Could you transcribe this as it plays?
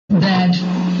that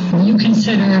you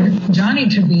consider Johnny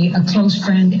to be a close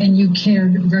friend and you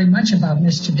cared very much about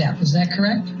Mr. Depp. Is that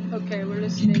correct? Okay, we're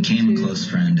listening. He became a close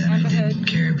friend, and I did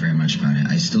care very much about him.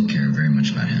 I still care very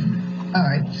much about him. All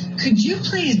right. Could you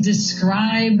please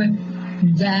describe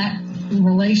that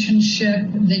relationship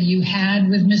that you had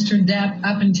with Mr. Depp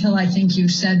up until, I think you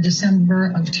said,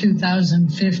 December of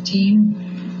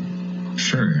 2015?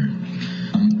 Sure.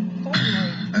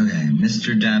 Okay,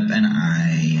 Mr. Depp and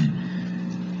I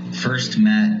first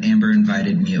met. Amber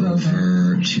invited me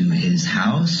over to his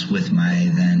house with my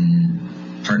then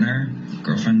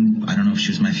girlfriend. I don't know if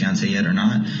she was my fiance yet or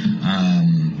not.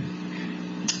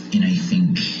 In, I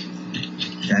think,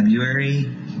 February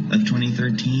of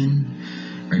 2013,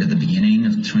 right at the beginning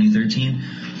of 2013.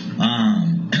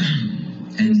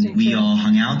 And we all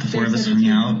hung out, the four of us hung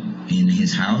out in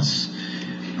his house,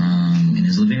 in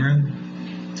his living room,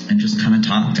 and just kind of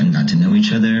talked and got to know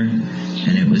each other.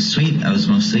 And it was sweet. I was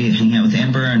mostly hanging out with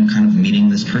Amber and kind of meeting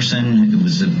this person. It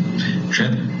was a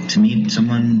trip to meet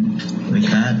someone like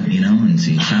that, and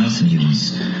see his house. And he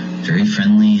was very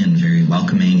friendly and very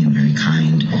welcoming and very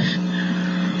kind.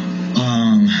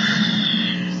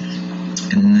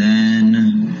 And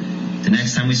then the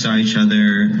next time we saw each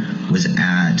other was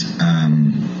at,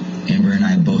 Amber and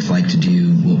I both like to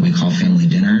do what we call family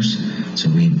dinners. So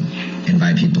we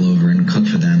invite people over and cook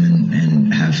for them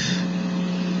and have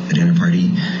a dinner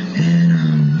party. And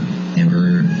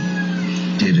Amber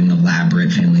did an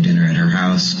elaborate family dinner at her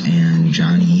house, and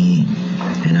Johnny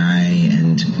and I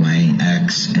and my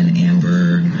ex and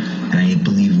Amber and I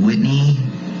believe Whitney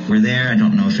were there. I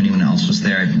don't know if anyone else was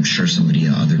there. I'm sure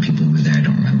other people were there. I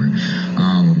don't remember.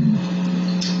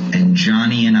 And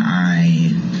Johnny and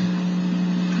I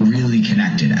really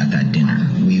connected at that dinner.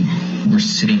 We were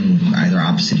sitting either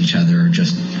opposite each other or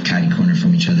just catty corner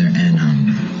from each other, and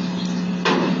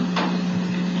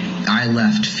I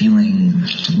left feeling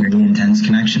a very intense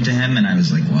connection to him, and I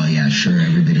was like, well, yeah, sure,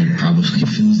 everybody probably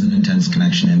feels an intense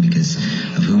connection to him because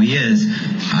of who he is.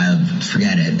 I'll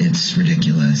forget it. It's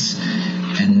ridiculous.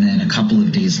 And then a couple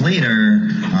of days later,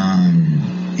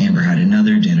 Amber had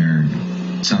another dinner,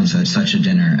 such a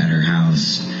dinner at her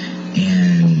house,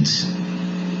 and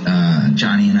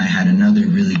Johnny and I had another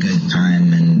really good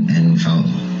time and felt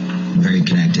very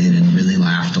connected and really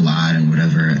laughed a lot and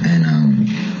whatever. And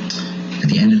at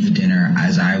the end of the dinner,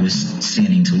 as I was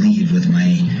standing to leave with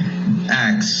my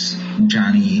ex,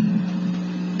 Johnny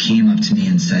came up to me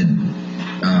and said,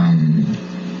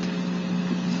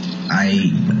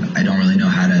 I don't really know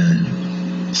how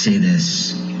to say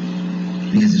this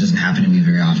because it doesn't happen to me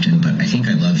very often, but I think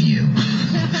I love you.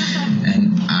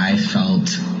 And I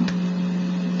felt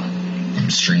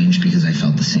strange because I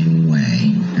felt the same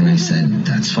way. And I said,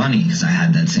 that's funny because I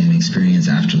had that same experience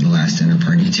after the last dinner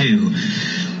party too.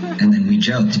 And then we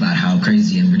joked about how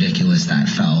crazy and ridiculous that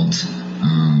felt.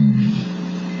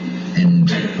 And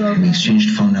we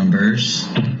exchanged phone numbers.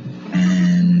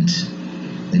 And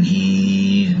then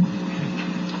he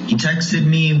texted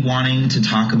me wanting to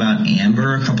talk about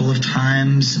Amber a couple of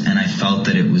times. And I felt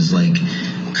that it was like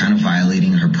kind of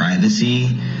violating her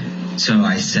privacy. So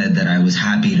I said that I was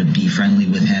happy to be friendly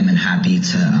with him and happy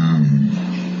to,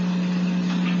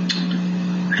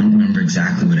 I don't remember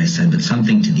exactly what I said, but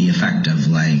something to the effect of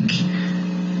like,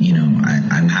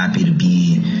 I'm happy to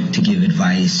give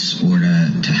advice or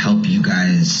to help you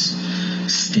guys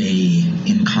stay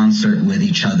in concert with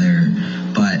each other,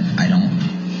 but I don't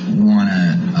want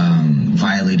to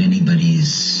violate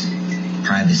anybody's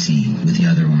privacy with the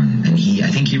other one. And I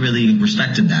think he really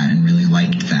respected that and really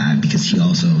liked that because he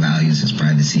also values his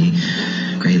privacy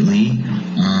greatly.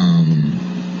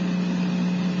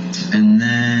 And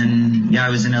then, I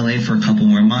was in LA for a couple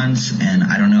more months, and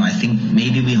I don't know, I think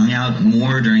maybe we hung out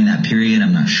more during that period.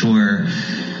 I'm not sure.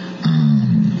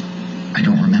 I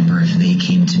don't remember if they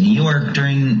came to New York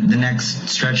during the next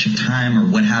stretch of time or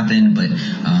what happened, but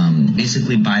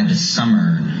basically by the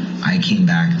summer, I came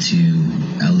back to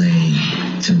LA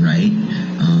to write,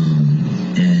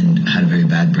 and had a very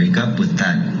bad breakup with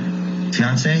that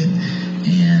fiance,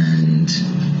 and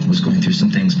was going through some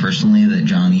things personally that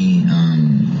Johnny,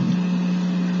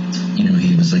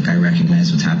 he was like, I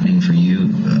recognize what's happening for you.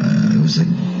 It was like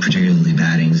particularly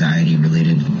bad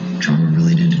anxiety-related,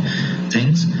 trauma-related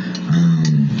things.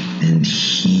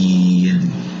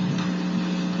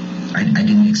 And I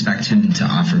didn't expect him to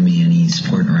offer me any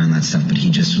support around that stuff, but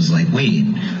he just was like, wait,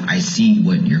 I see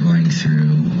what you're going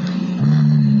through.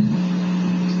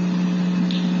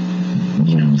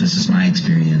 This is my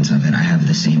experience of it. I have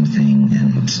the same thing,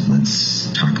 and let's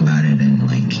talk about it. And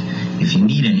like, if you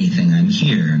need anything, I'm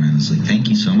here. And I was like, thank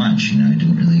you so much. I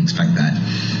didn't really expect that.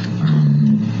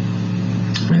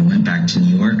 I went back to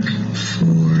New York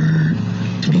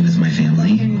to be with my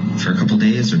family for a couple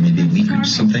days or maybe a week or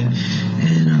something,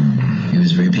 and it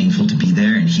was very painful to be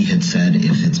there, and he had said,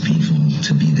 if it's painful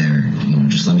to be there,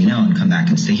 just let me know and come back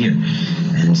and stay here.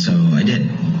 And so I did,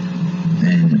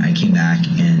 and I came back,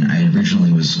 and I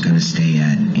originally was going to stay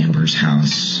at Amber's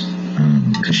house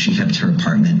because she kept her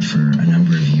apartment for a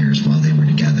number of years while they were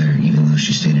together, even though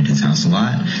she stayed at his house a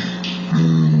lot,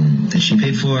 that she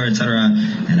paid for, etc.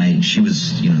 And she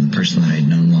was, the person that I'd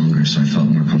known longer, so I felt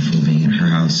more comfortable being at her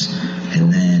house.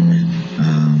 And then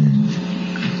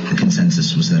the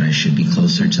consensus was that I should be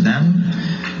closer to them.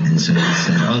 And so they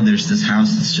said, oh, there's this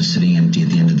house that's just sitting empty at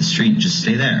the end of the street, just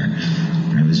stay there.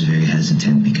 And I was very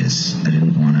hesitant because I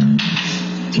didn't want to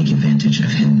take advantage of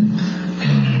him.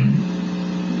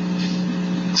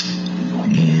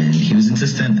 And he was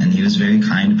insistent, and he was very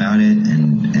kind about it,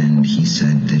 and he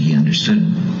said that he understood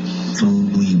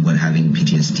fully what having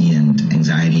PTSD and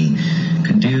anxiety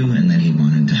could do, and that he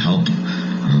wanted to help.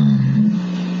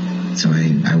 So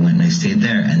I went and I stayed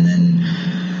there, and then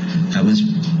that was,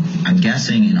 I'm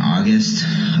guessing, in August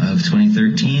of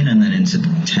 2013, and then in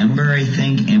September, I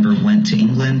think, Amber went to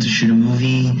England to shoot a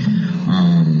movie.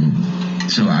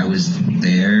 So I was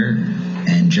there,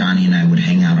 and Johnny and I would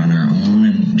hang out on our own,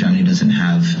 and Johnny doesn't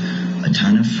have a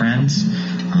ton of friends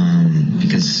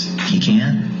because he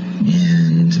can't,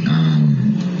 and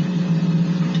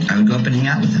I would go up and hang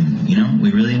out with him.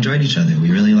 We really enjoyed each other.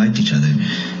 We really liked each other,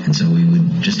 and so we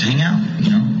would just hang out,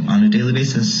 on a daily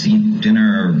basis, eat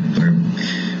dinner or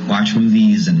watch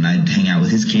movies, and I'd hang out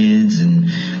with his kids, and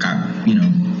got,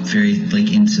 very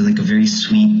into a very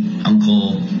sweet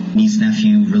uncle niece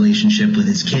nephew relationship with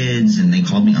his kids, and they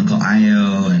called me Uncle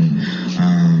Io. And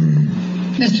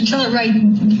Mr.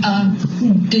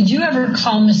 Tillett, did you ever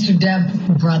call Mr.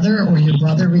 Depp brother, or your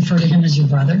brother, refer to him as your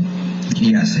brother?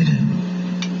 Yes, I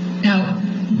did. Now,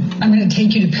 I'm going to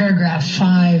take you to paragraph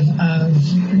 5 of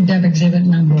Depp Exhibit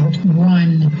number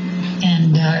 1,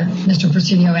 and Mr.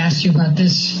 Presidio asked you about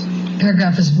this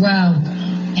paragraph as well.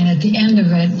 And at the end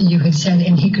of it, you had said,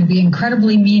 and he could be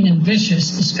incredibly mean and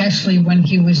vicious, especially when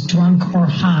he was drunk or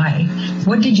high.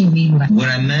 What did you mean by that? What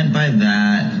I meant by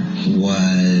that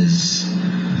was,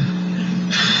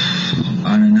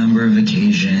 on a number of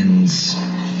occasions,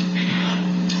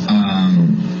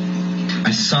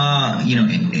 I saw,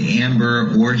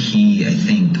 Amber or he, I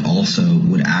think, also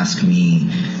would ask me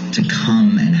to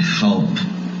come and help.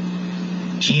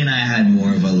 He and I had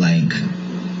more of a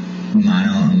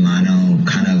mano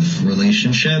kind of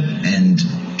relationship, and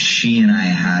she and I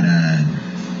had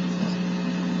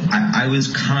I was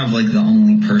kind of the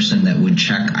only person that would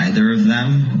check either of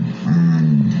them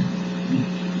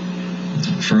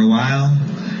for a while,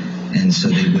 and so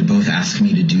they would both ask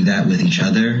me to do that with each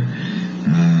other.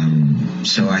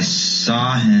 So I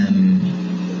saw him,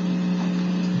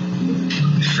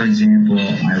 for example,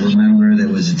 I remember there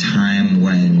was a time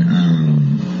when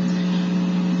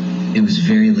it was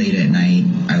very late at night.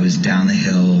 I was down the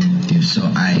hill, so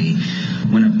I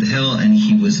went up the hill, and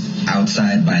he was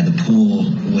outside by the pool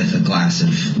with a glass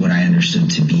of what I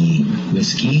understood to be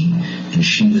whiskey, and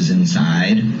she was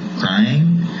inside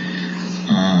crying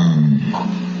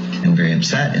and very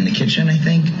upset in the kitchen, I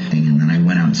think. And then I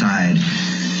went outside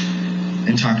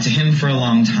and talked to him for a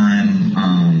long time.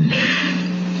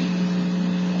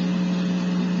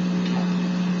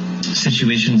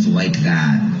 Situations like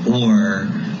that, or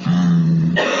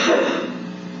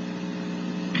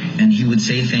and he would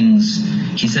say things.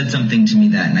 He said something to me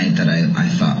that night that I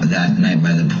thought, that night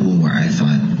by the pool, where I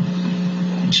thought,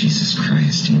 Jesus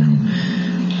Christ,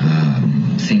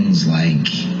 things like,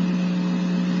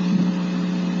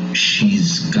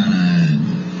 she's gonna,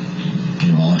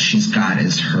 all she's got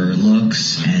is her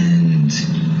looks, and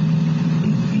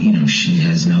she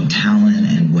has no talent,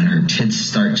 and when her tits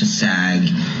start to sag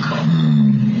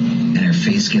and her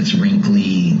face gets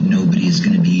wrinkly, nobody is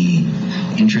going to be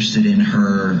interested in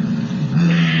her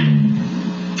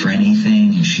for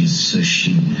anything. She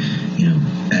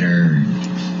better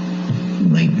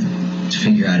to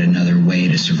figure out another way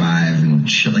to survive and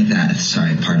shit like that.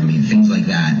 Sorry, pardon me, things like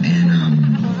that. And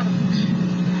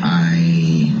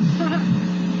I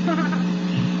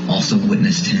also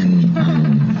witnessed him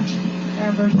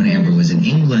when Amber was in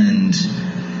England.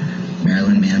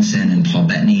 Marilyn Manson and Paul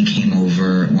Bettany came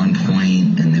over at one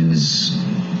point, and there was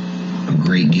a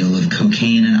great deal of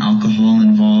cocaine and alcohol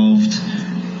involved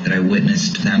that I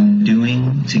witnessed them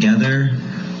doing together.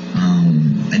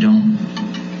 I don't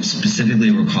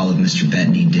specifically recall if Mr.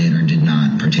 Bettany did or did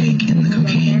not partake in the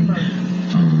cocaine,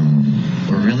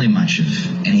 or really much of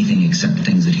anything except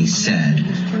things that he said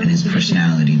and his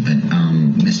personality. But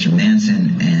Mr.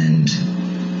 Manson and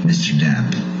Mr.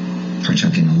 Depp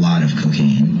partook in a lot of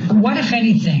cocaine. What, if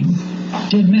anything,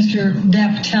 did Mr.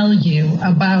 Depp tell you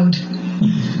about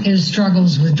his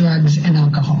struggles with drugs and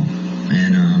alcohol?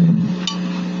 And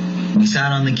we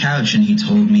sat on the couch and he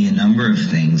told me a number of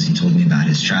things. He told me about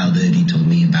his childhood. He told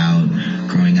me about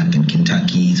growing up in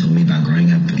Kentucky. He told me about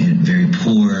growing up very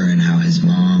poor and how his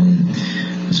mom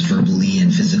was verbally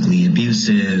and physically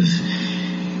abusive.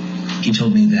 He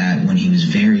told me that when he was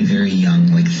very, very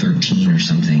young, like 13 or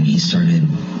something, he started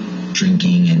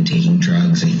drinking and taking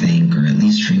drugs, I think, or at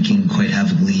least drinking quite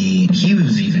heavily. He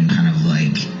was even kind of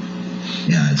like,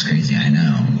 yeah, it's crazy, I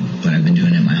know, but I've been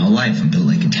doing it my whole life. I'm built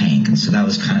like a tank. And so that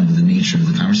was kind of the nature of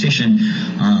the conversation.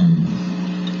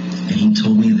 And he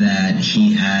told me that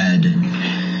he had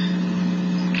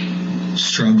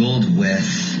struggled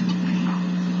with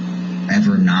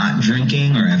ever not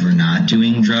drinking or ever not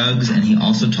doing drugs. And he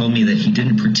also told me that he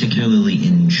didn't particularly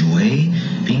enjoy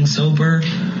being sober,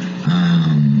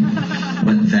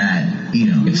 but that,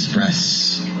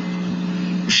 express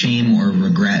shame or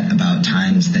regret about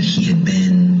times that he had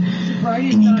been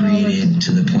inebriated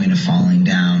to the point of falling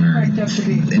down or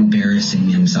embarrassing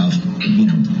himself,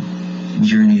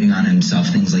 urinating on himself,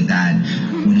 things like that,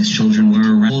 when his children were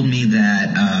around. He told me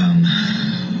that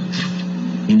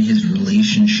in his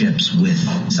relationships with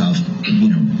himself,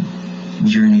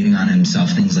 urinating on himself,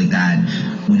 things like that,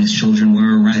 when his children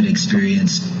were around, had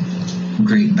experienced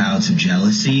great bouts of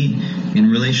jealousy in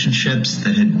relationships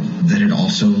that had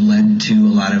also led to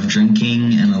a lot of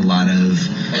drinking and a lot of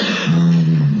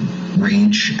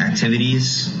rage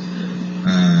activities.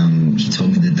 He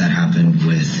told me that happened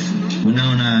with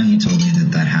Winona. He told me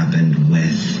that happened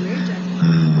with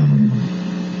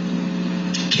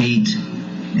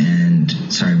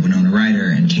Winona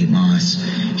Ryder and Kate Moss.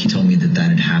 He told me that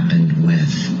had happened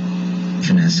with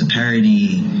Vanessa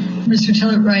Paradis. Mr.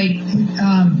 Tillett-Wright,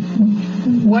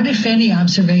 what, if any,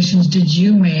 observations did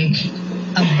you make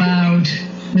about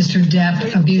Mr.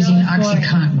 Depp abusing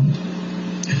OxyContin?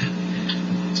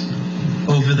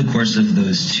 Over the course of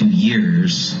those 2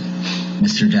 years,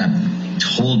 Mr. Depp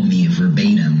told me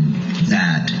verbatim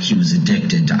that he was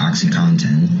addicted to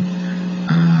OxyContin.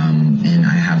 And I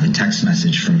have a text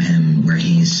message from him where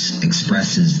he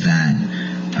expresses that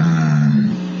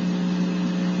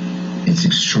it's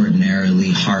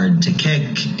extraordinarily hard to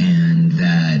kick and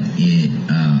that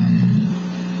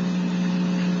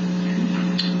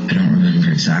I don't remember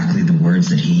exactly the words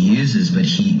that he uses, but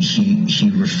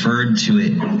he referred to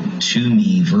it to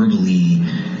me verbally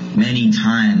many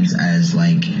times as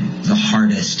like the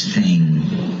hardest thing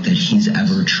that he's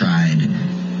ever tried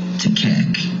to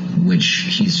kick, which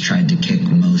he's tried to kick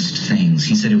most things.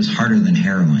 He said it was harder than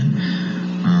heroin.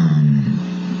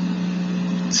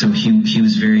 So he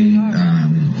was very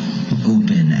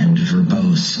open and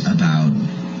verbose about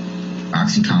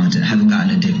OxyContin, having gotten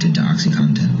addicted to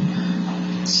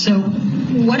OxyContin. So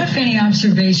what, if any,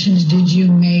 observations did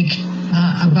you make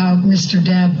about Mr.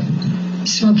 Depp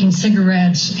smoking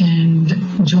cigarettes and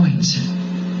joints,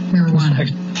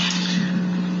 marijuana?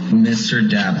 Mr.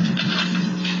 Depp,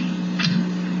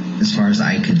 as far as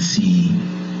I could see,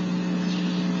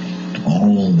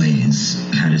 always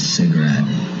had a cigarette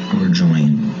or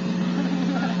joint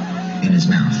in his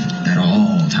mouth at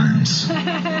all times,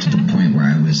 to the point where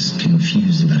I was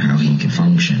confused about how he could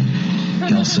function.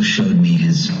 He also showed me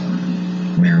his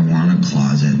marijuana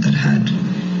closet that had,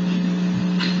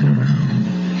 I don't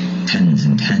know, tens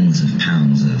and tens of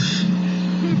pounds of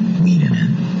weed in it.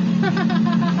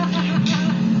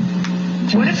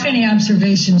 What, if any,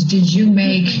 observations did you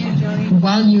make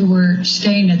while you were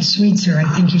staying at Sweetser? I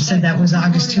think you said that was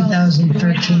August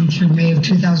 2013 through May of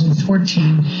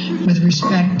 2014, with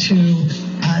respect to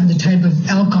the type of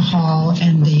alcohol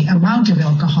and the amount of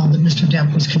alcohol that Mr.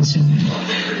 Depp was consuming.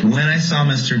 When I saw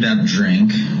Mr. Depp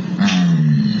drink,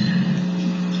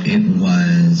 it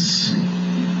was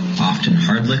often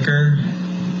hard liquor.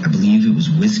 I believe it was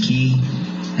whiskey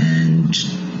and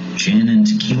gin and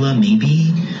tequila,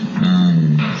 maybe.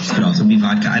 Could also be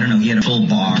vodka. I don't know. He had a full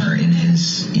bar in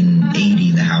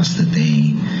 80, the house that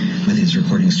with his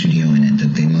recording studio in it,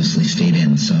 that they mostly stayed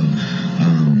in. So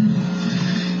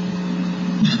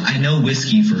I know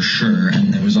whiskey for sure,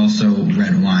 and there was also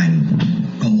red wine,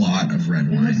 a lot of red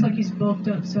wine. It looks like he's bulked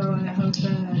up, so I hope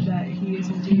that he is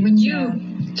indeed. When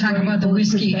you talk about the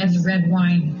whiskey and the red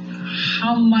wine,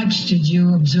 how much did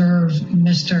you observe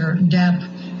Mr.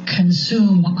 Depp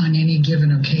consume on any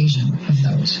given occasion of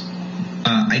those?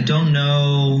 I don't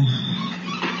know.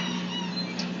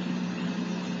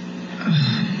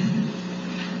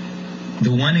 The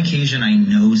The one occasion I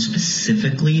know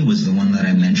specifically was the one that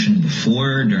I mentioned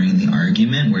before during the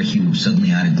argument where he suddenly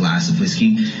had a glass of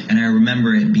whiskey, and I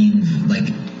remember it being like,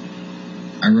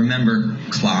 I remember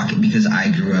clocking, because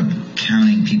I grew up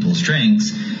counting people's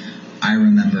drinks, I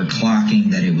remember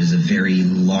clocking that it was a very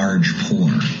large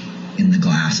pour in the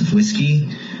glass of whiskey.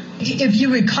 If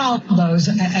you recall those,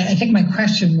 I think my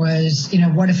question was,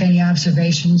 what if any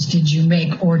observations did you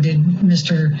make, or did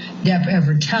Mr. Depp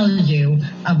ever tell you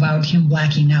about him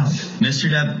blacking out? Mr.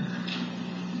 Depp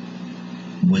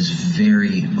was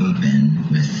very open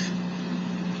with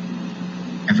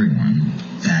everyone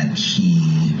that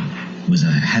he was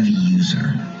a heavy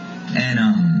user. And,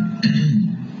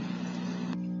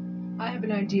 I have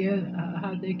an idea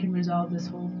how they can resolve this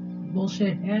whole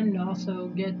bullshit and also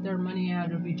get their money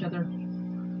out of each other.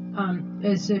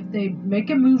 Is if they make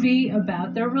a movie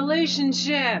about their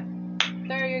relationship.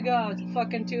 There you go. It's a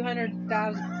fucking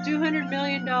 $200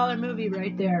 million movie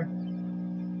right there.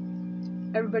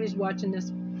 Everybody's watching this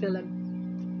film.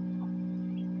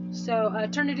 So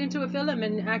turn it into a film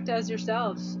and act as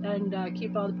yourselves, and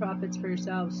keep all the profits for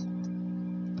yourselves.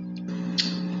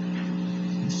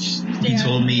 he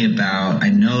told me about, I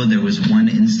know there was one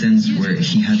instance where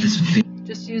he had this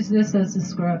Just use this as a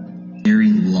script. very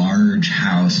large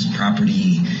house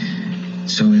property.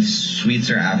 So if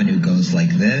Sweetser Avenue goes like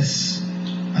this,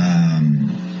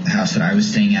 the house that I was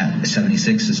staying at,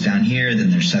 76, is down here,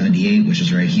 then there's 78, which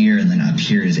is right here, and then up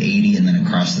here is 80, and then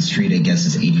across the street, I guess,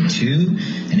 is 82.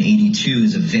 And 82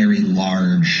 is a very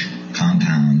large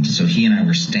compound. So he and I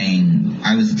were staying,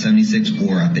 I was at 76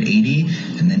 or up at 80,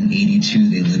 and then 82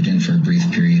 they lived in for a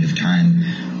brief period of time.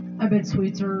 I bet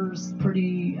Sweetser's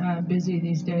pretty busy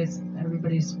these days.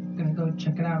 Everybody's gonna go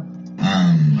check it out.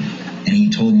 And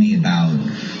he told me about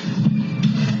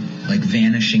like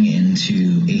vanishing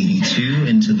into 82,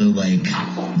 into the like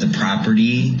the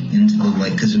property, into the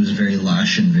like, because it was very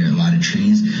lush and a lot of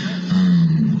trees,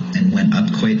 and went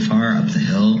up quite far up the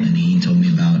hill. And he told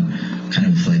me about kind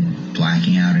of like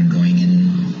blacking out and going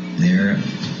in there.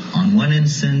 On one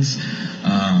instance,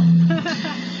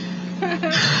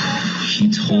 he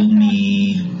told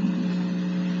me,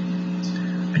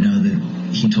 I know that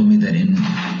he told me that in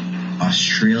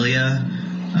Australia,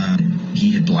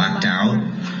 he had blacked out.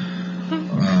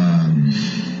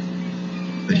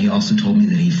 But he also told me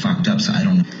that he fucked up, so I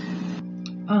don't know.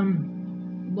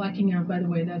 Blacking out, by the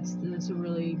way, that's a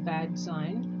really bad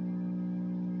sign.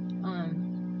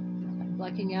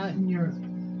 Blacking out and you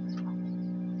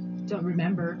don't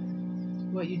remember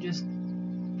what you just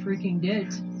freaking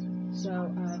did.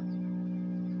 So,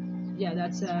 yeah,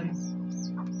 that's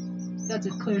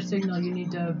a clear signal. You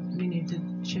need to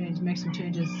make some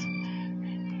changes.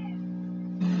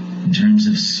 In terms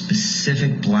of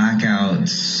specific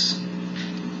blackouts,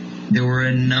 there were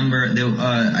a number.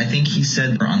 I think he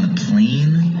said on the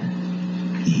plane,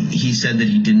 he said that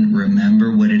he didn't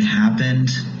remember what had happened.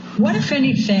 What, if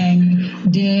anything,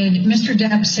 did Mr.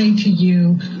 Depp say to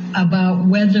you about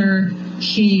whether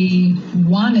he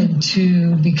wanted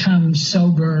to become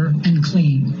sober and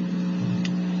clean?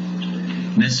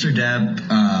 Mr. Depp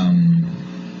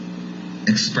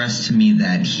expressed to me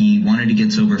that he wanted to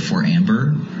get sober for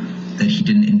Amber, that he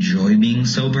didn't enjoy being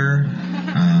sober,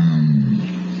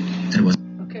 that it was.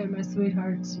 Okay, my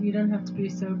sweethearts, you don't have to be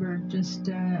sober. Just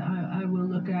I will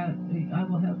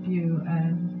help you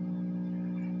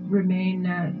remain.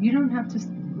 You don't have to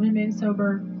remain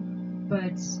sober,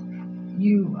 but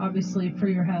you obviously, for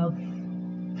your health,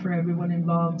 for everyone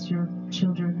involved, your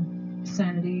children,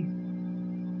 sanity,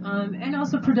 and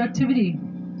also productivity.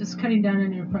 Just cutting down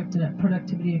on your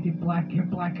productivity. If you're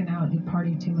blacking out, you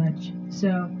party too much.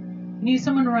 So you need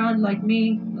someone around like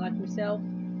me, like myself,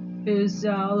 who's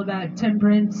all about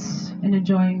temperance and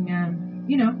enjoying.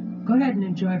 Go ahead and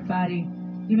enjoy a fatty.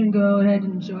 Even go ahead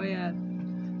and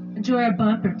enjoy a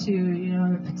bump or two.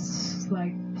 If it's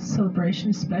like celebration,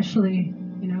 especially.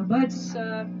 But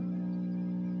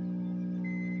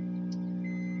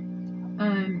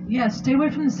yeah, stay away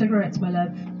from the cigarettes, my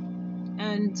love,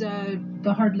 and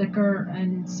the hard liquor,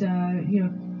 and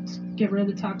get rid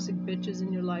of the toxic bitches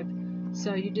in your life.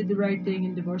 So you did the right thing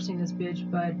in divorcing this bitch,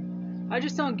 but I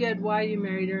just don't get why you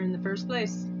married her in the first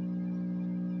place.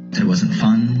 That it wasn't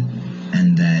fun,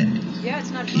 and that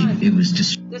it's not fun. It was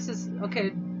just. This is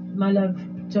okay, my love,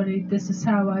 Johnny. This is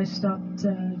how I stopped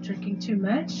drinking too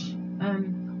much.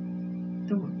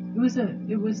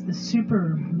 It was the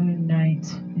super moon night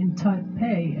in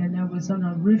Taipei, and I was on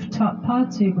a rooftop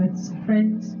party with some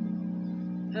friends.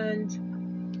 And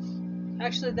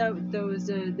actually, there was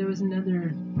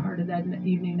another part of that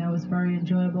evening that was very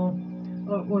enjoyable,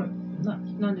 or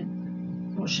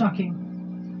shocking.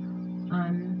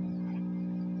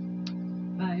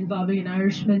 involving an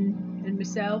Irishman and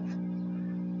myself.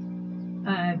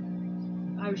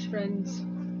 Irish friends.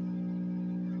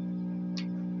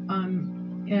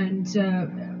 And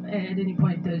at any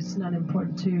point, that's not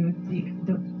important to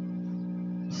the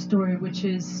story, which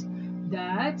is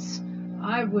that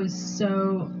I was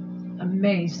so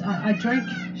amazed. I drank,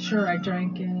 I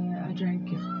drank,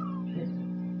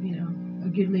 a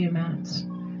goodly amount.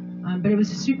 But it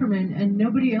was a Superman, and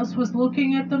nobody else was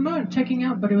looking at the moon, checking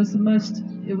out. But it was the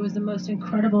most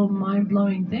incredible,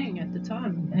 mind-blowing thing at the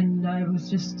time, and I was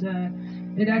just,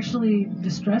 it actually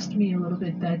distressed me a little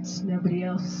bit that nobody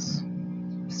else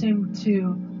seemed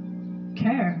to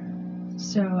care.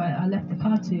 So I left the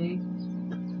party,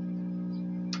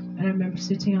 and I remember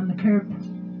sitting on the curb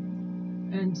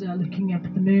and looking up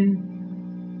at the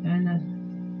moon, and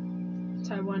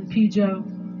Taiwan Pijo,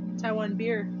 Taiwan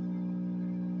beer.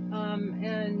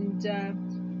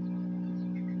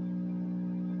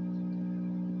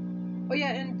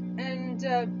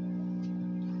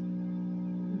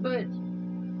 But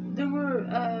there were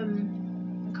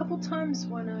a couple times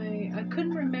when I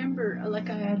couldn't remember, like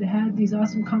I had these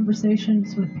awesome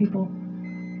conversations with people,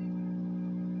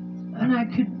 and I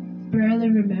could barely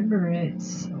remember it,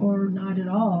 or not at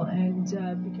all, and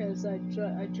because I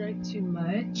drank too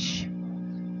much.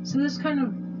 So this kind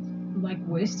of like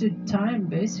wasted time,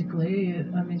 basically.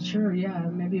 I mean, sure, yeah,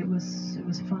 maybe it was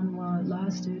fun while it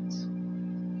lasted,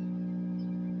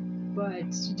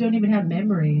 but you don't even have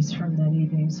memories from that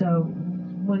evening. So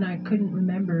when I couldn't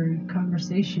remember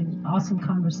awesome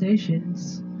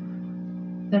conversations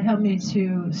that helped me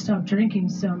to stop drinking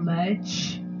so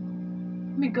much. I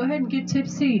mean, go ahead and get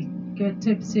tipsy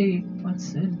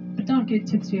once, but don't get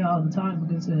tipsy all the time,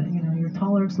 because your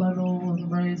tolerance level is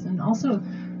raised, and also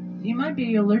you might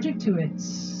be allergic to it.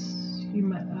 You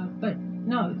might, but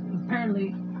no.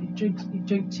 Apparently, you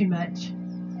drink too much.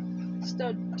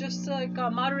 So just like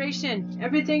moderation,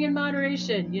 everything in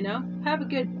moderation. Have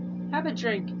a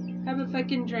drink, have a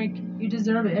fucking drink. You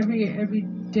deserve it. Every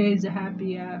day is a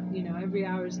happy hour. Every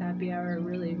hour is happy hour,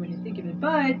 really, when you think of it.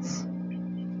 But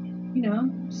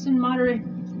just in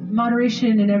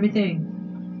moderation and everything,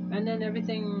 and then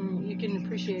everything you can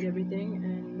appreciate everything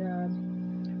and.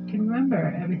 Can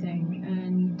remember everything,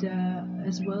 and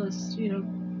as well as your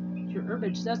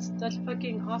herbage. That's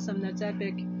fucking awesome. That's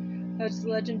epic. That's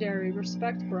legendary.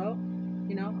 Respect, bro.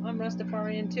 I'm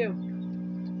Rastafarian too.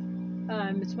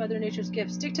 It's Mother Nature's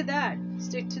gift. Stick to that,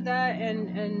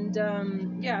 and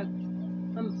yeah,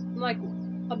 like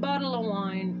a bottle of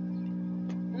wine,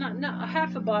 not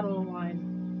half a bottle of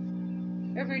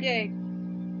wine every day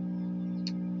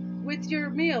with your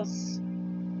meals.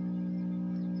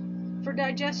 For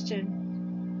digestion,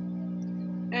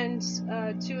 and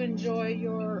to enjoy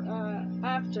your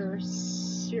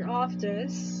afters, your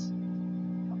office.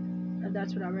 And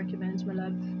that's what I recommend, my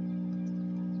love.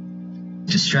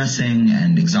 Distressing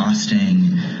and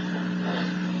exhausting,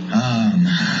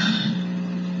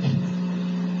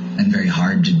 and very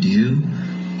hard to do.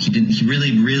 He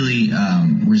really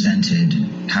resented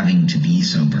having to be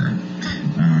sober.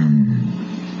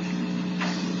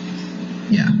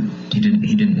 Yeah. He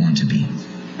didn't want to be.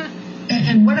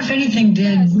 And what, if anything,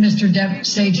 did Mr. Depp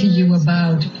say to you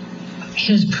about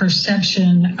his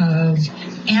perception of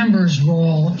Amber's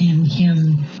role in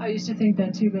him? I used to think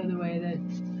that too, by the way, that,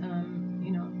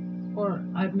 or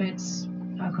I've met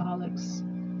alcoholics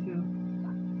who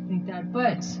think that,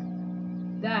 but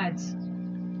that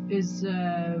is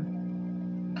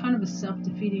kind of a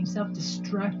self-defeating,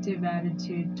 self-destructive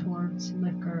attitude towards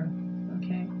liquor,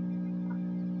 okay?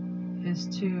 Is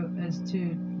to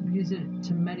use it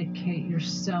to medicate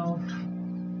yourself.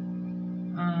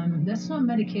 That's not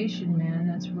medication, man.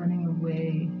 That's running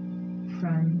away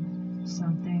from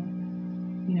something.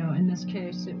 In this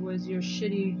case, it was your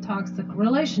shitty, toxic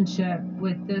relationship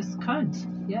with this cunt.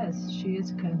 Yes, she is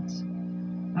a cunt.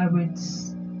 I would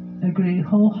agree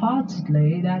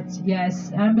wholeheartedly that,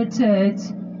 yes, Amber Turd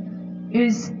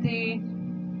is the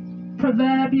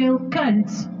proverbial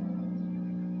cunt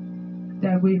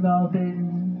that we've all been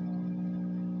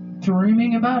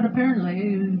dreaming about,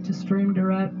 apparently. Just dreamed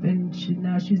her up, and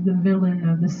now she's the villain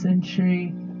of the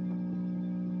century.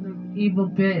 The evil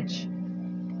bitch.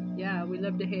 Yeah, we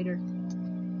love to hate her.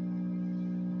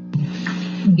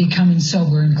 Becoming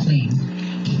sober and clean.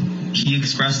 He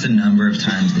expressed a number of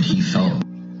times that he felt...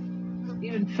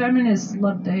 Even feminists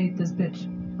love to hate this bitch.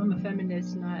 I'm a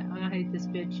feminist, and I hate this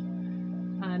bitch.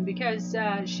 Because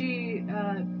she...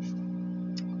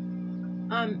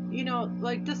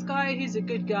 like this guy, he's a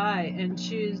good guy, and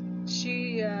she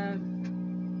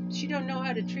don't know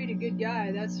how to treat a good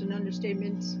guy. That's an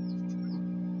understatement.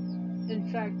 In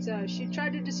fact, she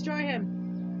tried to destroy him.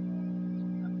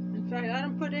 I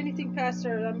don't put anything past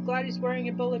her. I'm glad he's wearing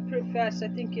a bulletproof vest. I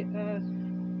think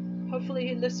hopefully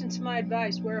he listened to my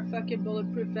advice. Wear a fucking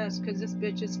bulletproof vest, because this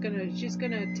bitch is she's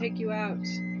gonna take you out.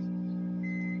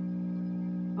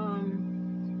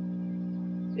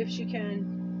 If she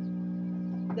can.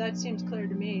 That seems clear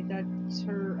to me. That's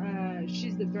her,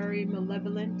 she's the very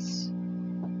malevolent,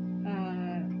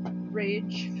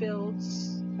 rage-filled,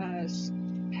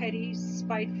 petty,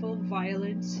 spiteful,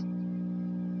 violent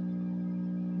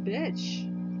bitch.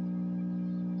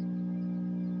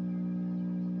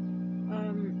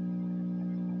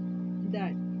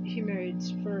 That he married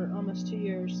for almost 2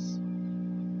 years.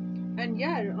 And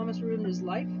yeah, it almost ruined his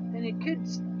life, and it could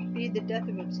be the death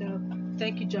of him. So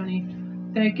thank you, Johnny.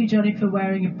 Thank you, Johnny, for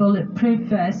wearing a bulletproof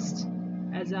vest,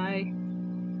 as I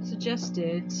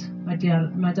suggested, my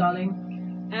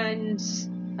darling. And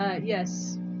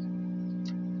yes,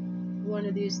 one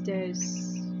of these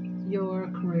days your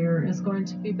career is going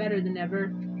to be better than ever,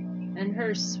 and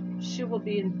hers, she will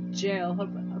be in jail.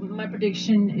 My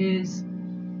prediction is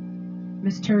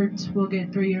Miss Turd will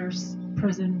get 3 years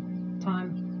prison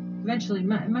time. Eventually, it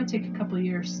might take a couple of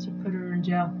years to put her in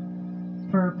jail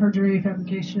for perjury,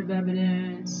 fabrication of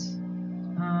evidence,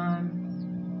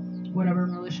 whatever,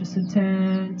 malicious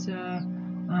intent,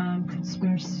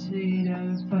 conspiracy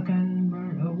to fucking,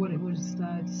 what it was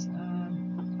that,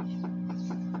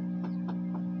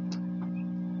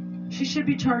 she should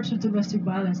be charged with domestic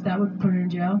violence. That would put her in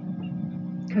jail,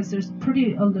 because there's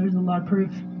a lot of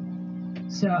proof.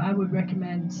 So I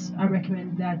recommend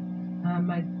that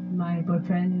my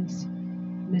boyfriend,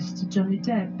 Mr. Johnny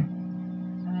Depp,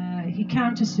 he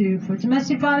countersue for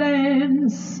domestic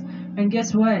violence. And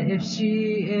guess what? If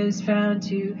she is found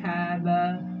to have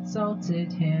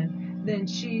assaulted him, then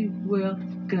she will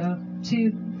go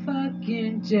to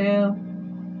fucking jail.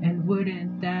 And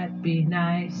wouldn't that be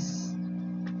nice?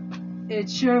 It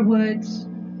sure would.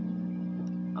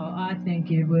 Oh, I think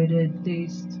it would at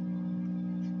least.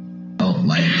 Felt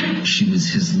like she was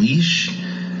his leash,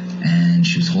 and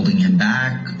she was holding him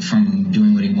back from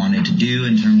doing what he wanted to do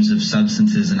in terms of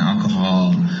substances and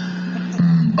alcohol.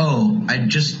 I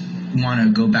just want to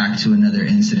go back to another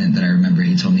incident that I remember.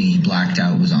 He told me he blacked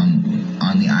out, was on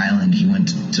the island. He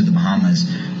went to the Bahamas.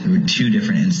 There were 2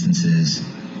 different instances.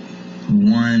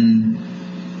 One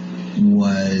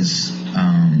was,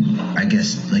 I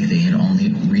guess, like they had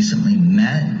only recently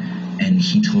met, and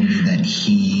he told me that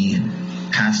he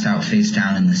passed out face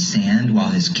down in the sand while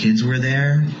his kids were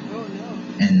there. Oh, no.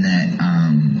 And that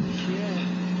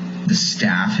the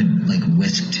staff had like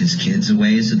whisked his kids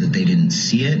away so that they didn't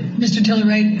see it. Mr.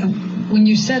 Tilleray, when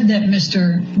you said that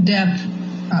Mr. Depp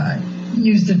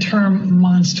used the term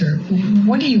monster,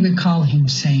 what do you recall him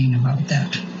saying about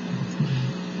that?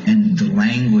 And the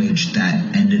language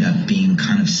that ended up being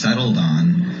kind of settled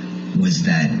on was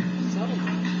that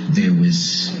there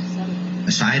was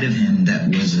a side of him that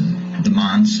was the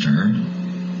monster,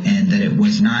 and that it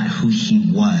was not who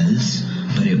he was,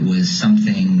 but it was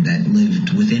something that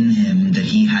lived within him that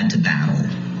he had to battle.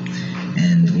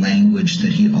 And the language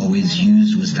that he always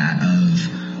used was that of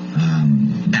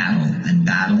battle, and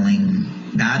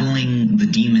battling the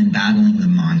demon, battling the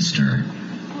monster.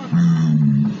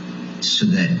 So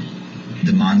that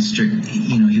the monster,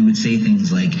 he would say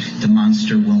things like, the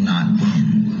monster will not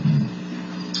win.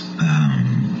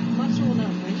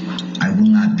 I will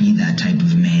not be that type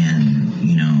of man.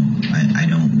 I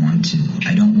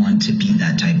don't want to be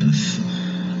that type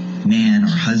of man or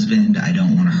husband. I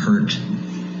don't want to hurt.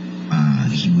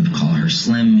 He would call her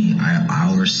Slim,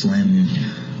 our Slim,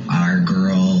 our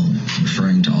girl,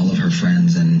 referring to all of her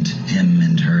friends and him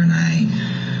and her and I.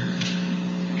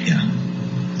 Yeah.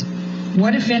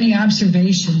 What, if any,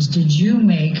 observations did you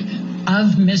make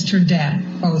of Mr.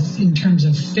 Depp, both in terms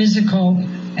of physical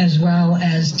as well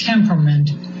as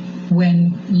temperament,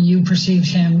 when you perceived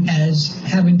him as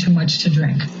having too much to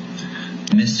drink?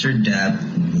 Mr. Depp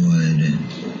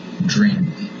would drink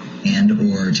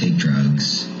and or take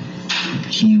drugs.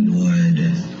 He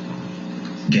would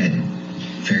get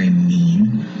very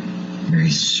mean, very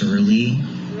surly,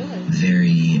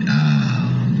 very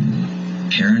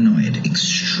paranoid,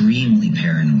 extremely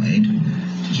paranoid.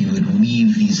 He would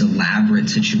weave these elaborate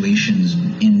situations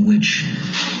in which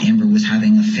Amber was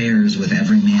having affairs with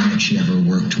every man that she ever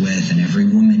worked with and every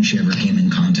woman she ever came in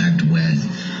contact with.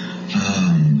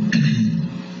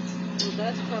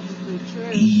 That's probably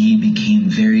true. He became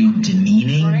very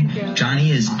demeaning.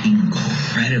 Johnny is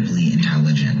incredibly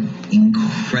intelligent,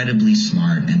 incredibly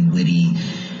smart and witty,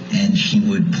 and he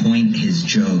would point his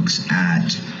jokes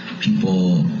at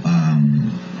people,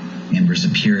 Amber's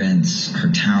appearance, her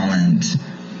talent,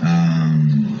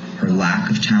 her lack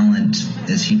of talent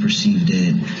as he perceived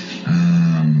it,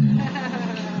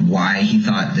 why he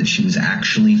thought that she was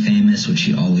actually famous, which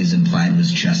he always implied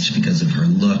was just because of her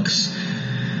looks,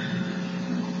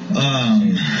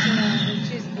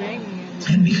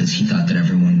 and because he thought that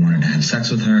everyone wanted to have sex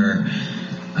with her,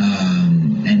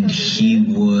 and he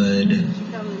would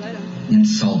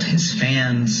insult his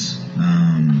fans.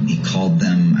 He called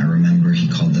them, I remember he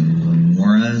called them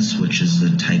remoras, which is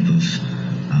the type of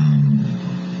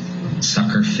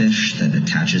sucker fish that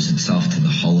attaches itself to the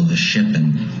hull of a ship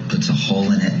and puts a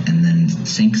hole in it and then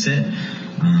sinks it.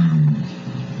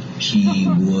 He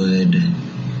would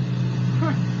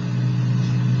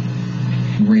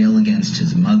rail against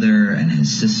his mother and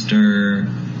his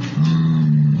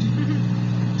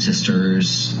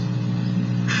sisters,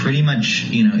 pretty much,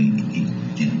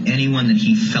 anyone that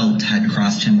he felt had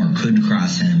crossed him or could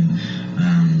cross him,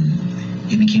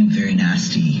 he became very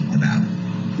nasty about.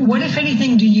 What, if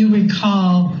anything, do you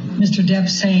recall Mr. Depp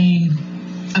saying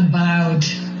about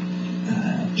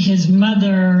his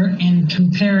mother and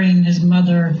comparing his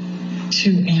mother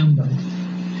to Amber?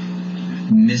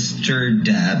 Mr.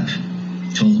 Depp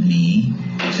told me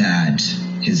that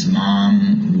his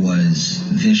mom was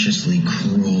viciously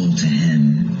cruel to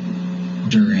him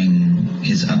during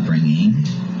his upbringing,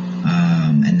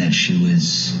 and that she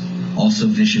was also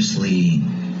viciously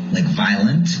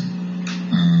violent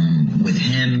with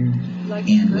him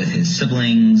and with his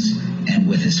siblings and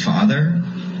with his father.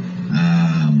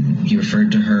 He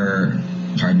referred to her,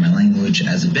 pardon my language,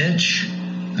 as a bitch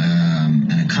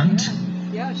and a cunt.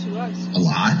 Yeah, she was. A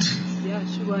lot. Yeah,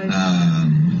 she was.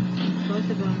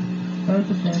 Both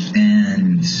of them.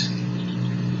 And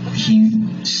he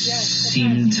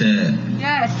seemed to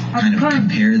kind of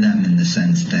compare them in the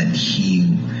sense that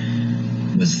he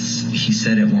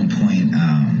said at one point,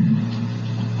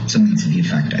 something to the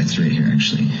effect, it's right here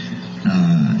actually,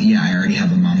 I already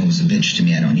have a mom who was a bitch to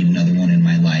me, I don't need another one in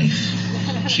my life.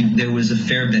 There was a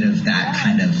fair bit of that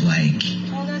kind of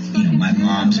my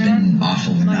mom's been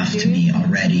awful enough to me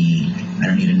already, I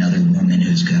don't need another woman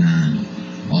who's gonna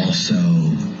also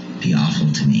be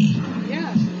awful to me.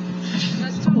 Yeah.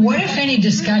 What, if any,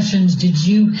 discussions did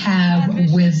you have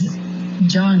with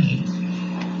Johnny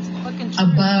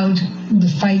about the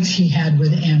fights he had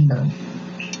with Amber?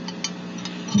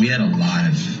 We had a lot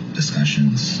of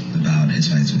discussions about his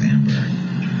fights with Amber.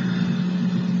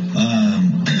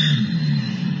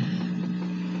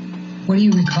 What do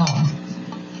you recall?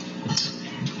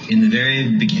 In the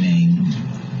very beginning,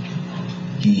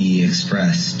 he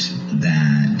expressed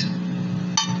that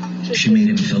she made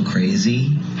him feel crazy,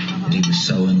 that he was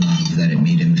so in love that it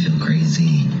made him feel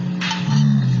crazy.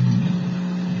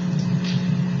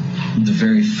 The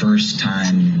very first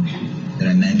time that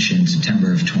I mentioned,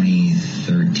 September of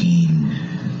 2013,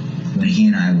 when he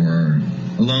and I were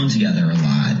alone together a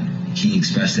lot, he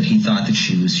expressed that he thought that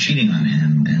she was cheating on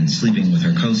him and sleeping with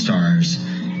her co-stars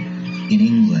in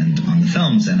England on the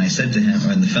films. And I said to him,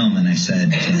 or in the film, and I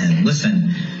said to him,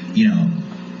 listen,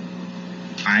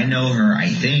 I know her, I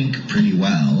think, pretty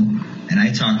well, and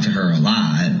I talk to her a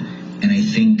lot, and I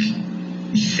think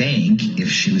if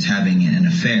she was having an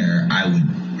affair, I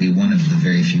would be one of the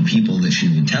very few people that she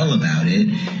would tell about it,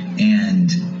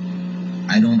 and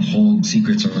I don't hold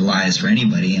secrets or lies for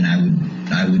anybody, and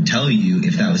I would tell you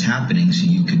if that was happening so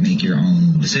you could make your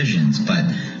own decisions. But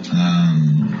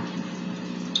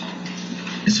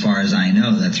as far as I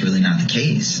know, that's really not the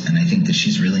case, and I think that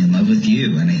she's really in love with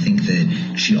you, and I think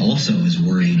that she also is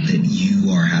worried that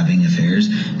you are having affairs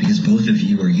because both of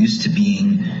you are used to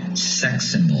being sex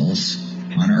symbols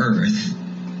on Earth,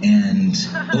 and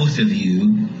both of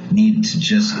you need to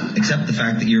just accept the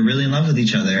fact that you're really in love with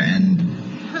each other and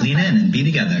lean in and be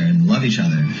together and love each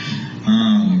other.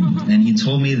 And he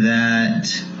told me that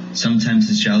sometimes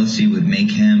his jealousy would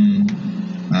make him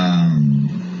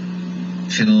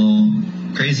feel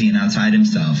crazy and outside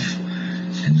himself,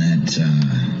 and that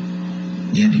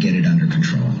he had to get it under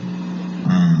control,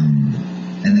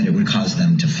 and that it would cause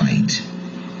them to fight,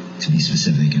 to be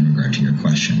specific in regard to your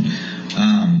question.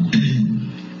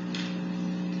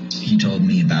 He told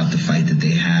me about the fight that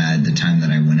they had the time that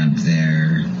I went up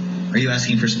there. Are you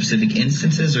asking for specific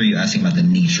instances, or are you asking about the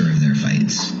nature of their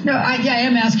fights? No, I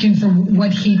am asking for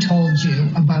what he told you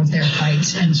about their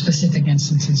fights and specific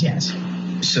instances, yes.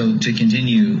 So to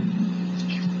continue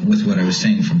with what I was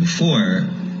saying from before,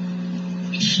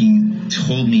 he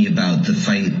told me about the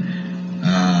fight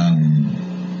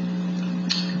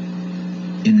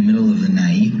in the middle of the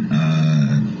night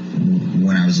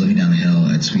when I was living down the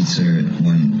hill at Sweetser.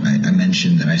 When I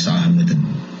mentioned that I saw him with a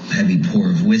heavy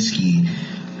pour of whiskey,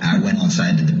 I went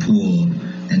outside to the pool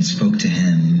and spoke to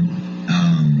him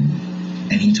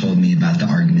and he told me about the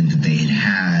argument that they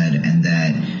had and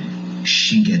that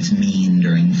she gets mean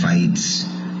during fights,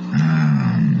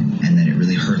 and that it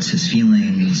really hurts his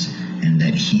feelings, and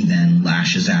that he then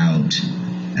lashes out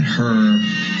at her,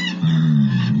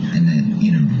 and that,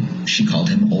 she called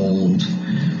him old,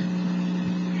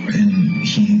 and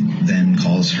he then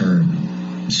calls her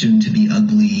soon to be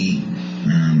ugly,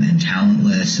 and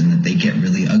talentless, and that they get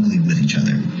really ugly with each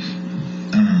other.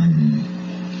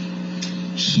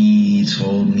 He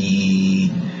told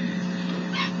me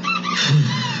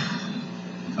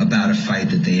about a fight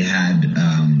that they had.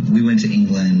 We went to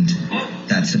England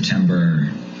that September.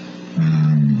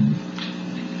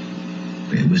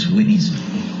 It was Whitney's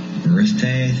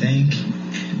birthday, I think.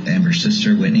 Amber's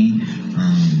sister, Whitney.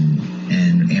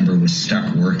 And Amber was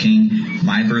stuck working.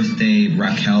 My birthday,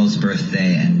 Raquel's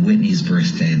birthday, and Whitney's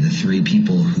birthday, the three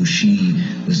people who she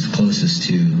was the closest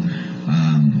to,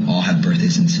 all have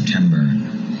birthdays in September.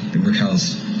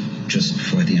 Raquel's just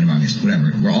before the end of August,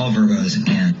 whatever. We're all Virgos,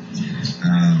 and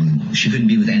she couldn't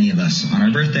be with any of us on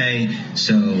our birthday,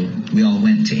 so we all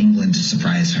went to England to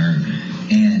surprise her.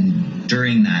 And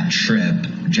during that trip,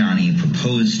 Johnny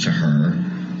proposed to her,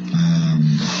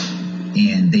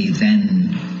 and they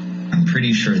then, I'm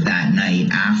pretty sure that night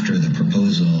after the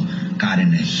proposal, got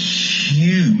in a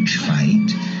huge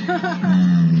fight,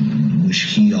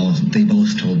 which they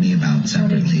both told me about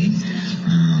separately.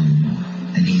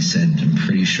 And he said, I'm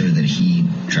pretty sure that he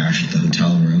trashed the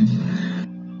hotel room.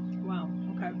 Wow,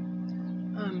 okay.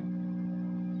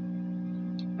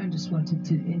 I just wanted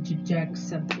to interject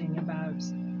something about,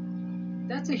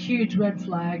 that's a huge red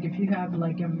flag if you have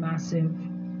like a massive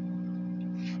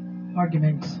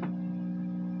argument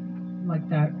like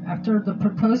that after the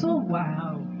proposal.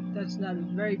 Wow, that's not a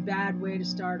very bad way to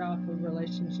start off a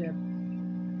relationship.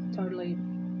 Totally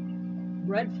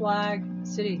red flag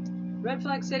city. Red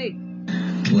flag city.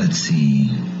 Let's see.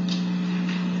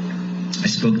 I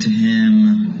spoke to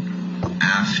him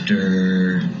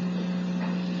after.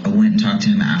 I went and talked to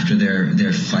him after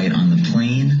their fight on the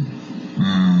plane.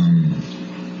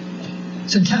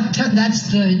 So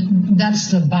that's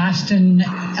the Boston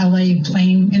LA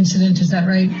plane incident, is that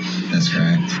right? That's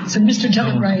correct. So Mr.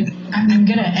 Telleright, I'm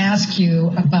going to ask you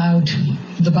about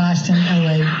the Boston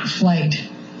LA flight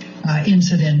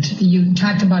incident. You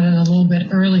talked about it a little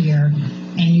bit earlier,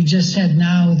 and you just said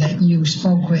now that you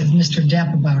spoke with Mr.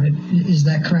 Depp about it. Is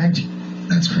that correct?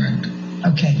 That's correct.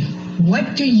 Okay.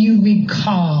 What do you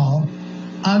recall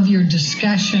of your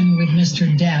discussion with Mr.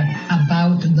 Depp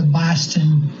about the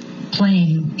Boston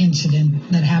plane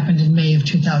incident that happened in May of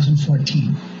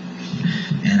 2014?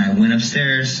 And I went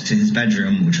upstairs to his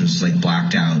bedroom, which was like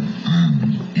blacked out,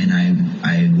 and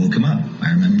I woke him up.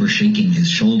 I remember shaking his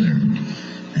shoulder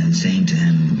and saying to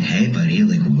him, "Hey, buddy,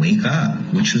 like, wake up,"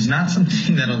 which was not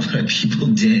something that a lot of people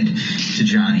did to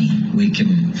Johnny, wake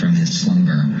him from his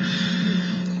slumber.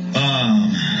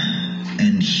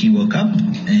 And he woke up,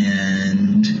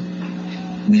 and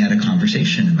we had a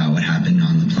conversation about what happened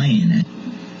on the plane.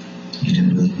 He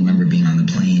didn't really remember being on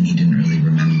the plane. He didn't really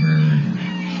remember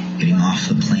getting off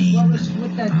the plane. What was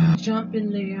with that jump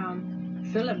in the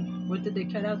film? What did they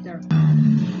cut out there?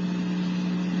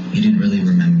 He didn't really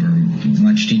remember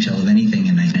much detail of anything,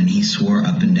 and he swore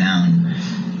up and down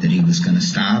that he was going to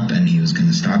stop, and he was going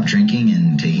to stop drinking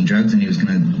and taking drugs, and he was going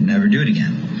to never do it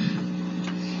again.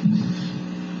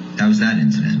 That was that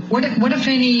incident. What if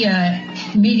any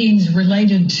meetings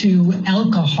related to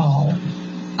alcohol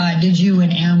did you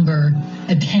and Amber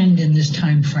attend in this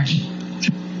time frame?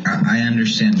 I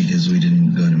understand, because we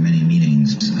didn't go to many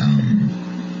meetings.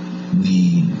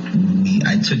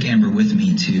 I took Amber with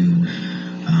me to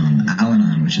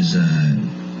Al-Anon, which is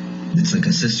it's like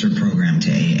a sister program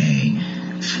to AA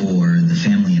for the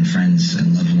family and friends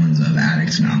and loved ones of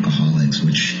addicts and alcoholics,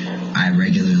 which I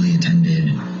regularly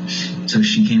attended. So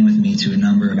she came with me to a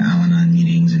number of Al-Anon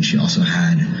meetings, and she also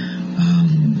had,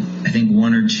 I think,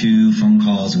 1 or 2 phone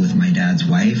calls with my dad's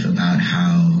wife about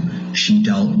how she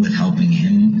dealt with helping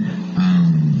him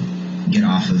get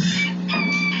off of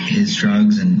his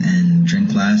drugs and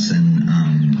drink less, and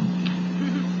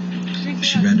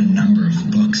she read a number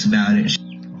of books about it.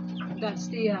 That's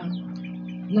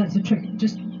the trick.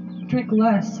 Just drink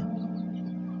less.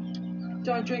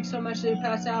 Don't drink so much that you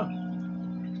pass out.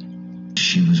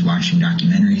 She was watching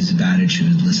documentaries about it. She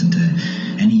would listen to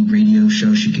any radio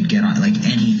show she could get on, like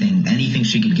anything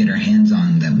she could get her hands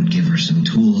on that would give her some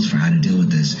tools for how to deal with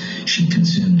this. She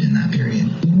consumed in that period.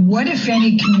 What, if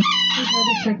any,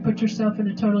 Another trick, put yourself in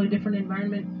a totally different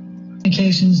environment.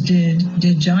 communications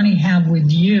did Johnny have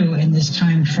with you in this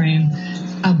time frame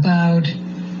about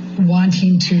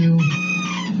wanting to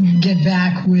get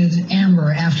back with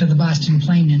Amber after the Boston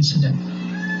plane incident?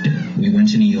 we went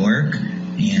to New York,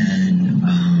 and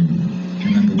I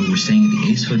remember we were staying at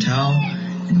the Ace Hotel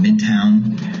in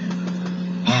Midtown.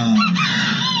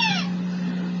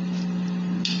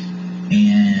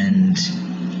 And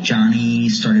Johnny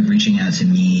started reaching out to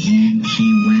me. He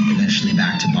went eventually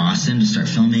back to Boston to start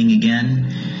filming again.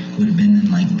 It would have been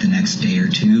in like the next day or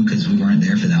two because we weren't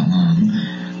there for that long.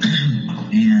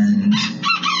 And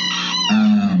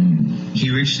he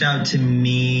reached out to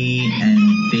me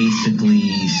and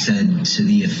basically said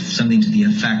something to the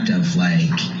effect of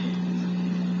like,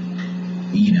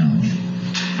 you know,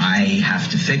 I have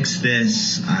to fix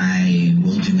this. I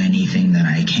will do anything that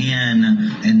I can.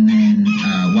 And then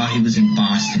while he was in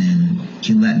Boston,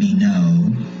 he let me know.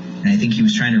 And I think he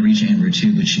was trying to reach Amber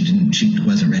too, but she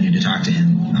wasn't ready to talk to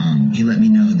him. He let me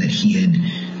know that he had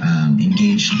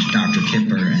engaged Dr.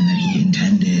 Kipper and that he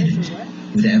intended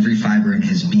with every fiber in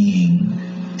his being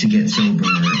to get sober,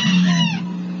 and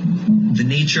that the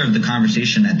nature of the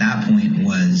conversation at that point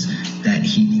was that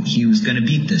he was going to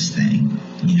beat this thing,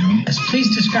 you know? Yes,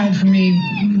 please describe for me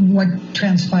what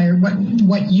transpired,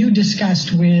 what you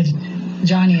discussed with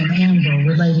Johnny and Amber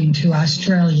relating to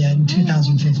Australia in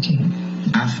 2015.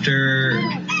 After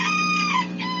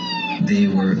they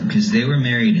were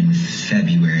married in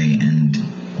February and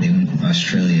they went to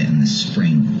Australia in the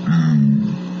spring.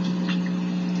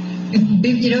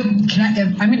 You know,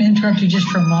 I'm going to interrupt you just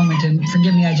for a moment, and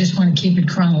forgive me, I just want to keep it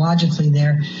chronologically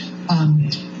there.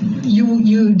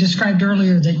 You described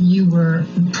earlier that you were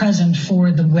present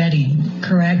for the wedding,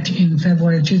 correct, in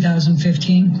February of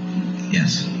 2015?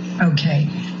 Yes. Okay.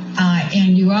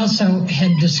 And you also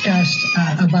had discussed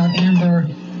about Amber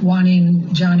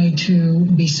wanting Johnny to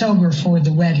be sober for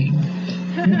the wedding.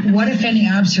 What, if any,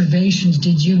 observations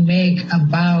did you make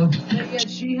about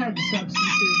she had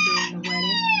substances during the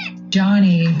wedding.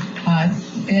 Johnny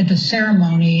at the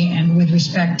ceremony and with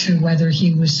respect to whether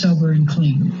he was sober and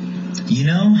clean? You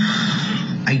know,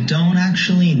 I don't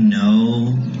actually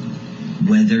know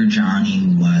whether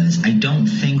Johnny was. I don't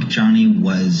think Johnny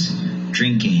was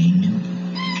drinking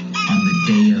on the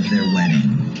day of their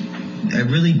wedding. I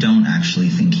really don't actually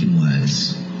think he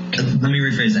was. Let me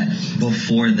rephrase that.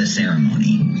 Before the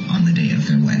ceremony on the day of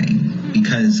their wedding.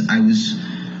 Because I was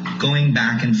going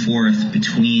back and forth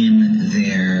between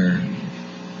their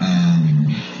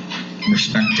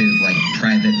respective like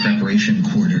private preparation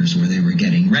quarters where they were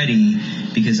getting ready,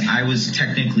 because I was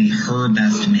technically her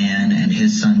best man and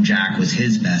his son Jack was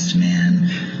his best man,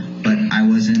 but I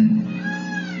wasn't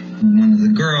one of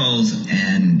the girls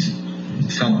and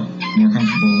felt more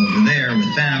comfortable over there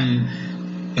with them,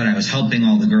 but I was helping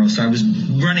all the girls. So I was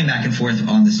running back and forth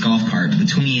on this golf cart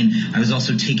I was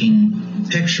also taking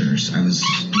pictures. I was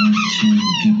one of two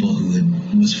people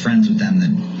who was friends with them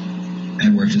that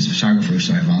had worked as photographers,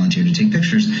 so I volunteered to take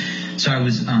pictures. So I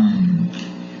was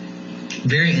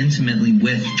very intimately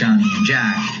with Johnny and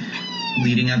Jack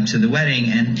leading up to the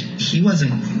wedding, and he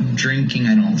wasn't drinking,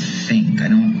 I don't think. I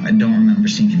don't remember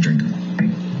seeing him drink.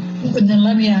 Then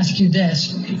let me ask you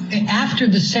this. After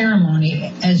the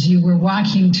ceremony, as you were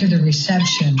walking to the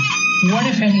reception, what,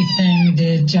 if anything,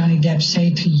 did Johnny Depp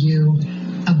say to you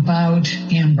about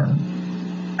Amber?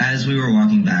 As we were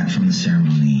walking back from the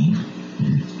ceremony,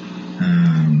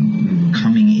 we were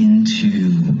coming into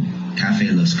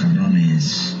Café Los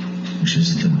Cabrones, which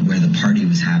is where the party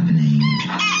was happening,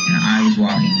 and I was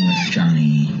walking with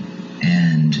Johnny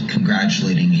and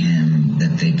congratulating him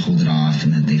that they pulled it off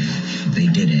and that they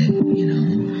did it, you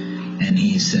know. And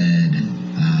he said,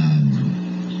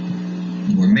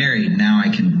 "We're married now. I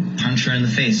can punch her in the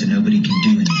face and nobody can do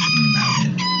anything about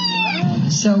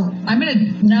it." So I'm going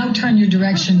to now turn your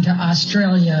direction to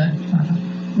Australia.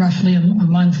 Roughly a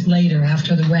month later,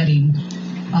 after the wedding,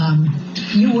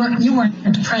 you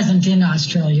weren't present in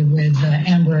Australia with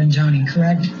Amber and Johnny,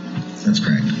 correct? That's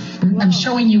correct. I'm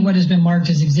showing you what has been marked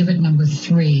as exhibit number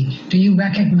 3. Do you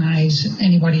recognize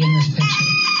anybody in this picture?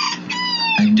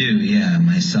 I do, yeah,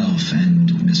 myself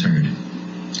and Miss Heard.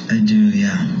 I do,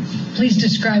 yeah. Please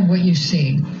describe what you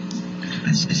see.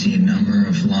 I see a number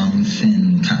of long,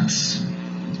 thin cuts.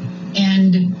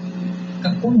 And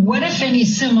what, if any,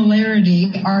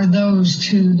 similarity are those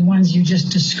to the ones you just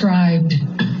described,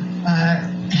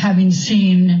 having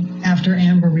seen after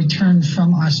Amber returned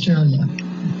from Australia?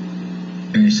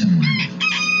 Very similar.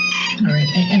 All right.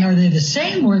 And are they the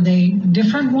same? Were they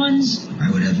different ones? I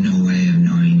would have no way of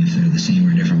knowing if they're the same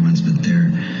or different ones, but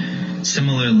they're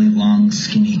similarly long,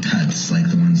 skinny cuts like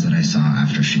the ones that I saw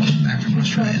after she came back from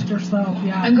Australia. Herself,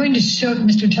 yeah. I'm going to show,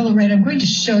 Mr. Telleright, I'm going to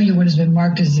show you what has been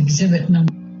marked as exhibit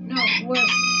number. No, what?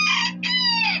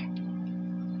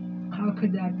 How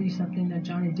could that be something that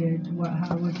Johnny did?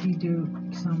 How would he do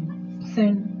some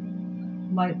thin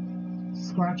light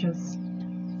scratches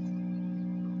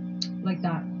like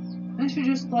that. And she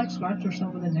just like scratched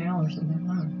herself with a nail or something.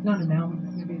 I don't know. Not a nail,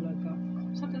 maybe like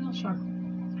something else sharp.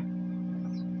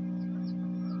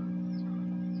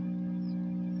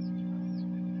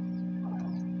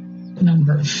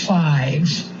 Number 5,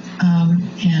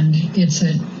 and it's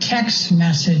a text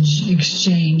message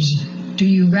exchange. Do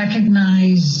you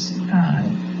recognize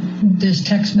this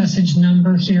text message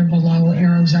number here below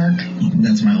Arrow's Arc?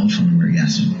 That's my old phone number,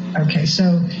 yes. Okay,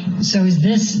 so does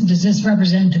this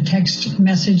represent the text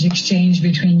message exchange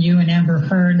between you and Amber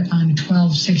Heard on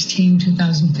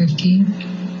 12/16/2015?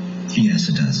 Yes,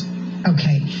 it does.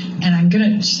 Okay, and I'm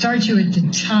going to start you at the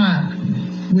top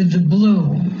with the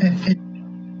blue.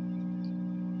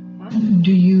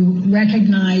 Do you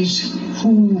recognize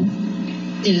who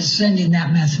is sending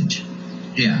that message?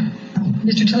 Yeah.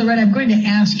 Mr. Tillered, I'm going to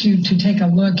ask you to take a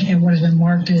look at what has been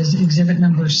marked as exhibit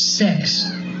number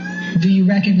 6. Do you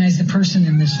recognize the person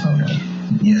in this photo?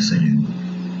 Yes, I do.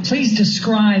 Please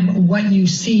describe what you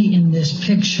see in this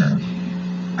picture.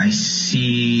 I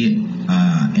see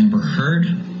Amber Heard,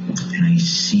 and I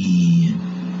see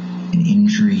an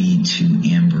injury to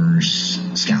Amber's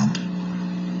scalp.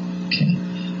 Okay.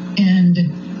 And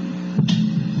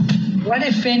what,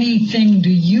 if anything, do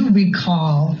you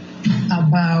recall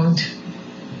about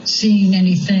seeing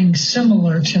anything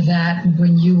similar to that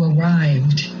when you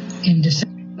arrived in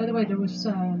December? By the way, there was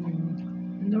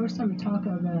some talk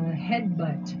of a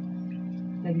headbutt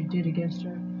that he did against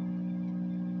her.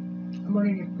 I'm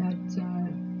wondering if that,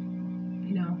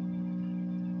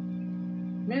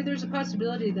 maybe there's a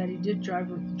possibility that he did drive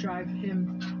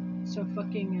him so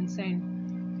fucking insane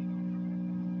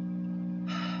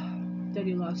that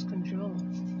he lost control.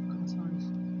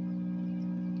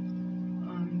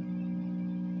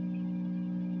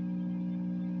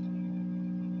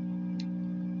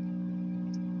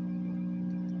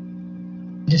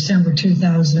 December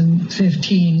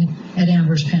 2015 at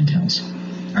Amber's penthouse.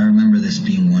 I remember this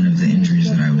being one of the injuries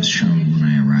that I was shown when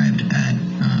I arrived at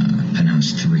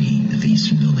Penthouse 3 at the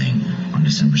Eastern Building on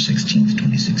December 16th,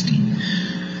 2016.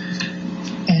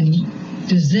 And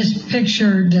does this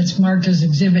picture that's marked as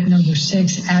exhibit number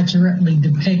 6 accurately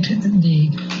depict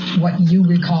what you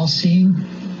recall seeing?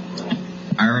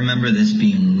 I remember this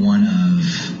being one of,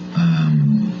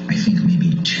 I think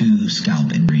maybe 2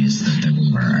 scalp injuries that there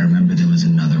were. I remember there was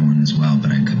another one as well,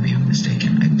 but I could be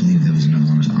mistaken. I believe there was another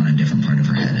one on a different part of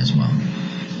her head as well.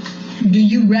 Do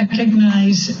you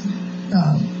recognize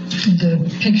the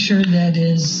picture that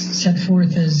is set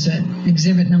forth as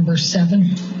exhibit number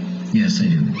 7? Yes, I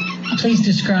do. Please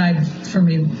describe for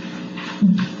me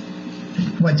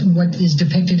what is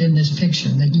depicted in this picture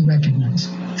that you recognize.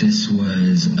 This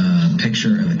was a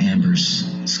picture of Amber's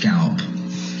scalp.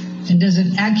 And does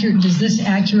this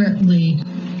accurately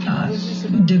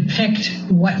depict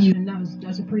what you? And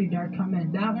that's a pretty dark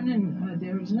comment. That one, and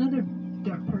there was another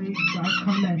pretty dark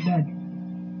comment that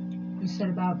was said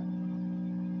about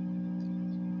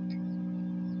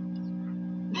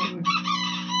they would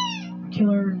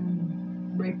kill her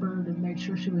and rape her to make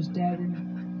sure she was dead, and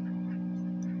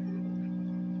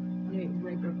they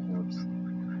rape her corpse. I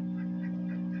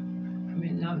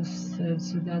mean,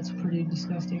 so that's pretty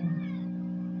disgusting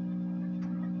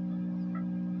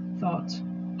thoughts.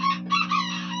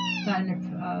 And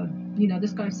if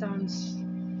this guy sounds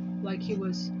like he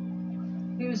was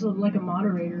like a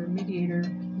moderator, a mediator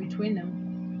between them,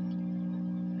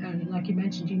 and like you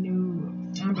mentioned, he knew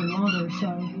Amber longer,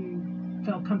 so he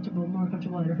felt more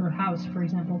comfortable at her house, for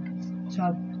example.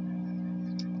 So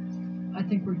I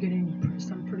think we're getting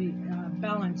some pretty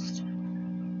balanced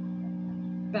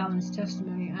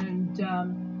testimony, and a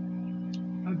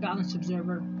balanced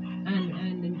observer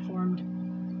and informed.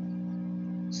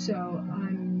 So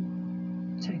I'm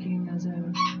taking as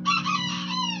a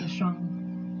strong,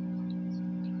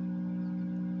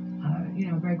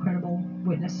 very credible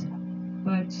witness.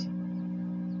 But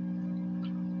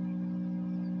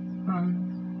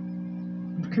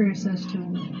I'm curious as to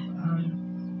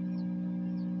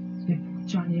if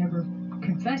Johnny ever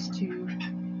confessed to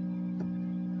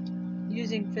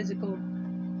using physical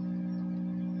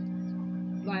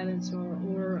violence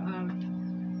or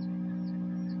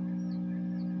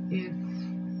if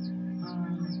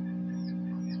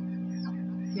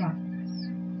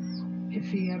if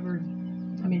he ever,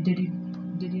 did he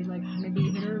like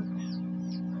maybe hit her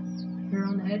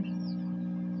on the head,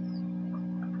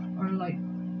 or like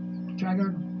drag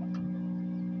her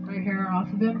hair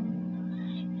off of him?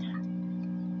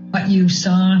 What you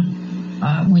saw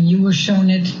when you were shown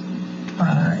it,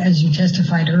 as you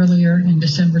testified earlier in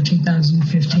December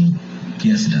 2015?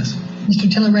 Yes, it does. Mr.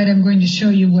 Tiller-Wright, I'm going to show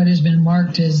you what has been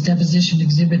marked as deposition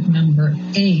exhibit number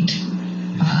 8.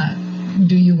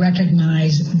 Do you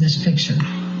recognize this picture?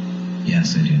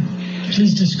 Yes, I do.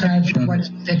 Please describe what is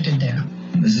depicted there.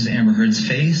 This is Amber Heard's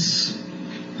face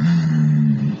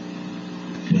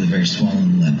with a very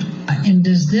swollen lip. And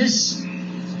does this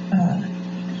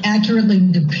accurately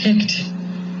depict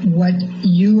what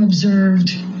you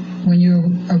observed when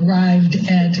you arrived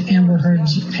at Amber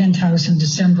Heard's penthouse in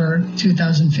December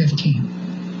 2015?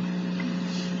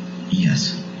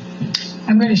 Yes.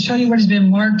 I'm going to show you what has been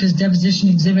marked as deposition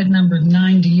exhibit number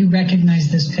 9. Do you recognize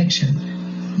this picture?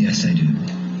 Yes, I do.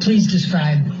 Please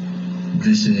describe.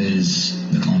 This is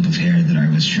the clump of hair that I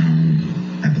was shown,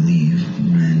 I believe,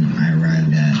 when I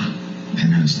arrived at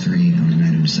Penthouse 3 on the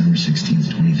night of December 16th,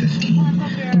 2015.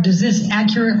 And does this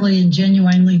accurately and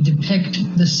genuinely depict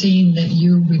the scene that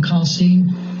you recall seeing?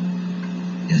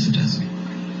 Yes, it does.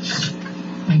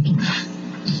 Thank you.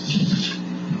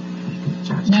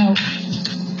 Now,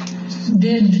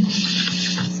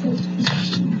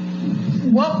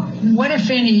 what if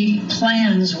any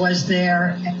plans was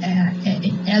there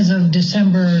as of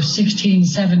December 16,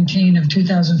 17 of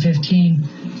 2015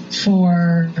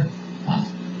 for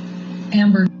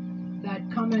Amber? That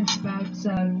comment about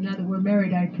now that we're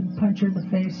married, I can punch her in the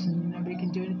face and nobody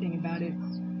can do anything about it.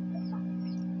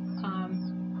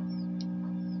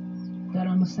 That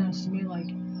almost sounds to me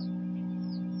like,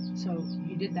 so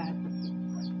he did that.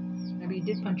 Maybe he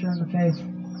did punch her in the face.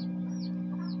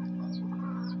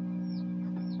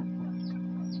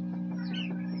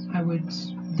 I would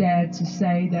dare to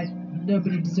say that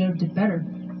nobody deserved it better.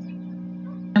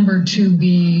 Amber to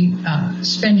be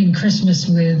spending Christmas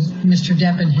with Mr.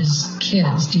 Depp and his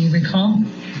kids. Do you recall?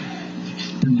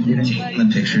 Taking the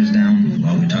pictures down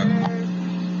while we talk.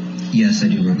 Yes, I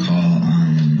do recall.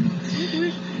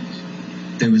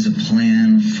 There was a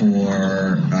plan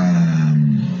for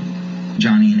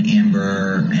Johnny and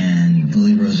Amber and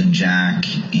Lily Rose and Jack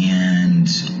and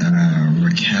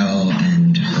Raquel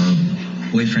and her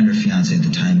boyfriend or fiance at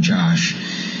the time, Josh,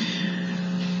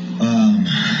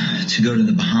 to go to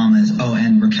the Bahamas. Oh,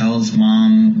 and Raquel's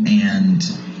mom and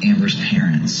Amber's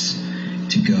parents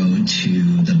to go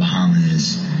to the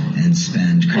Bahamas and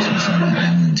spend Christmas on the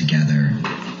island together.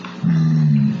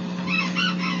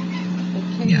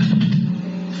 Yeah.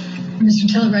 Mr.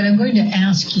 Tiller-Wright, I'm going to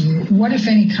ask you, what, if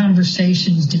any,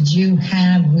 conversations did you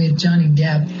have with Johnny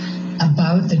Depp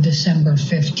about the December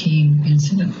 15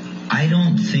 incident? I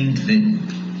don't think that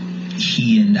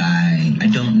I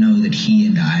don't know that he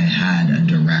and I had a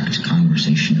direct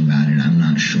conversation about it. I'm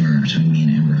not sure between me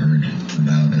and Amber Heard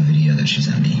about a video that she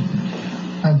sent me.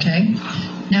 Okay.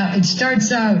 Now, it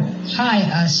starts out,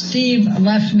 hi, Steve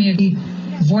left me a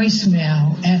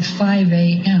voicemail at 5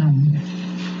 a.m.,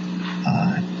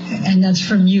 and that's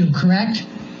from you, correct?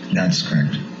 That's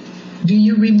correct. Do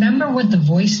you remember what the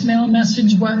voicemail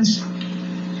message was?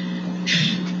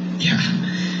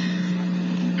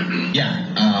 Yeah.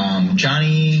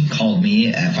 Johnny called me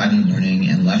at 5 in the morning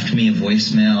and left me a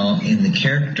voicemail in the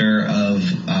character of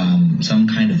some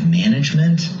kind of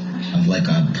management, of like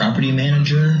a property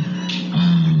manager.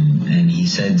 And he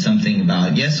said something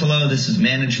about, yes, hello, this is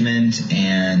management,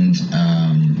 and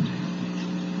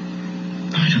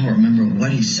I don't remember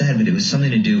what he said, but it was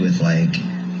something to do with like,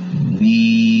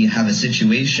 we have a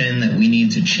situation that we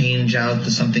need to change out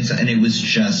the something, and it was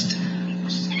just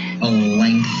a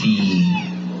lengthy,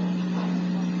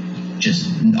 just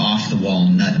off-the-wall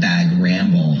nutbag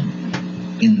ramble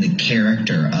in the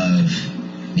character of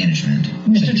management.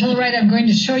 Mr. Tiller-Wright, I'm going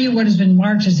to show you what has been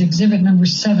marked as exhibit number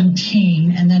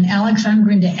 17, and then, Alex, I'm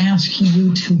going to ask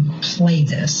you to play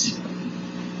this.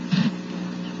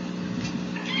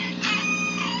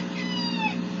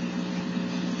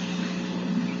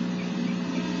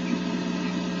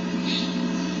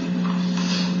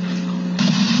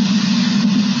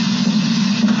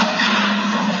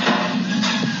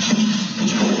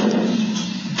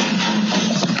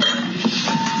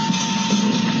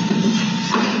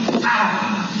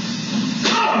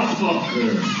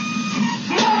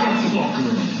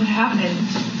 What happened?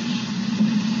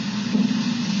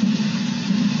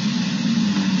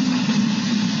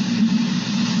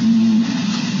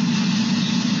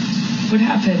 What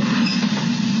happened?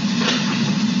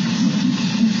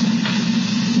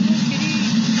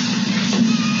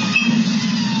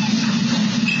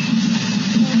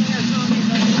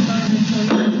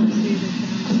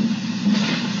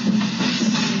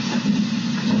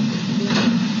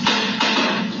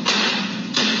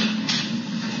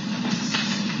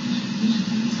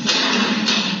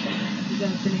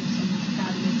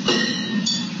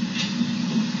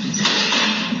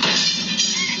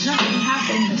 Nothing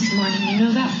happened this morning, you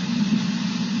know that?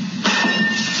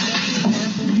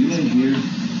 weird?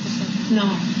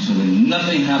 No. So then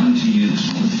nothing happened to you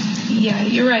this morning? Yeah,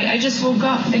 you're right. I just woke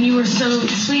up and you were so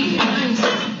sweet and nice.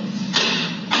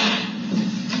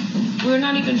 We were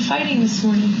not even fighting this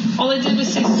morning. All I did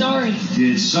was say sorry.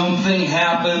 Did something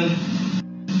happen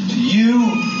to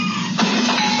you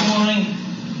this morning?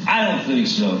 I don't think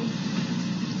so.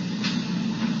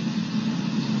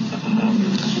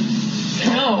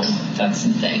 No, that's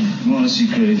the thing. You want to see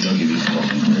crazy? I'll give you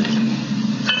fucking crazy.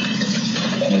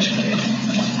 That's crazy.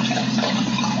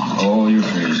 Oh, you're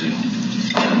crazy.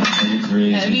 Oh, you're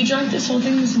crazy. Have you drunk this whole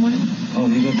thing this morning? Oh,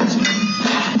 you got this going?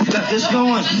 You got this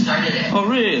going? I just started it. Oh,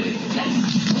 really?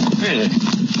 Really?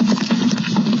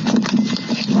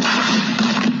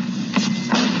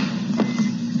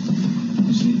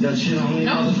 Sneak that shit on me,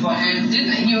 motherfucker? I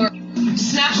didn't. You were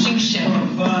smashing shit.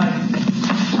 Bye.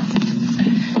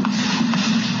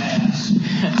 Ass.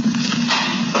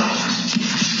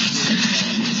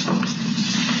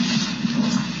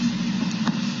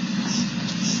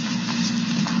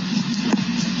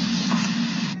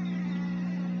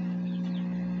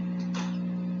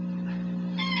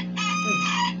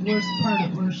 Worst part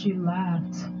of where she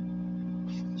laughed.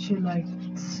 She like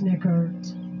snickered.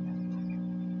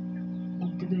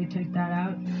 Did they take that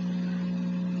out?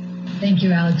 Thank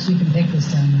you, Alex. You can take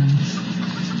this down now.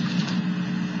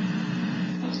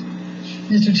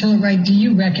 Mr. Tillowright, do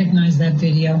you recognize that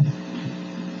video?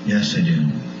 Yes, I do.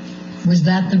 Was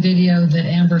that the video that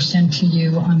Amber sent to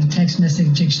you on the text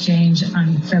message exchange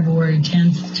on February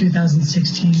 10th,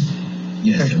 2016?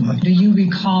 Yes, it was. Do you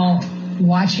recall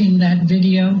watching that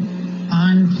video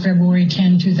on February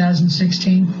 10,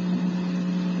 2016?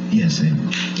 Yes, I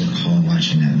recall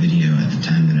watching that video at the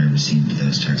time that I received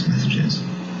those text messages.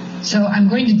 So I'm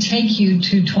going to take you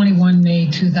to 21 May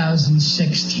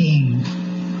 2016.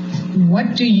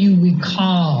 What do you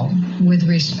recall with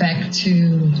respect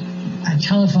to a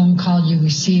telephone call you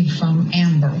received from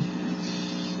Amber?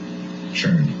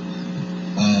 Sure.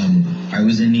 I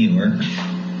was in New York.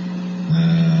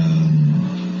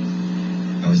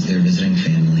 I was there visiting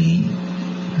family.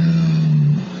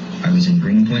 I was in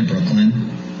Greenpoint, Brooklyn.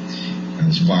 I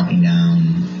was walking down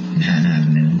Manhattan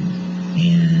Avenue,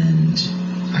 and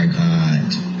I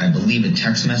got, I believe, a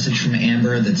text message from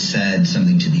Amber that said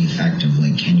something to the effect of,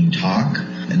 like, can you talk?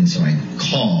 And so I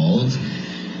called,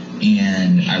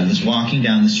 and I was walking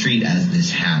down the street as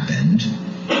this happened.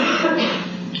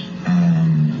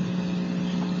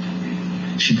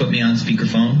 She put me on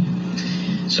speakerphone,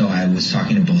 so I was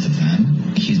talking to both of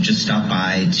them. He just stopped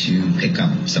by to pick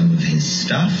up some of his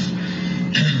stuff,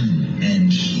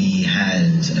 and he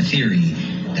has a theory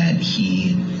that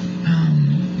he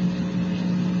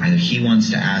either he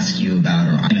wants to ask you about,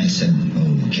 or and I said,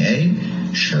 okay,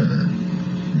 sure.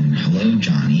 And hello,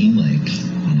 Johnny, like,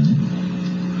 you know.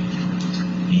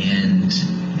 And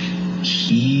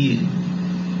he,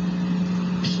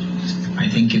 I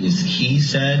think it was he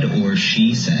said or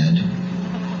she said,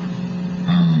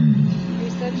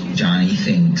 Johnny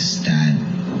thinks that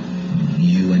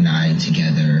you and I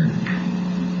together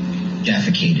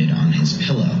defecated on his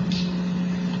pillow.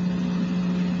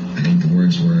 I think the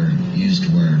words were used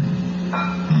were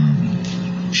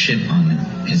shit on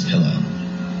his pillow.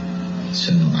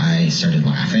 So I started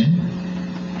laughing,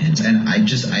 and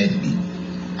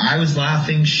I was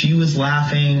laughing, she was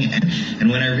laughing, and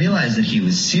when I realized that he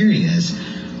was serious,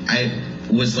 I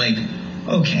was like,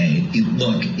 okay,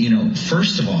 look, you know,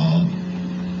 first of all,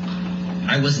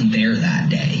 I wasn't there that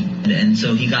day. And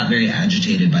so he got very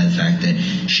agitated by the fact that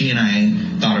she and I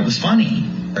thought it was funny.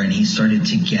 And he started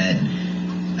to get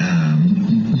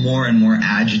more and more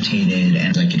agitated,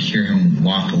 and I could hear him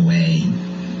walk away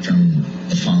from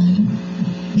the phone.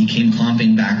 He came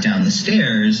clomping back down the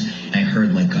stairs, and I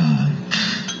heard like a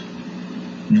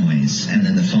noise, and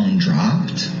then the phone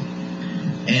dropped.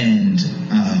 And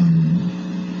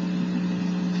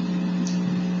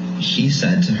he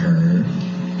said to her,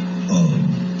 oh,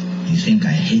 you think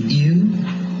I hit you?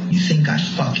 You think I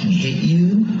fucking hit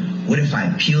you? What if I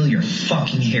peel your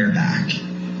fucking hair back?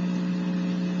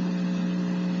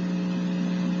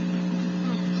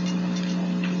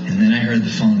 And then I heard the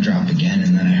phone drop again,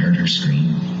 and then I heard her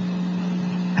scream.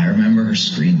 I remember her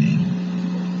screaming.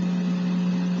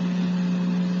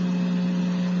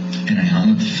 And I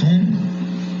hung up the phone,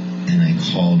 and I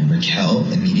called Raquel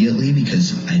immediately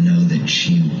because I know that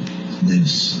she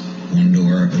lives one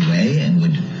door away, and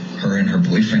her and her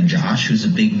boyfriend Josh, who's a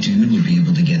big dude, would be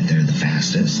able to get there the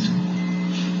fastest.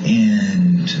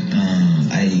 And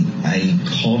I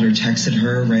called her, texted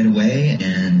her right away,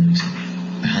 and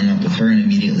I hung up with her and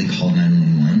immediately called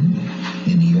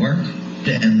 911 in New York.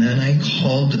 And then I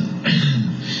called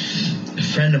a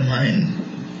friend of mine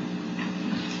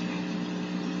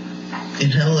in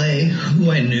LA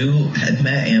who I knew had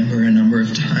met Amber a number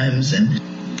of times, and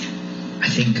I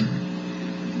think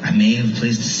I may have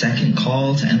placed a second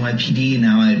call to NYPD.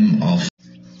 Now I'm off.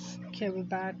 Okay, we're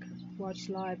back. Watch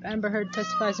live. Amber Heard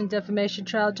testifies in defamation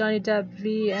trial. Johnny Depp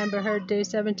v. Amber Heard, Day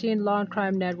 17, Law and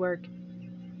Crime Network.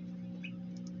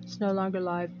 It's no longer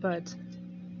live, but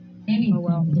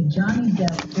Anything did Johnny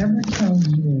Depp ever tell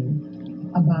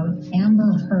you about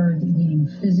Amber Heard being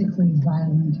physically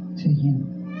violent to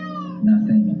him?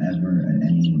 Nothing ever at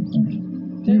any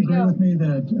point. Do you agree with me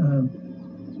that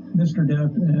Mr.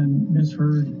 Depp and Miss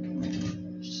Heard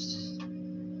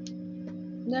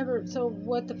never? So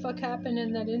what the fuck happened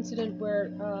in that incident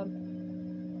where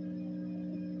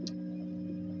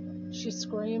she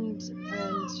screamed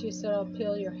and she said, "I'll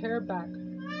peel your hair back,"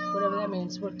 whatever that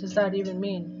means? What does that even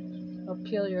mean? I'll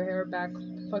peel your hair back.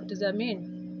 What the fuck does that mean?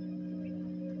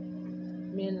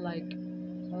 Mean like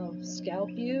I'll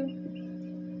scalp you?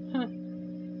 Huh.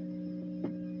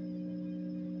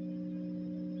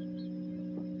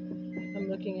 I'm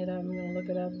looking it up. I'm gonna look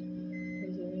it up. What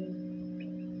does it mean?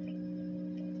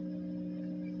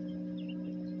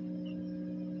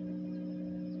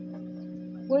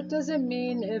 What does it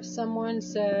mean if someone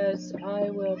says, "I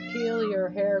will peel your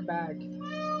hair back"?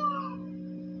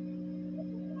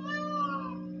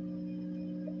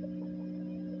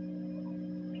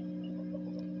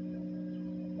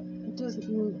 It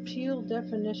doesn't peel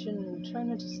definition. Try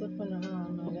not to slip on the. Oh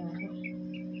my god.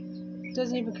 It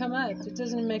doesn't even come out. It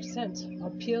doesn't even make sense. I'll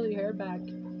peel your hair back.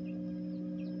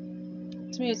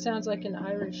 To me, it sounds like an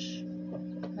Irish.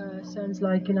 Sounds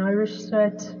like an Irish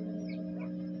threat.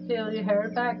 Peel your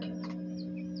hair back.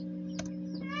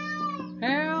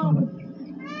 Help!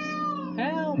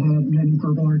 Help! many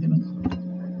verbal arguments?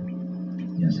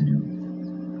 Yes, I do.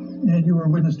 And you were a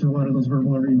witness to a lot of those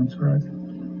verbal arguments, correct?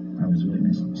 I was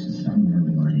witness to some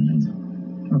verbal arguments.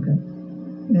 Okay.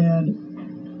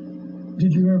 And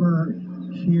did you ever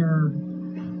hear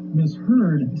Ms.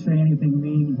 Heard say anything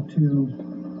mean to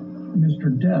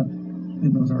Mr. Depp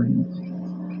in those arguments?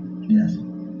 Yes.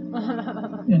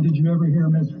 And did you ever hear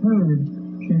Ms. Heard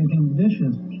say anything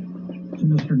vicious to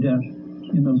Mr. Depp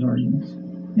in those arguments?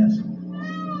 Yes.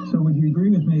 So would you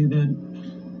agree with me that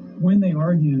when they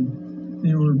argued,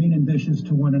 they were mean and vicious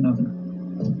to one another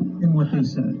in what they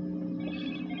said?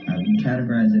 I would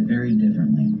categorize it very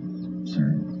differently,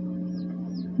 sir.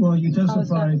 Well, you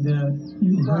testified that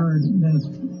you heard Ms.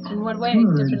 In what way?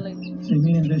 Heard Differently. say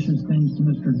mean and vicious things to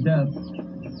Mr. Depp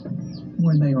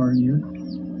when they argued,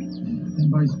 and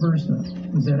vice versa.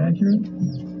 Is that accurate?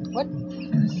 What?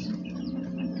 Yes.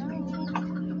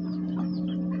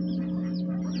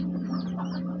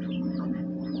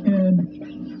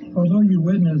 And although you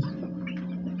witnessed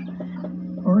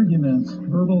arguments,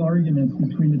 verbal arguments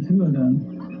between the two of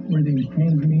them, where they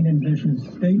exchanged mean and vicious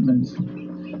statements,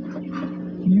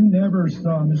 you never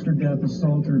saw Mr. Depp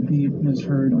assault or beat Ms.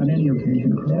 Heard on any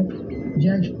occasion, correct?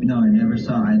 Judge? No, I never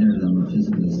saw either of them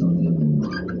physically assault the other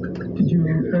one. Did you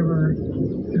ever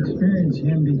experience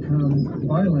him become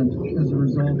violent as a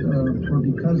result of or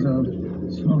because of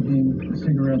smoking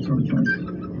cigarettes or joints?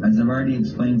 As I've already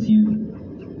explained to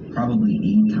you probably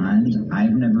 8 times,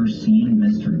 I've never seen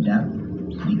Mr. Depp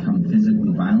become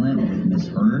physically violent with Ms.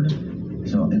 Heard.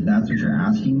 So if that's what you're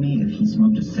asking me, if he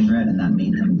smoked a cigarette and that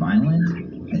made him violent,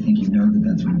 I think you know that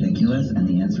that's ridiculous, and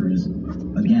the answer is,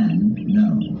 again,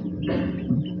 no.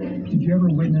 Did you ever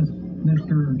witness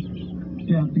Mr.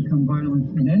 Depp become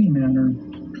violent in any manner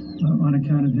on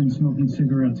account of him smoking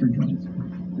cigarettes or joints?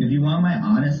 If you want my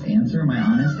honest answer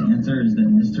is that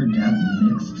Mr. Depp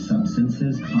mixed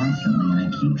substances constantly, and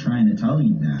I keep trying to tell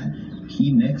you that.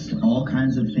 He mixed all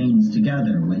kinds of things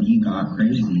together when he got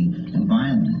crazy and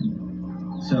violent.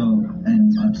 So,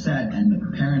 and upset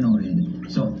and paranoid.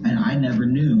 So, and I never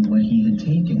knew what he had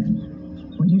taken.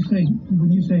 When you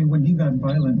say when he got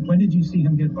violent, when did you see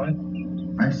him get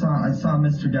violent? I saw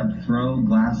Mr. Depp throw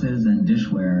glasses and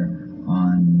dishware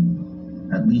on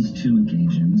at least 2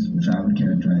 occasions, which I would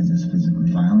characterize as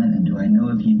physically violent. And do I know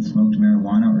if he'd smoked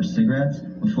marijuana or cigarettes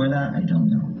before that? I don't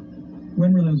know.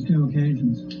 When were those 2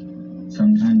 occasions?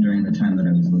 Sometime during the time that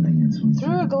I was living in Sweet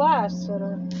Through a glass at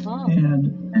a. Oh.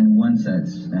 And once at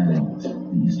the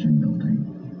Eastern Building.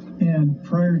 And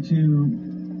prior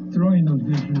to throwing those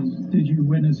dishes, did you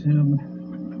witness him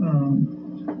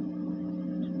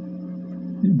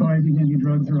imbibing any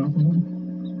drugs or alcohol?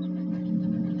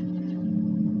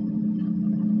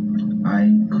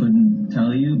 I couldn't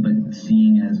tell you, but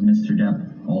seeing as Mr.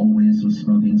 Depp always was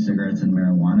smoking cigarettes and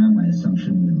marijuana, my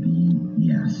assumption would be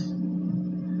yes.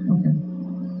 Okay.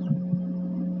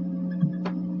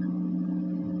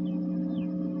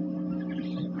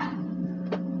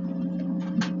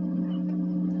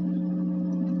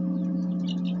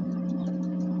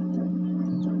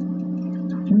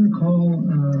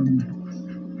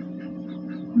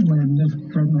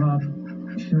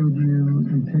 showed you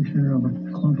a picture of a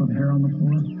clump of hair on the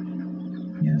floor?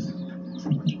 Yes.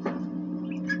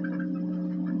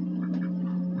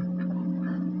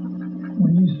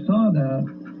 When you saw that,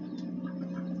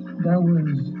 that was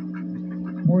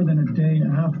more than a day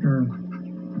after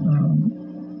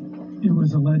it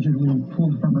was allegedly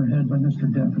pulled from her head by Mr.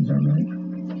 Depp. Is that right?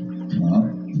 Well,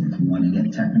 if you want to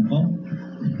get technical,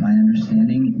 my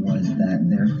understanding was that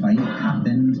their fight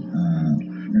happened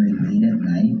very late at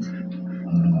night,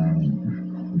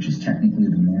 which is technically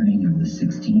the morning of the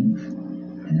 16th,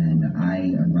 and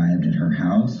I arrived at her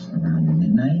house around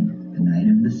midnight, the night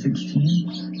of the 16th,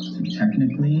 so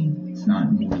technically it's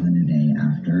not more than a day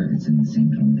after, it's in the same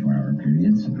 24-hour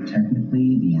period, so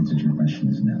technically the answer to your question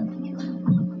is no.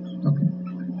 Okay.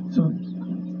 So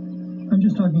I'm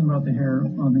just talking about the hair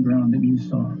on the ground that you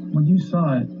saw. When you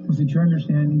saw it, was it your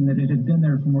understanding that it had been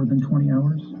there for more than 20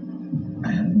 hours?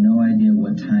 I have no idea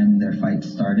what time their fight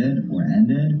started or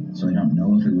ended, so I don't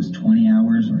know if it was 20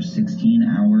 hours or 16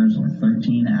 hours or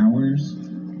 13 hours.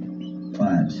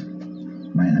 But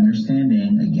my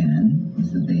understanding, again,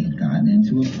 is that they had gotten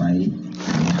into a fight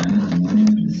sometime in the morning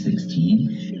of the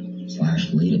 16th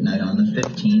 / late at night on the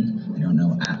 15th. I don't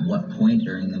know at what point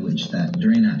during that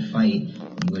fight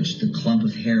in which the clump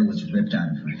of hair was ripped out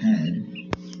of her head,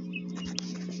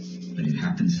 but it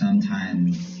happened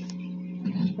sometime.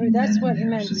 That's what it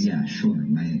meant. So yeah, sure.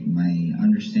 My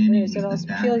understanding is that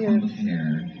clump of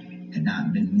hair had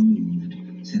not been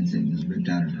moved since it was ripped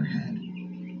out of her head.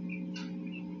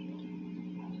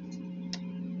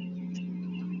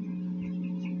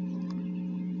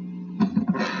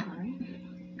 All right.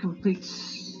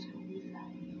 Completes.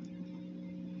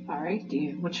 All right.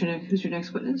 Who's your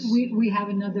next witness? We have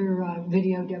another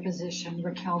video deposition,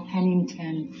 Raquel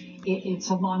Pennington. It's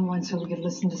a long one, so we could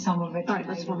listen to some of it. All right.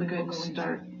 Let's go ahead and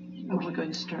start. We're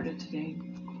going to start it today.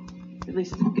 At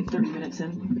least get 30 minutes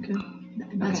in. Okay.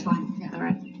 That's fine. Yeah. All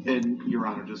right. And Your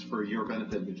Honor, just for your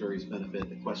benefit, the jury's benefit,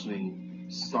 the questioning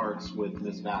starts with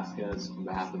Ms. Vasquez on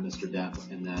behalf of Mr.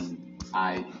 Depp, and then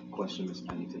I question Ms.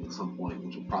 Pennington at some point,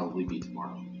 which will probably be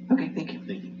tomorrow. Okay. Thank you.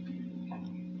 Thank you.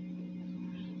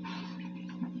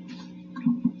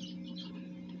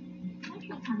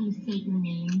 Have you state your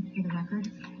name for the record?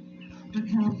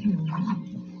 Raquel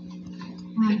Pennington.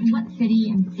 What city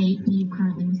and state do you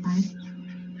currently reside?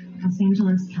 Los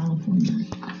Angeles, California.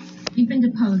 You've been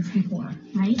deposed before,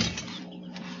 right?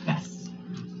 Yes.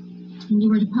 And you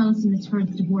were deposed in Ms.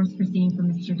 Heard's divorce proceeding for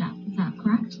Mr. Depp, is that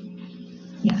correct?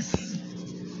 Yes.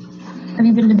 Have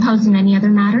you been deposed in any other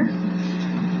matter?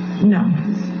 No.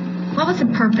 What was the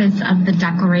purpose of the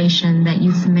declaration that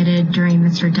you submitted during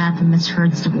Mr. Depp and Ms.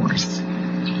 Heard's divorce?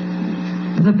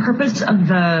 The purpose of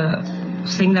the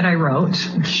thing that I wrote,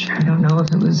 which I don't know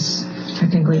if it was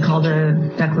technically called a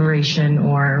declaration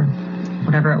or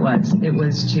whatever it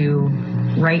was to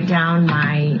write down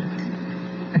my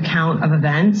account of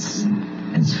events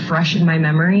as fresh in my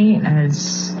memory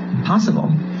as possible.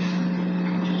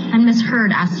 And Ms.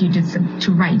 Heard asked you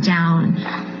to write down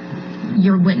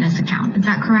your witness account, is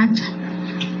that correct?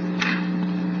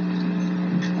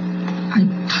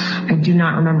 I do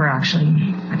not remember, actually.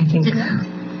 I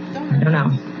don't know.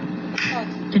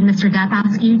 Did Mr. Depp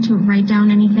ask you to write down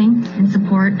anything in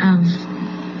support of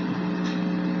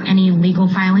any legal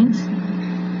filings?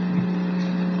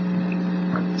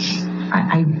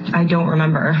 I don't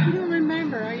remember. You don't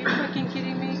remember? Are you fucking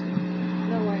kidding me?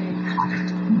 No way.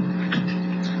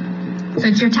 So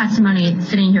it's your testimony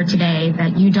sitting here today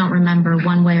that you don't remember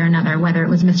one way or another, whether it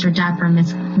was Mr. Depp or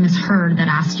Ms. Heard that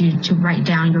asked you to write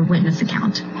down your witness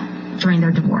account during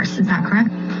their divorce. Is that correct?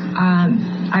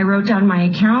 I wrote down my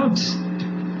account.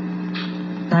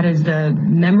 That is the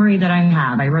memory that I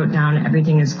have. I wrote down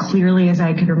everything as clearly as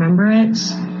I could remember it,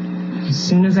 as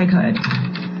soon as I could.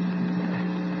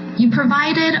 You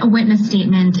provided a witness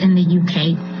statement in the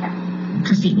UK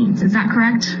proceedings. Is that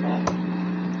correct?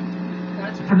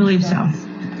 I believe so.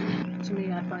 To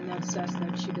me, I find that sus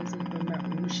that she doesn't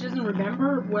remember. She doesn't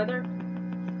remember whether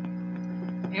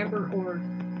Amber or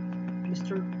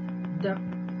Mr. Depp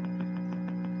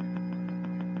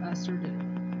asked her to.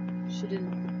 She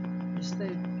didn't just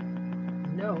say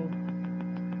no.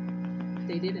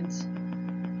 They didn't.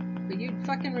 But you'd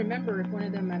fucking remember if one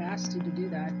of them had asked you to do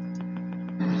that.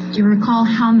 Do you recall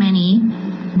how many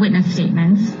witness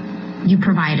statements you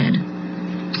provided?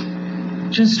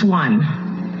 Just one.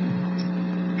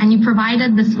 And you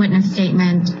provided this witness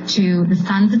statement to the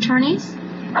son's attorneys?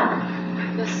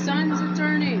 The son's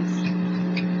attorneys.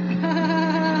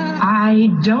 I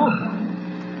don't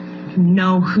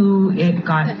know who it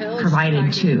got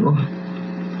provided to.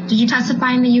 Did you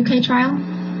testify in the UK trial?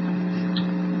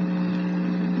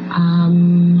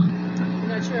 I'm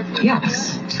not sure if you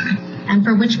Yes. And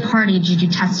for which party did you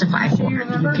testify for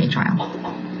the UK trial?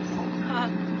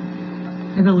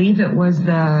 I believe it was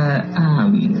the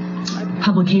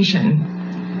publication.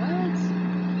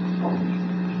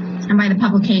 And by the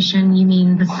publication, you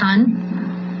mean The Sun?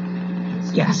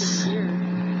 Yes.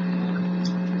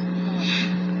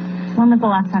 When was the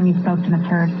last time you spoke to Ms.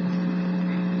 Heard?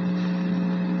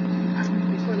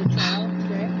 Before the trial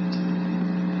today?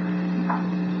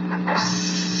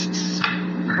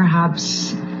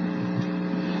 Perhaps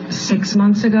 6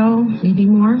 months ago, maybe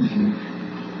more.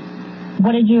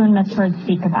 What did you and Ms. Heard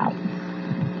speak about? The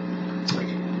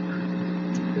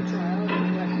trial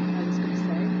and what I was going to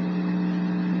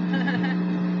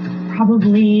say?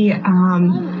 Probably,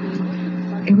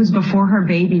 it was before her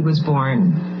baby was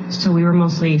born. So we were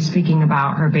mostly speaking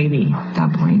about her baby at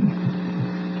that point.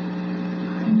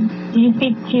 Did you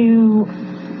speak to,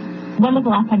 when was the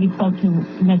last time you spoke to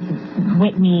Ms.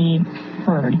 Whitney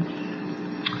Heard?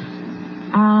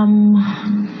 Around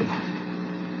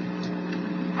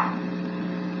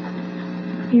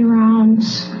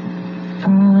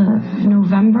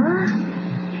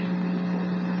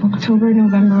October,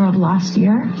 November of last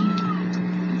year.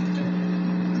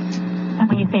 And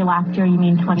when you say last year, you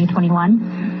mean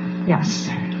 2021? Yes.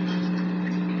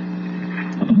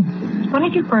 When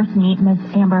did you first meet Miss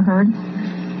Amber Heard?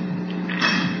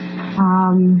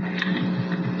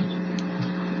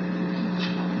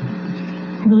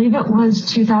 I believe it was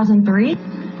 2003.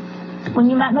 When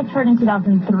you met Miss Heard in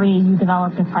 2003, you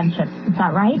developed a friendship. Is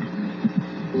that right?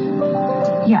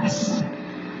 Yes.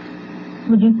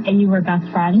 Would you say you were best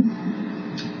friends?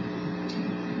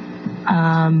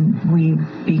 We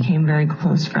became very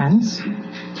close friends.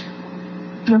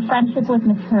 Your friendship with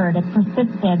Miss Heard, it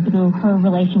persisted through her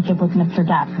relationship with Mr.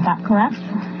 Depp. Is that correct?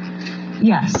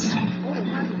 Yes.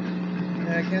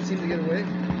 Yeah, I can't seem to get away.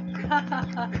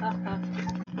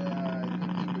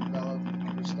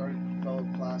 He started to develop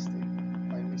plastic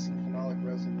by mixing phenolic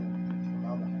resin and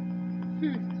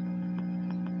formaldehyde.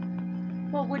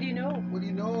 Well, what do you know? What do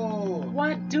you know?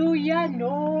 What do you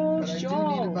know, But I do Joe?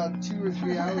 need about 2 or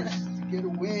 3 hours to get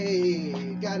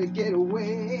away. Gotta get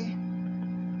away.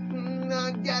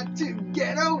 I got to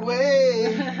get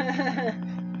away.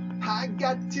 I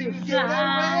got to get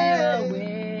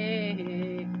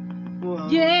away. Whoa.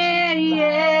 Yeah,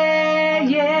 yeah,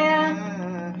 yeah.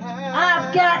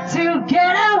 I've got to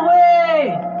get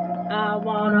away. I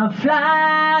wanna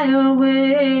fly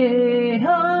away.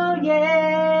 Oh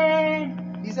yeah.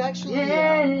 He's actually.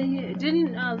 Yeah, yeah.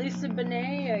 Didn't Lisa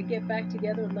Bonet get back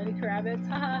together with Lenny Kravitz?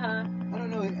 Ha ha ha. I don't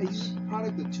know. He's a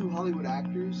product of 2 Hollywood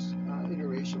actors,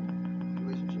 interracial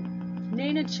relationship.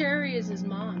 Nana Cherry is his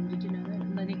mom. Did you know that?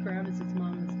 Lenny Kravitz's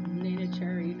mom is Nana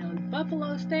Cherry. You know,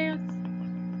 Buffalo Stance.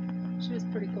 She was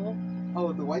pretty cool.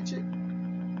 Oh, the white chick?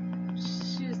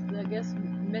 She was, I guess,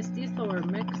 mestizo or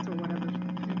mixed or whatever.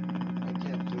 I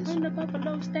can't place From the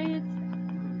Buffalo Stance.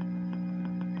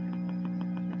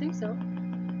 I think so.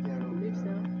 Yeah, I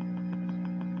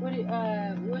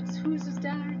I believe so. Who's his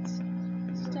dad?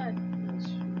 Who's his dad?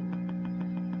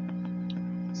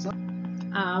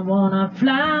 I wanna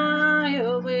fly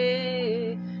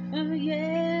away. Oh,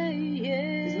 yeah,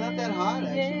 yeah. He's not that hot,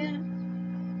 actually.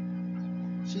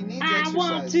 She needs I exercise.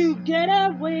 want to get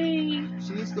away.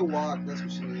 She needs to walk. That's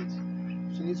what she needs.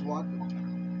 She needs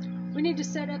walking. We need to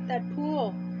set up that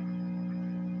pool.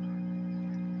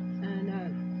 And,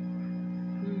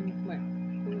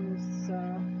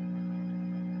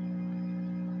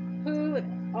 who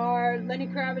are Lenny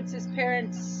Kravitz's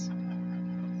parents?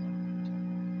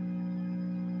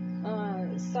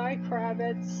 Cy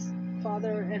Kravitz,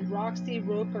 father, and Roxy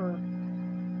Roker.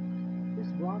 Who's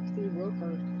Roxy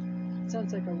Roker?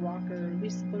 Sounds like a rocker.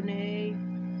 Lisa Bonet.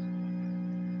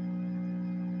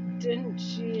 Didn't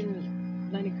she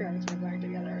and Lenny Kravitz get back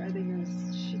together? I think it was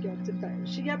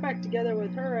she got back together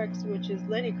with her ex, which is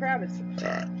Lenny Kravitz.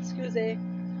 Excuse me.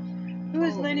 Who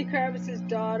is Lenny Kravitz's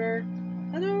daughter?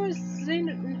 I thought it was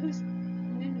who's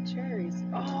Nana Cherry's?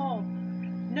 Oh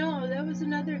no, that was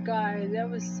another guy. That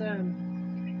was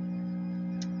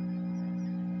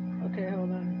Okay, hold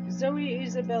on. Zoe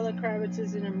Isabella Kravitz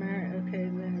is an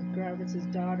Lenny Kravitz's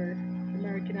daughter,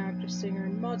 American actress, singer,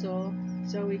 and model.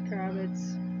 Zoe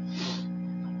Kravitz.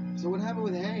 So what happened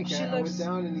with Hank? She I looks- went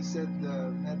down and he said,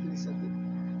 Anthony said that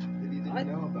he didn't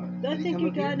know about it. I Did think come he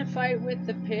up got here? in a fight with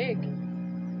the pig.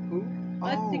 Who?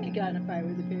 I think he got in a fight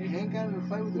with the pig. Hank got in a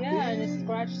fight with the Yeah, pig? and it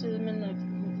scratched him in the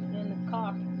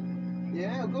cock.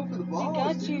 Yeah, go for the balls. He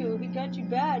got dude. you. He got you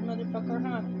bad, motherfucker,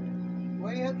 huh?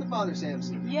 Why you have to bother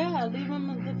Samson? Yeah, leave him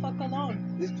the fuck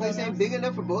alone. This place ain't big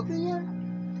enough for both of you?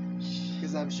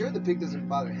 Because I'm sure the pig doesn't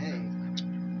bother Hank.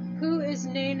 Who is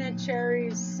Nana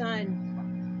Cherry's son?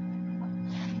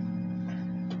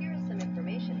 Here is some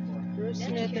information for Bruce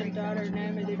Smith and daughter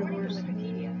Nana divorced.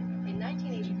 In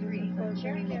 1983,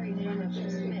 Cherry married drummer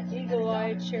Bruce Smith.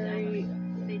 Eagle-eyed Cherry.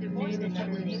 They divorced in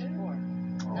 1984.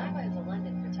 Naima is a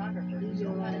London photographer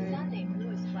who had a son named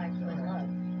Louis Flagg Flynn Love,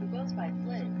 who goes by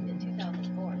Flynn in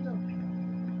 2004.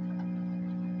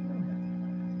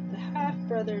 The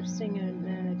half-brother singer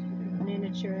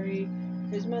Nana Cherry,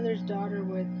 his mother's daughter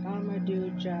with Amadou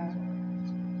Dia.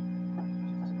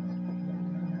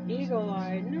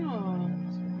 Eagle-eyed, no.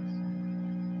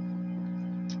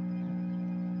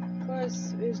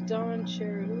 Plus is Don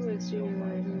Cherry. Who is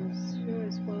Eagle-eyed?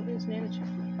 Who's Nana Cherry?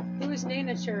 Who is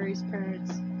Nana Cherry's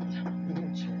parents?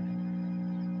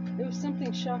 It was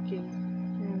something shocking.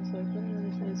 It was like,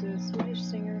 is a Swedish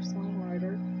singer,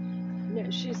 songwriter. No,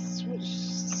 she's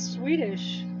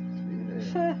Swedish.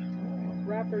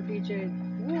 Rapper, DJ.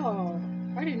 Whoa,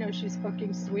 I didn't know she's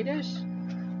fucking Swedish.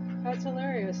 That's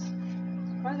hilarious.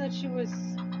 I thought she was.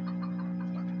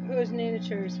 Who is Nana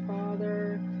Cherry's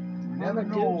father?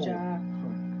 Amadou Dia.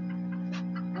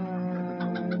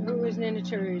 Who is Nana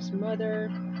Cherry's mother?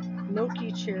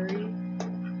 Noki Cherry.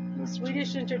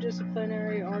 Swedish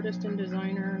interdisciplinary artist and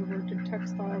designer who worked in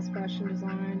textiles, fashion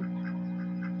design.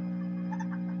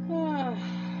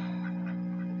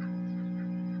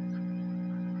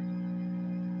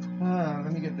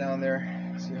 Let me get down there,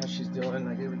 see how she's doing.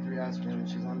 I gave her 3 aspirin and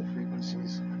she's on the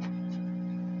frequencies.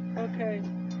 Okay.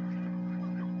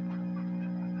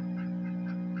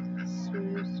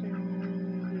 Swedish.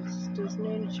 Does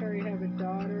Nana Cherry have a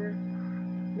daughter?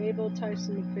 Mabel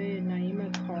Tyson McVeigh and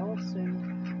Naima Carlson.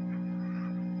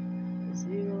 Is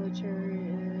Eagle Cherry,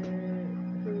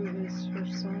 who is her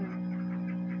son?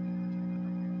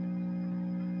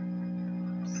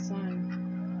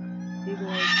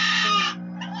 Eagle-eyed son.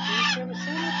 Does she have a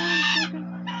son, if I'm mistaken?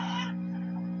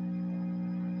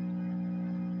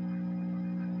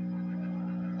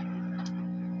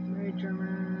 Married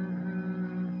drummer,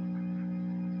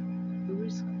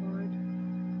 Louis Claude.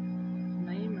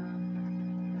 Naima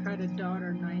had a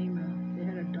daughter, Naima. They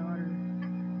had a daughter.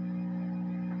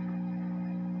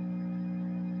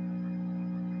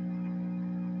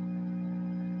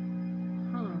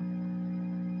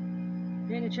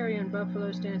 Nana Cherry on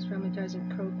Buffalo stands family ties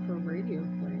and coke for radio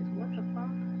plays. What the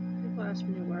fuck? People ask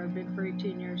me where I've been for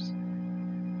 18 years.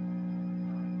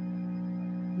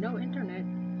 No internet.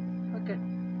 Fuck it.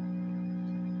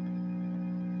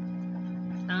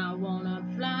 I wanna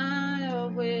fly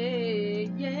away.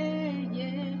 Yeah,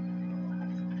 yeah.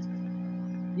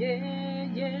 Yeah,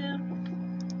 yeah.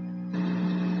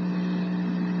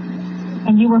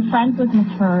 And you were friends with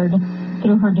Miss Heard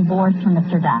through her divorce from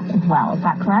Mr. Depp as well, is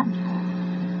that correct?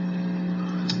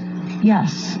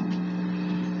 Yes.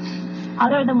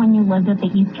 Other than when you lived at the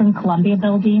Eastern Columbia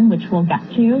building, which we'll get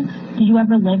to, did you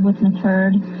ever live with Miss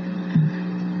Heard?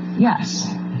 Yes.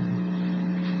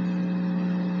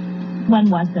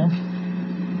 When was this?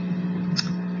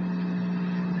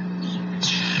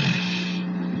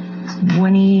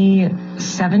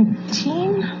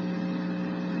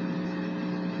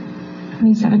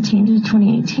 $2017 to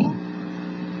 2018.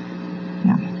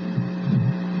 Yeah.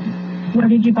 Where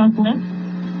did you both live?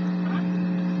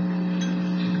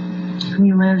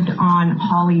 We lived on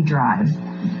Holly Drive.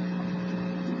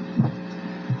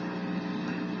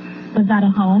 Was that a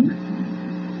home?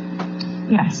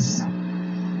 Yes.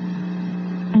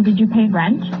 And did you pay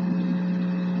rent?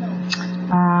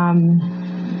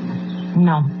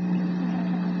 No.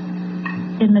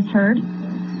 Did Miss Heard?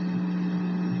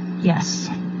 Yes.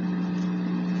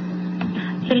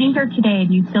 Sitting here today,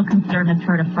 do you still consider Miss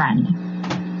Heard a friend?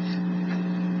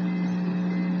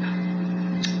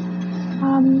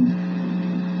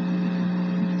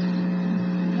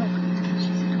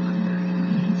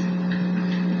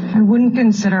 I wouldn't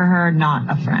consider her not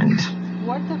a friend.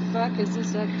 What the fuck is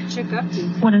this chick up to?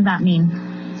 What does that mean?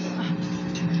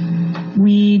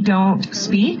 We don't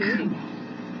speak.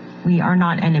 We are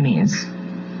not enemies.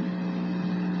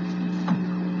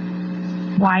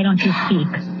 Why don't you speak?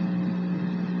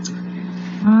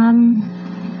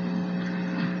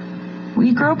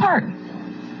 We grew apart.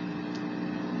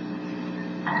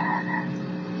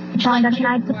 Shonda, can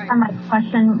I just have my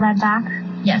question read back?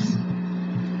 Yes.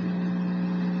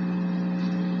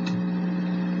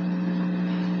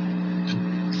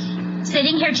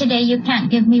 Sitting here today, you can't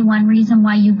give me one reason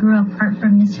why you grew apart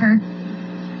from Miss Heard?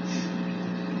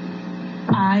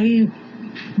 I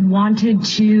wanted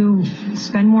to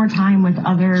spend more time with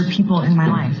other people in my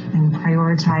life and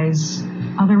prioritize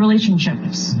other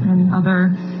relationships and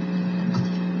other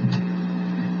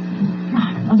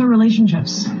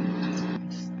relationships.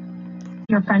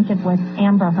 your friendship with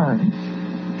Amber Heard,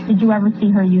 did you ever see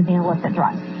her using illicit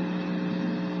drugs?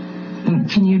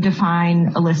 Can you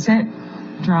define illicit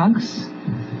drugs?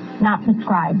 Not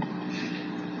prescribed.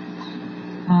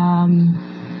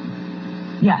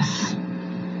 Yes.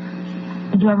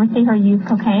 Did you ever see her use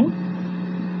cocaine?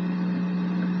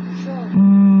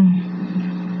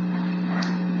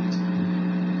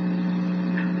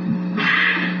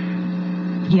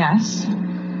 Yes.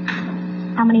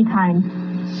 How many times?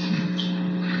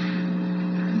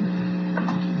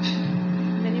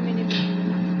 Many.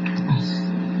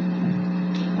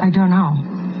 I don't know.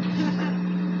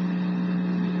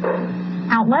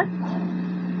 Countless?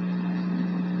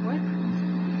 What?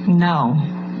 No.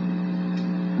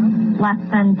 Less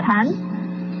than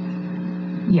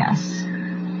 10? Yes.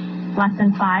 Less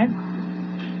than 5?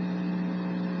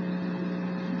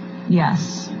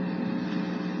 Yes.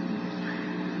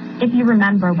 If you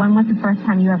remember, when was the first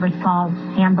time you ever saw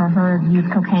Amber Heard use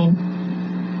cocaine?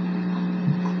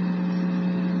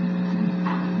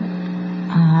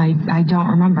 I don't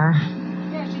remember.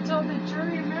 Yeah, she told the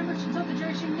jury, remember? She told the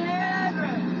jury she never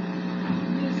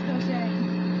used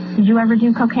cocaine. Did you ever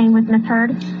do cocaine with Miss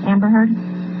Heard, Amber Heard?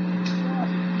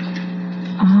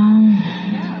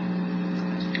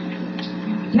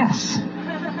 Yes.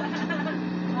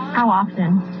 How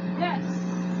often? Yes.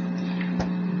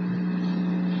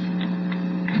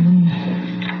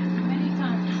 Many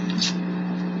times.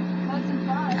 Less than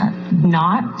 5.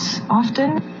 Not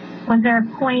often. Was there a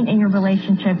point in your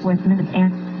relationship with Ms.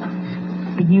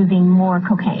 Amber using more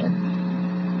cocaine?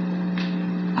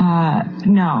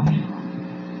 No.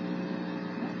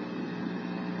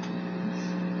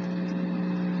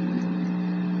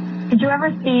 Did you ever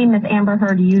see Ms. Amber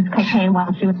Heard use cocaine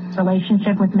while she was in a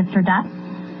relationship with Mr. Depp?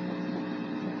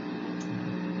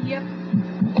 Yep.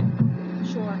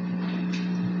 Sure.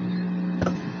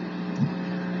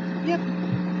 Yep.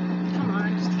 Come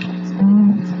on.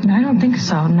 I don't think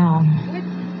so, no.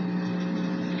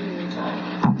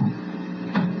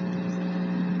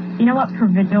 You know what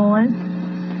Provigil is?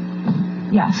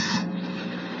 Yes.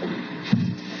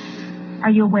 Are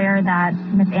you aware that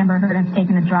Ms. Amber Heard has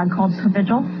taken a drug called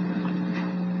Provigil?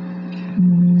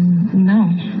 No.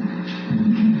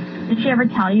 Did she ever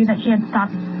tell you that she had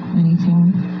stopped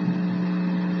anything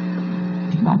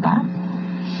about that?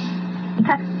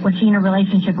 Was she in a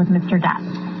relationship with Mr. Depp?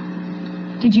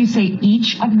 Did you say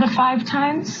each of the 5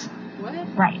 times? What?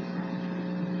 Right.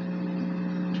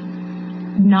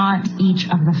 Not each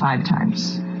of the 5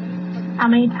 times. How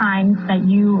many times that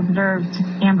you observed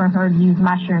Amber Heard use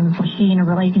mushrooms was she in a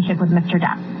relationship with Mr.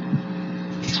 Depp?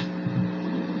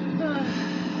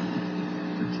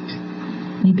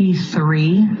 Maybe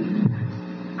 3.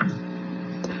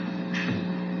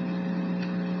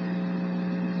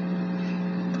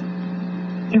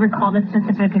 Do you recall the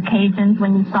specific occasions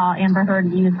when you saw Amber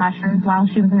Heard use mushrooms while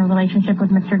she was in a relationship with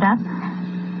Mr. Depp?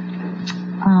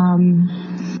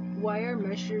 Why are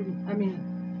mushrooms? I mean,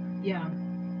 yeah.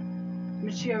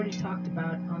 But she already talked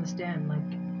about on the stand, like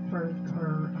for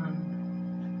her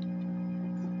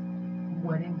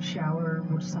wedding shower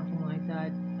or something like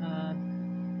that.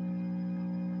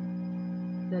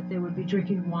 That they would be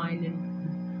drinking wine and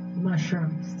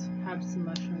mushrooms. Have some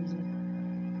mushrooms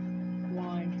and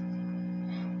wine.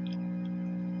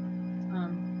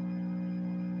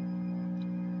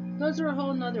 Those are a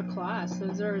whole nother class.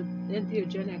 Those are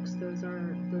entheogenics. Those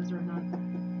are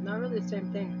not really the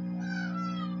same thing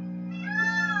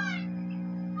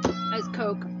as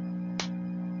coke.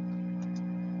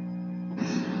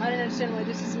 I don't understand why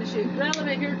this is an issue.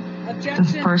 Relevant here. Objection.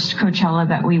 The first Coachella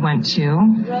that we went to.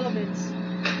 Relevance.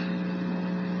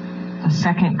 The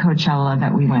second Coachella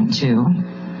that we went to.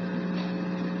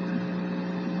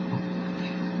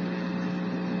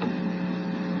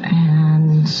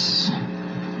 And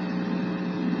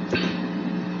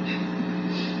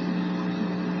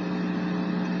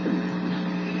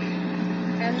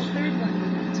the third one we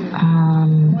went to.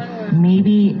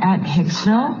 Maybe at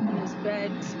Hicksville. In his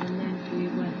bed, and then we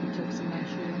went and took some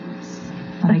mushrooms.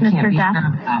 But I can't be sure of At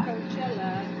that.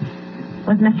 Coachella.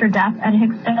 Was Mr. Depp at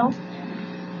Hicksville?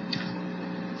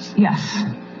 Yes.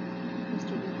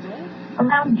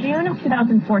 Around June of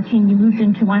 2014, you moved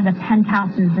into one of the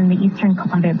penthouses in the Eastern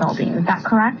Columbia building. Is that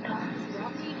correct?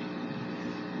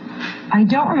 I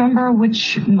don't remember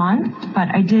which month, but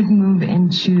I did move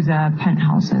into the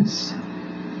penthouses.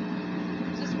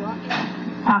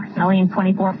 Approximately in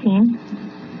 2014.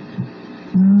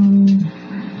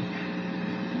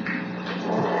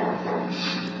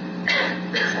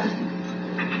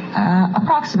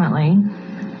 Approximately.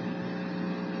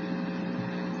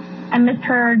 And Ms.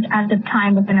 Heard at the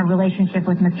time was in a relationship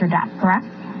with Mr. Depp, correct?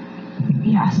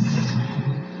 Yes.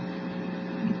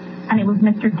 And it was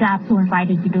Mr. Depp who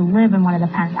invited you to live in one of the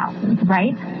penthouses,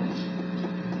 right?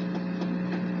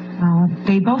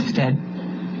 They both did.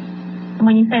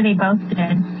 When you say they both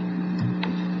did,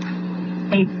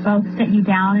 they both sit you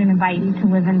down and invite you to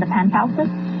live in the penthouses?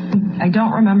 I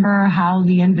don't remember how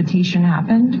the invitation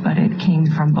happened, but it came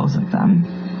from both of them.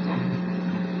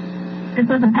 This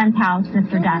was a penthouse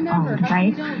Mr. Depp owned,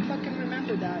 right? You don't fucking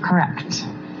remember that. Correct.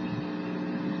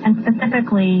 And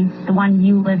specifically, the one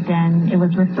you lived in, it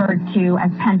was referred to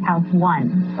as Penthouse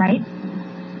 1, right?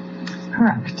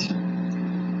 Correct.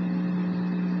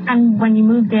 And when you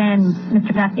moved in,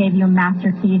 Mr. Depp gave you a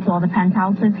master key to all the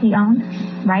penthouses he owned,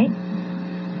 right?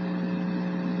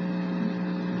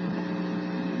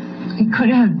 It could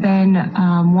have been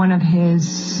one of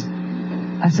his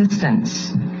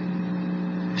assistants.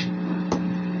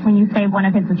 When you say one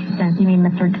of his assistants, you mean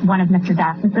one of Mr.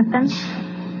 Depp's assistants?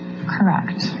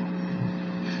 Correct.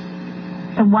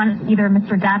 So either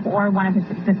Mr. Depp or one of his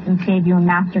assistants gave you a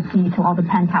master key to all the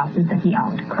penthouses that he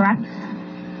owned, correct?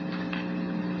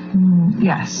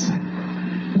 Yes.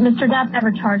 Mr. Depp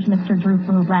never charged Mr. Drew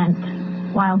for rent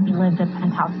while he lived at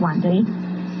Penthouse 1, did he?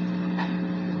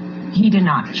 He did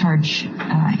not charge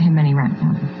him any rent.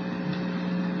 No.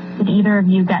 Did either of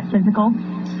you get physical?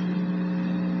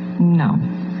 No.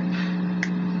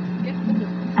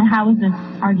 And how was this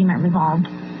argument resolved?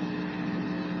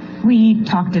 We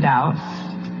talked it out.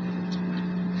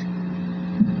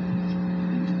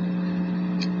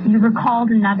 You recalled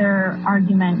another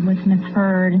argument with Ms.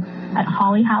 Heard at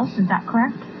Holly House, is that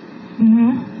correct?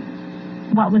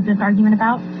 Mm-hmm. What was this argument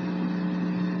about?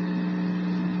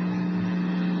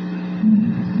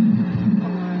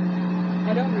 Come on.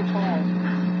 I don't recall.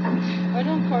 I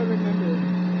don't quite remember.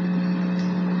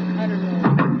 I don't know.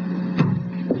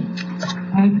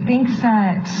 I think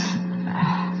that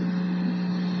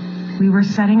we were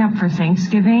setting up for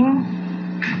Thanksgiving,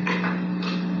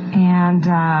 and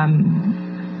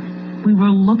we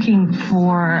were looking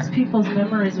for... These people's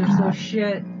memories are so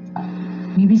shit.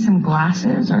 Maybe some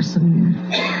glasses or some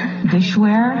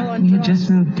dishware. We had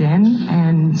just moved in,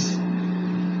 and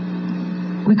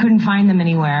we couldn't find them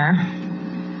anywhere.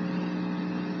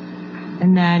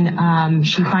 And then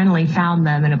she finally found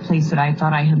them in a place that I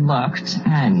thought I had looked,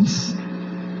 and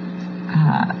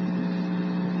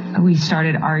we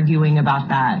started arguing about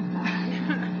that.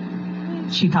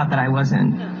 She thought that I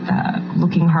wasn't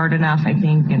looking hard enough, I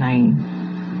think, and I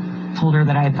told her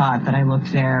that I thought that I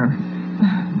looked there.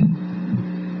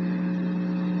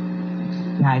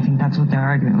 Yeah, I think that's what their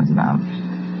argument was about.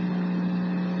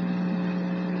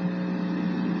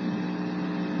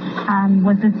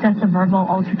 Was this just a verbal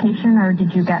altercation, or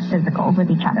did you get physical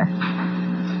with each other?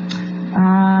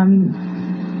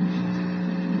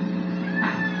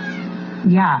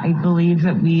 Yeah, I believe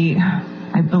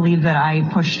that I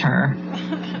pushed her.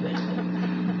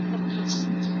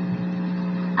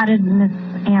 How did Miss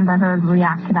Amber Heard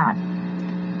react to that?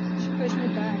 She pushed me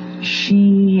back.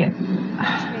 She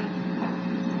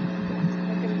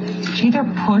either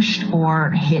pushed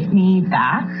or hit me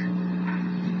back.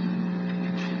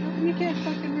 You can't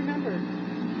fucking remember.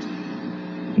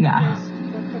 Yeah.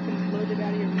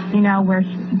 You know where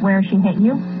she hit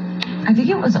you? I think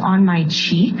it was on my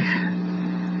cheek.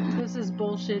 This is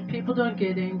bullshit. People don't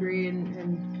get angry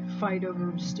and fight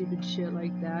over stupid shit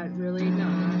like that. Really? No.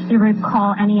 Do you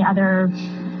recall any other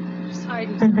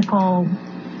physical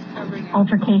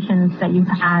altercations that you've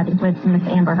had with Miss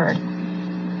Amber Heard?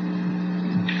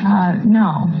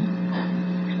 No.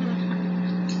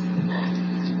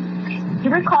 Do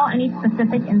you recall any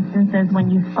specific instances when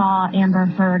you saw Amber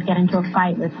Heard get into a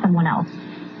fight with someone else?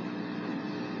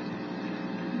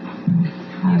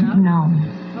 No.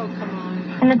 Oh, come on.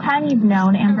 In the time you've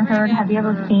known Amber Heard, have you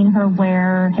ever seen her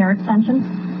wear hair extensions?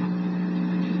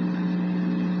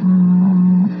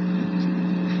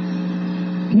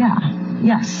 Yeah.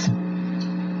 Yes.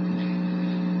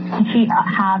 Did she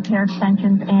have hair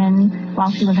extensions in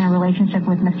while she was in a relationship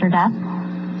with Mr. Depp?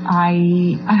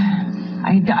 I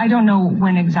don't know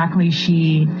when exactly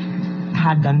she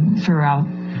had them throughout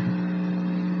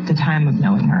the time of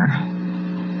knowing her.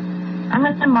 I'm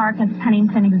going to mark as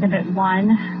Pennington Exhibit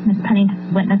 1, Ms.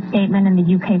 Pennington's witness statement in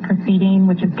the UK proceeding,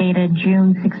 which is dated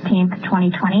June 16th,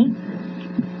 2020.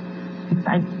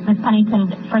 Ms. Pennington,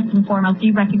 first and foremost, do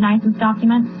you recognize this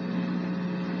document?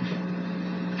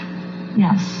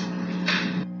 Yes.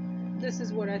 This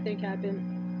is what I think happened.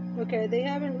 Okay, they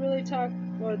haven't really talked,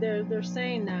 or they're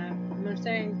saying that. They're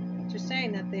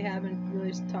saying that they haven't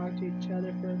really talked to each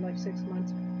other for like 6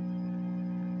 months.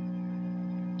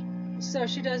 So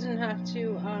she doesn't have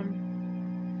to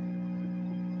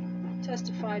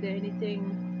testify to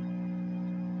anything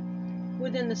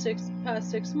within the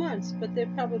past 6 months, but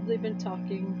they've probably been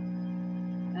talking,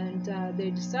 and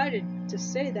they decided to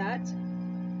say that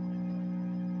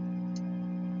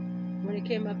when it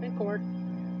came up in court.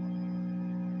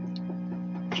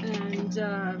 And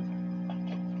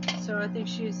so I think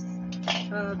she's,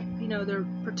 they're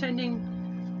pretending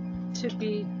to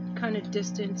be kind of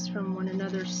distanced from one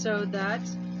another so that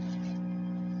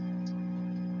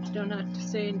you don't have to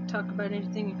say and talk about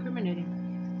anything incriminating.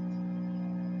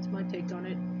 That's my take on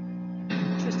it.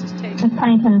 Trista's take. Ms.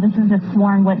 Pennington, this is a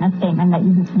sworn witness statement that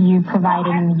you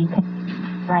provided in the UK,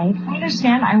 right? I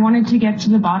understand. I wanted to get to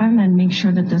the bottom and make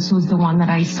sure that this was the one that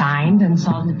I signed and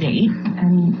saw the date,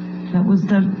 and that was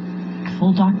the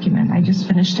full document. I just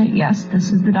finished it. Yes,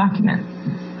 this is the document.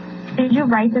 Did you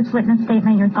write this witness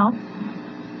statement yourself?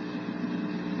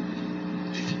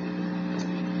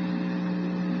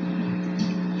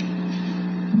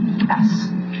 Yes.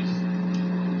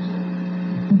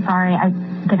 I'm sorry, I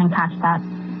didn't catch that.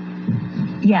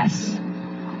 Yes.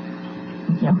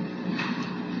 Thank you.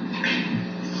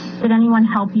 Did anyone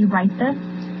help you write this?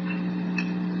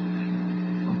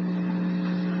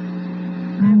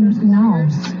 No.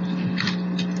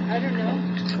 I don't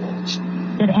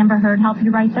know. Did Amber Heard help you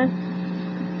write this?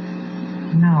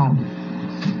 No.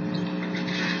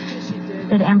 Yes, she did.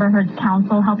 Did Amber Heard's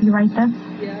counsel help you write this?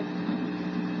 Yeah.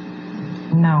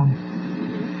 No.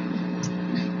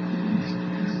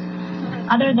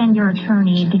 Other than your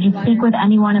attorney, did you speak with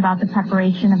anyone about the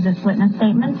preparation of this witness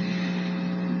statement?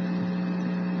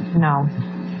 No.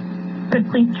 Could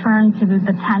please turn to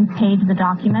the 10th page of the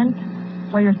document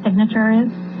where your signature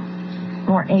is,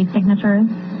 or a signature is?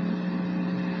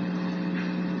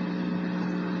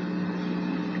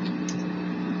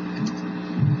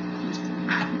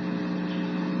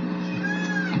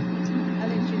 I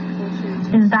think she's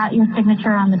bullshit. Is that your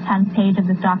signature on the 10th page of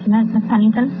this document, Ms.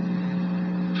 Pennington?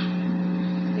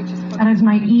 That is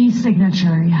my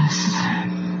e-signature, yes.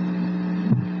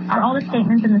 Are all the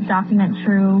statements in this document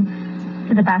true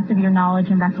to the best of your knowledge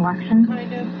and recollection?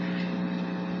 Kind of.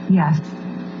 Yes.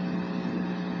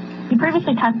 You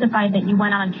previously testified that you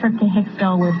went on a trip to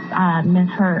Hicksville with Ms.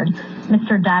 Heard,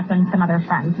 Mr. Depp, and some other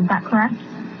friends. Is that correct?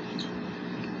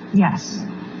 Yes.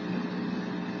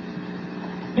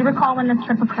 Do you recall when this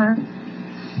trip occurred?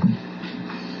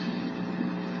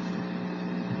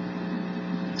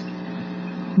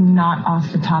 Not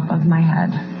off the top of my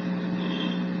head.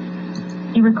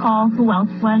 Do you recall who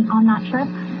else went on that trip?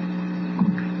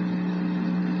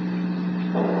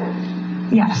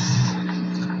 Yes.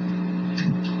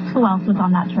 Who else was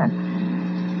on that trip?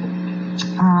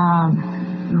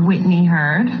 Whitney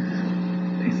Heard.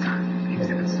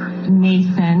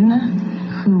 Nathan,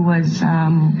 who was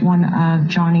one of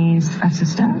Johnny's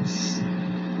assistants.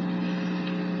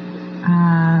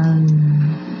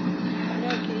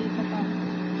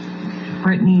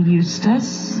 Brittany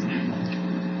Eustace.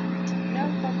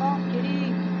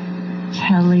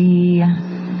 Kelly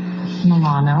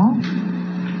Milano.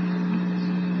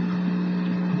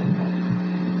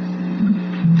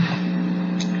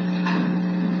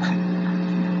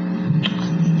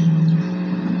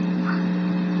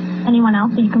 Anyone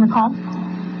else that you can recall?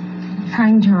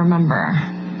 Trying to remember.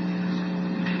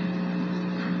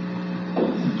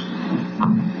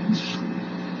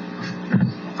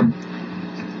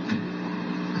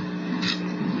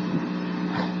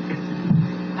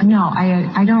 No,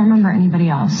 I don't remember anybody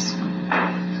else.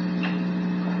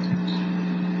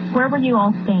 Where were you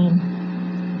all staying?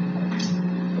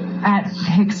 At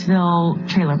Hicksville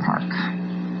Trailer Park.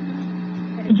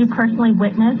 Did you personally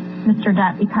witness Mr.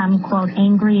 Depp become, quote,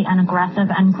 angry and aggressive,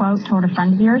 end quote, toward a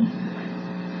friend of yours?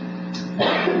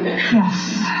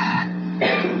 Yes.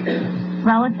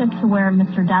 Relative to where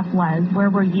Mr. Depp was, where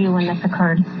were you when this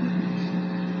occurred?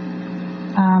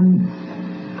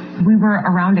 We were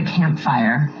around a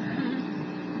campfire.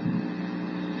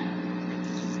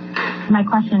 My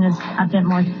question is a bit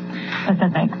more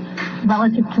specific.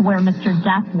 Relative to where Mr.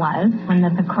 Depp was when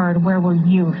this occurred, where were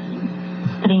you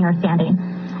sitting or standing?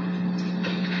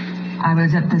 I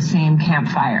was at the same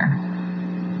campfire.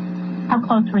 How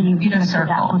close were you to In a Mr.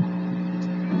 circle.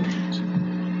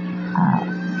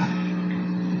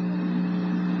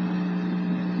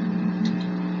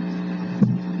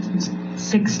 Depp?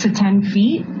 6 to 10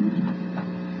 feet.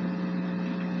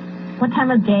 What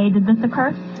time of day did this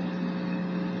occur?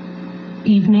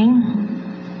 Evening.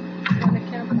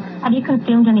 Have you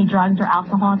consumed any drugs or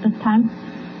alcohol at this time?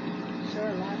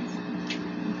 Sure, lots.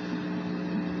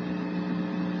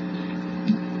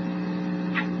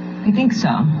 I think so.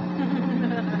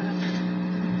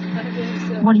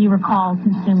 What do you recall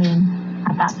consuming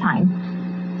at that time?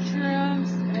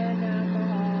 Shrooms and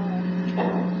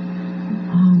alcohol.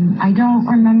 I don't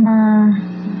remember.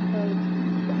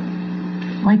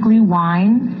 Likely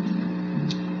wine.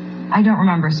 I don't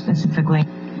remember specifically.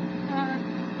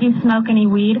 Do you smoke any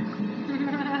weed?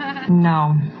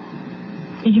 No.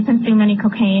 Did you consume any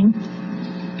cocaine?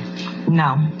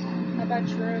 No. How about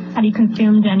shrooms? Have you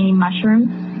consumed any mushrooms?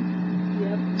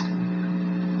 Yep.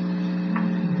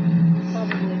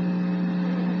 Probably.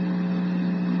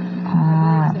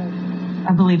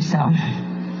 I believe so.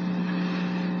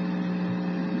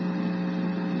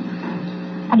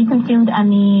 Have you consumed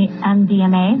any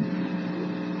MDMA?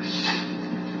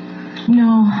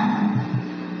 No.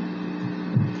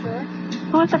 Sure.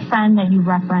 Who was the friend that you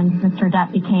referenced Mr.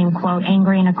 Depp became, quote,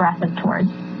 angry and aggressive towards?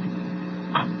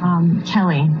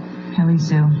 Kelly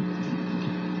Sue.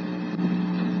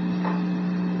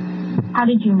 How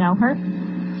did you know her?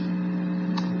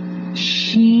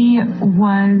 She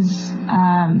was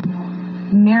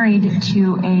married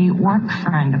to a work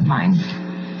friend of mine.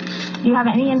 Do you have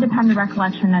any independent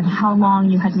recollection of how long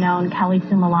you had known Kelly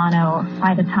Sue Milano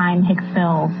by the time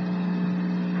Hicksville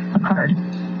occurred?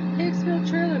 Hicksville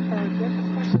Trailer Park. What the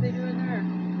fuck are they doing there?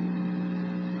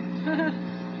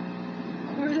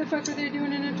 What the fuck are they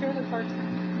doing in a trailer park?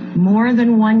 More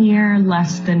than 1 year,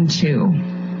 less than 2.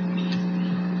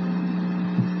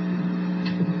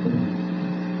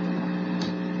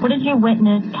 What did you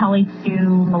witness Kelly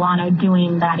Sue Milano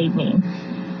doing that evening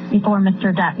before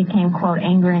Mr. Depp became, quote,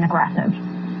 angry and aggressive?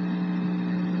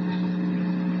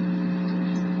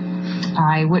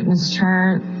 I witnessed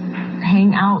her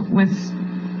hang out with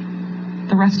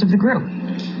the rest of the group.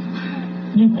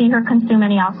 Did you see her consume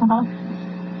any alcohol?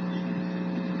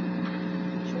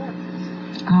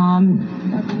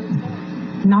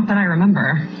 Not that I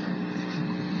remember.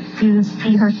 Do you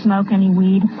see her smoke any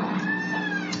weed?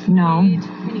 No.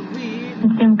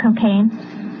 Consume cocaine?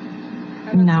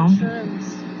 No.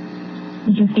 Shrooms.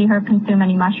 Did you see her consume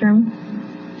any mushrooms?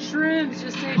 Shrooms.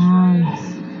 Just say shrooms.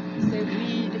 Say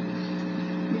weed.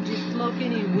 Did you smoke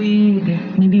any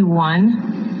weed? Maybe one.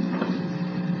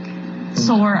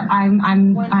 Sore.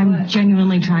 I'm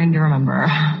genuinely trying to remember.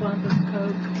 Bump of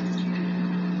coke.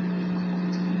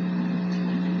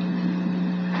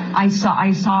 I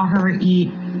saw her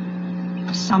eat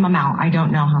some amount. I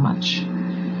don't know how much.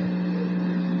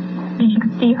 Did you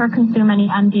see her consume any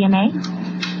MDMA?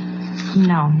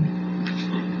 No.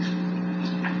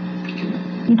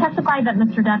 You testified that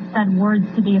Mr. Depp said words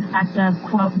to the effect of,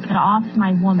 quote, get off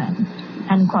my woman,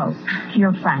 end quote, to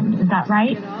your friend. Is that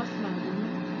right? Get off my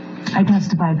woman. I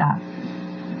testified that.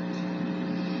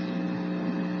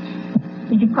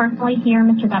 Did you personally hear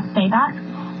Mr. Depp say that?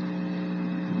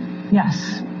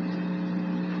 Yes.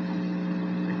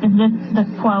 Is this the,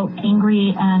 quote,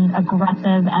 angry and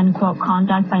aggressive, end quote,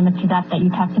 conduct by Mr. Depp that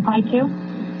you testified to?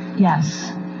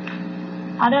 Yes.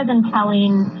 Other than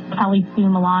telling Kelly Sue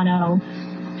Milano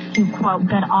to, quote,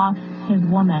 get off his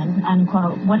woman, end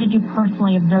quote, what did you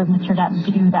personally observe Mr. Depp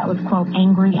do that was, quote,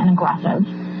 angry and aggressive,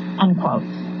 end quote?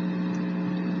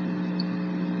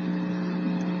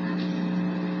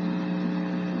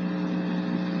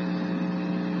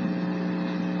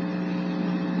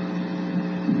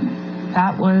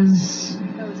 That was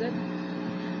it?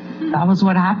 That was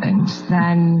what happened.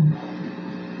 Then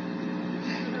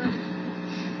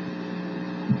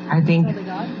I think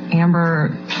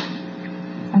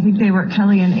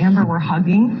Kelly and Amber were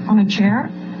hugging on a chair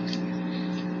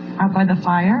out by the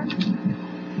fire.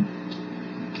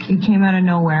 He came out of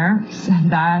nowhere, said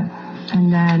that,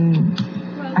 and then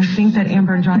I think that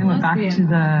Amber and Johnny went back to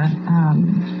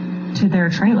their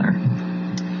trailer.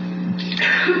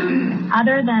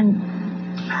 Other than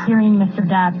hearing Mr.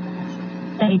 Depp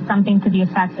say something to the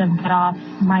effect of get off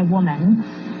my woman,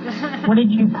 what did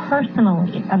you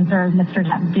personally observe Mr.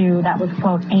 Depp do that was,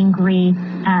 quote, angry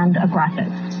and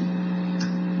aggressive?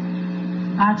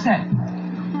 That's it.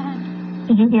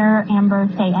 Did you hear Amber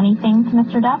say anything to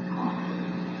Mr. Depp?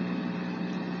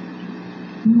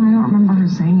 I don't remember her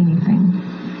saying anything.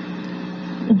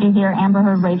 Did you hear Amber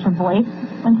Heard raise her voice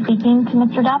when speaking to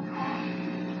Mr. Depp?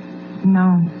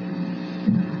 No.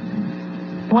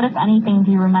 What, if anything,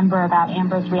 do you remember about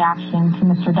Amber's reaction to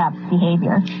Mr. Depp's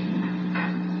behavior?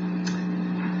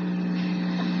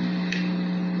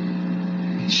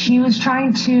 She was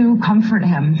trying to comfort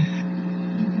him.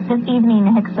 This evening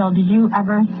in Hicksville, did you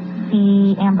ever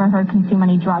see Amber Heard consume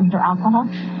any drugs or alcohol?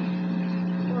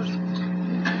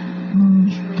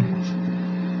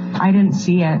 I didn't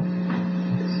see it.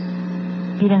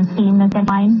 You didn't see Ms.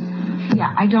 Vine?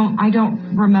 Yeah, I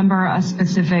don't remember a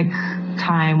specific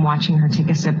time watching her take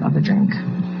a sip of a drink.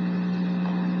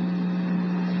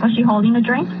 Was she holding a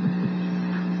drink?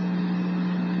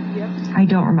 Yep. I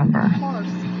don't remember. Of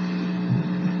course.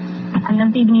 And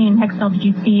this evening in Hicksville, did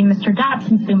you see Mr. Depp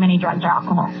consume any drugs or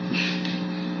alcohol?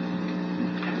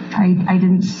 I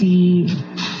didn't see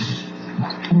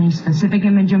any specific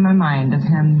image in my mind of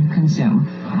him consume.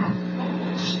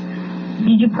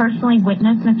 Did you personally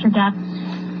witness Mr. Depp,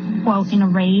 quote, in a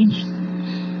rage,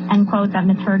 end quote, that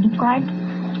Ms. Heard described?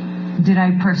 Did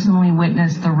I personally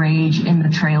witness the rage in the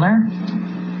trailer?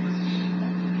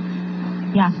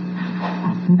 Yes.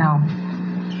 No.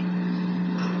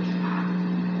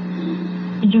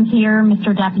 Did you hear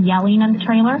Mr. Depp yelling in the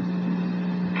trailer?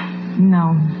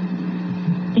 No.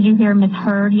 Did you hear Ms.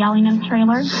 Heard yelling in the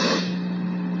trailer?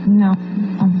 No.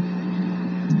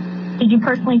 Did you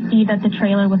personally see that the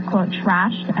trailer was, quote,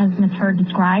 trashed, as Ms. Heard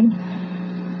described?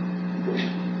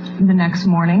 The next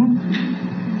morning?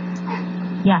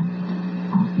 Yes.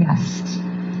 Yes.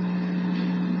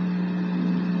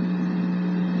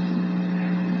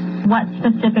 What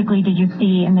specifically did you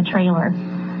see in the trailer?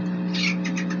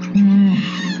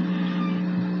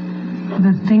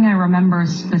 The thing I remember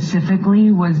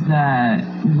specifically was the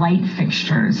light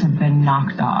fixtures have been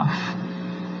knocked off.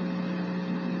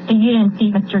 So you didn't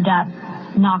see Mr. Depp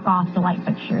knock off the light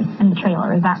fixtures in the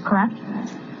trailer, is that correct?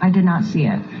 I did not see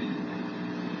it.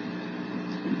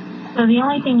 So the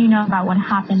only thing you know about what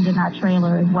happened in that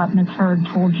trailer is what Ms. Heard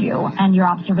told you and your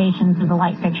observations of the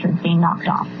light fixtures being knocked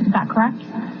off. Is that correct?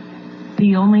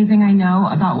 The only thing I know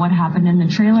about what happened in the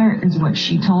trailer is what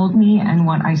she told me and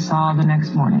what I saw the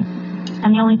next morning.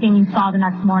 And the only thing you saw the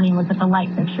next morning was that the light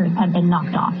fixtures had been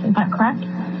knocked off. Is that correct?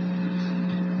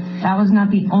 That was not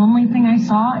the only thing I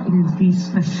saw. It is the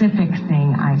specific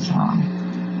thing I saw.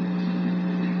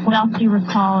 What else do you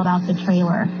recall about the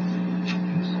trailer?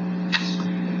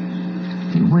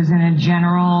 It was in a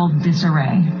general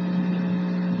disarray.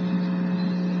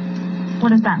 What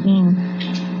does that mean?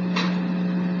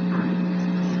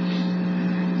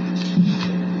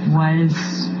 It was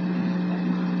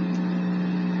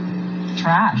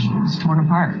trash. It was torn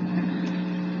apart.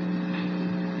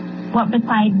 What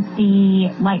besides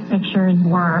the light fixtures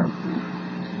were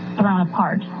thrown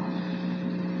apart?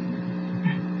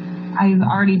 I've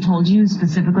already told you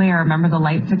specifically, I remember the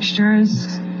light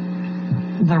fixtures.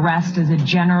 The rest is a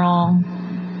general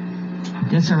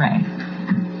disarray.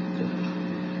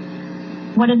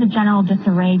 What is a general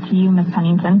disarray to you, Ms.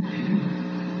 Pennington?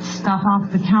 Stuff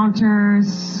off the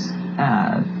counters,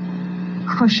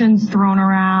 cushions thrown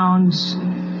around,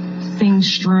 things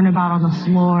strewn about on the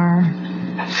floor.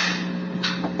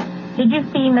 Did you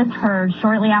see Ms. Heard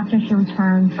shortly after she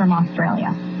returned from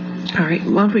Australia? All right,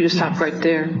 why don't we just stop right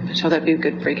there? So that'd be a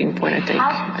good breaking point, I think.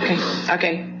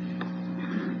 Okay.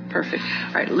 Perfect.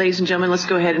 All right, ladies and gentlemen, let's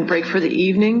go ahead and break for the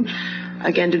evening.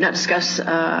 Again, do not discuss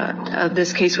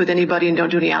this case with anybody and don't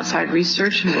do any outside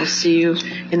research. And we'll see you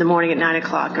in the morning at 9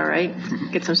 o'clock, all right?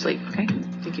 Get some sleep, okay?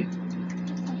 Thank you.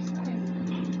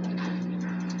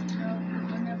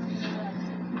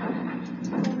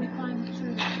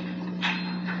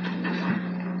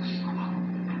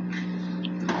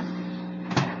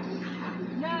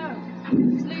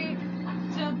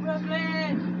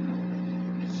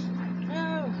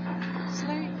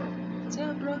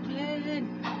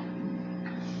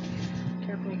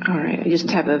 All right, I just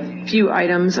have a few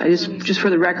items. Just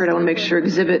for the record, I want to make sure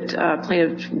exhibit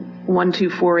plaintiff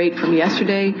 1248 from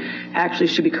yesterday actually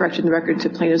should be corrected in the record to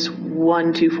plaintiff's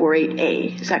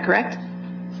 1248A. Is that correct?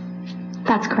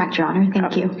 That's correct, Your Honor.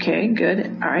 Thank you. Okay,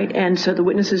 good. All right. And so the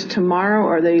witnesses tomorrow,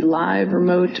 are they live,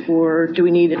 remote, or do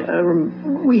we need a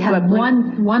We have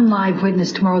one live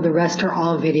witness tomorrow. The rest are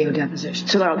all video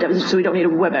depositions. So they're all depositions, so we don't need a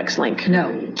WebEx link?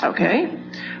 No. Okay.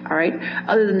 All right.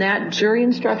 Other than that, jury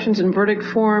instructions and verdict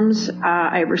forms.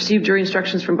 I have received jury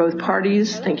instructions from both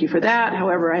parties. Thank you for that.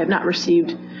 However, I have not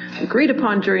received agreed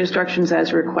upon jury instructions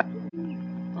as requested.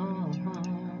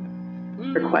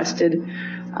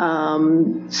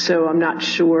 So I'm not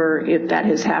sure if that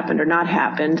has happened or not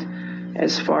happened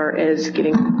as far as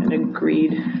getting an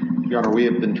agreed. Your Honor, we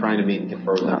have been trying to meet and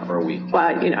confirm that for a week.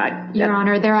 Well, Your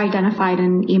Honor, they're identified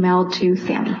and emailed to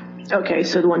Sammy. Okay,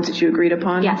 so the ones that you agreed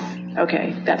upon? Yes.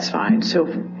 Okay, that's fine. So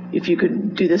if you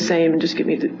could do the same and just give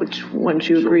me which ones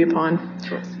you agree upon,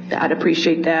 I'd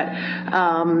appreciate that.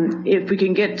 If we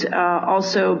can get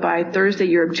also by Thursday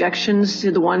your objections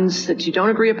to the ones that you don't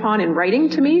agree upon in writing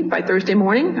to me by Thursday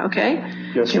morning, okay?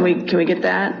 Yes, can we get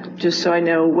that just so I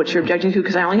know what you're objecting to?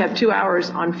 Because I only have 2 hours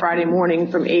on Friday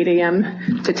morning from 8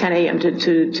 a.m. to 10 a.m.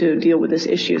 to deal with this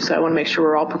issue. So I want to make sure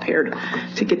we're all prepared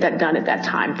to get that done at that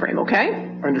time frame, okay?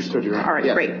 Understood, Your Honor. All right,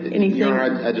 yes. great. Anything? Your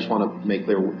Honor, I just want to make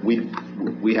clear,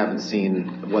 we haven't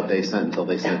seen what they sent until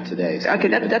they sent today. So Okay,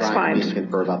 we've been that's trying fine. to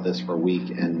confer about this for a week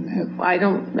and have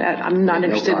I'm not made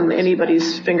no interested in progress.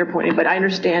 anybody's finger pointing, but I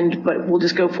understand, but we'll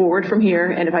just go forward from here,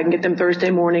 and if I can get them Thursday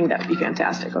morning, that'd be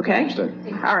fantastic, okay? Understood.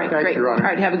 All right, Thank great. you, Your Honor. All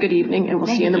right, have a good evening, and we'll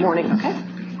see you in the morning, okay?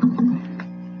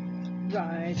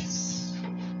 Right.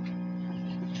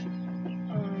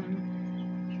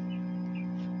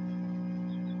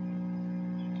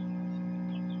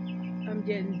 I'm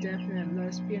getting definite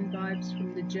lesbian vibes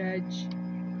from the judge.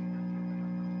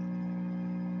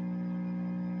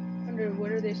 Wonder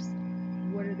what are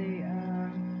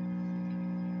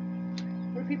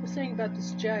people saying about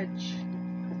this judge?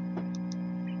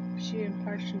 Is she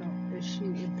impartial?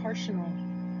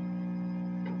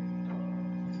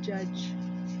 Judge.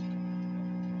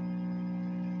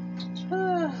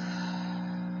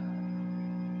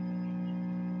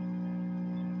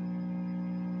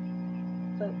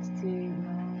 Let's see.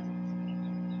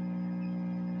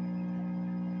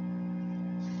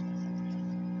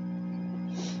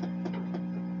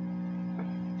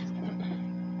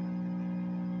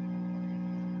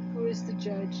 Who is the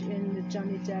judge in the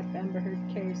Johnny Depp Amber Heard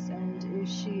case, and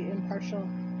is she impartial?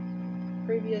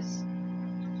 Previous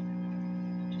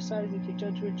decided that the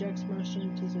judge rejects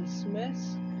motion to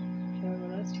dismiss. Okay,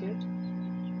 well that's good.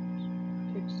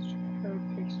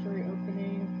 Pig story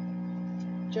opening.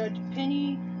 Judge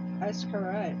Penny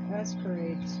Ascarate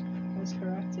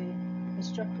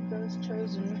instructed those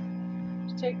chosen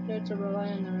to take notes or rely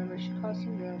on them whenever she calls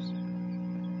them yours.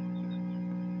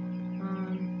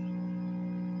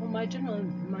 Well, my general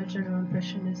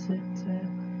impression is that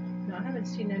I haven't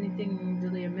seen anything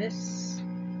really amiss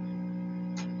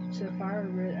so far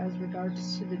as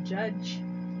regards to the judge.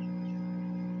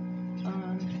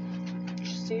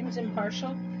 She seems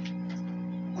impartial,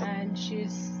 and she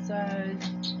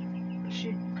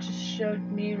just showed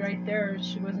me right there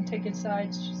she wasn't taking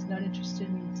sides. She's not interested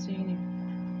in seeing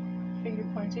any finger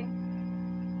pointing.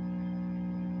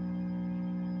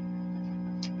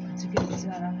 It's a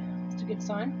good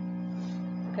sign.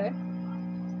 Okay.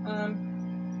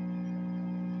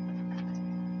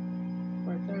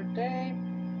 For a third day,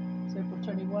 it's April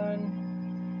 21.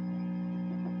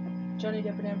 Johnny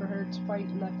Depp and Amber Heard's fight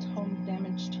left home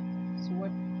damaged. So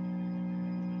what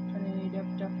Johnny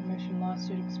Depp defamation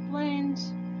lawsuit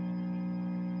explains.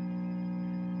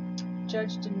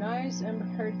 Judge denies Amber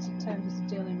Heard's attempt as a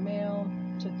Daily Mail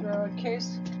to throw a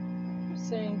case,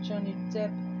 saying Johnny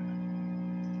Depp.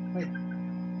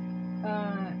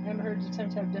 Amber Heard's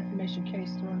attempt to have a defamation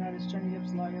case thrown out as Johnny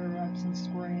Depp's lawyer erupts and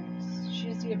screams.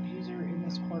 She's the abuser in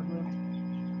this courtroom.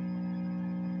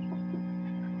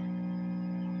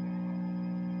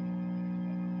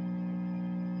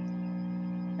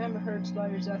 Amber Heard's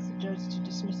lawyers asked the judge to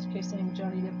dismiss the case, saying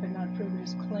Johnny Depp had not proven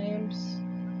his claims.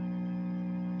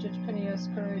 Judge Penny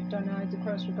Ascarate denied the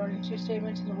request regarding two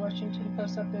statements in the Washington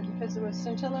Post op-ed because there was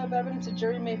scintilla of evidence. A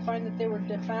jury may find that they were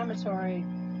defamatory.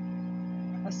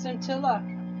 A scintilla.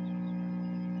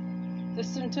 The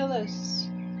scintillas.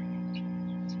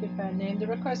 It's a good fan name. The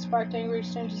request sparked angry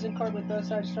exchanges in court with both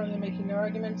sides strongly making their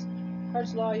arguments.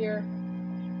 Heard's lawyer,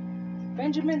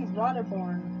 Benjamin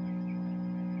Roderborn,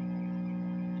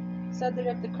 said that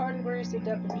if the court agrees that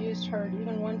Depp abused Heard,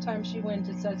 even one time she wins,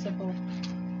 it's that simple.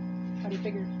 How do you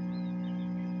figure?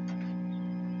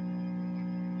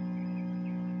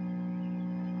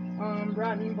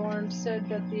 Rottenborn said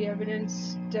that the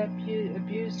evidence Depp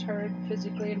abused Heard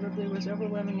physically and verbally was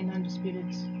overwhelming and undisputed.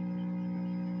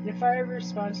 In a fiery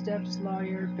response, Depp's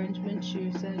lawyer, Benjamin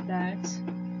Chu, said that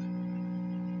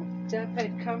Depp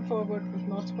had come forward with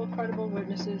multiple credible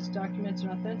witnesses, documents,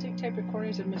 and authentic tape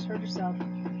recordings of Miss Heard herself.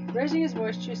 Raising his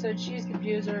voice, Chu said she's the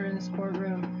abuser in this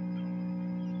courtroom.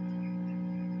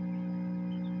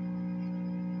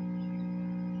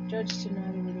 Judge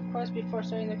denied the request before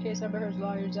starting their case. Amber Heard's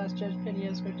lawyers asked Judge Penny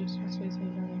Ascarate to discuss case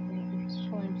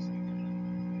claims.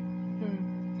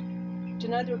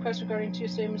 Denied the request regarding two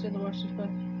statements in the Washington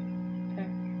Post. Okay.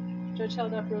 Judge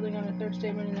held up ruling on a third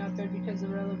statement in op-ed because the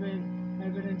relevant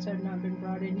evidence had not been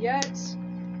brought in yet.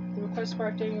 The request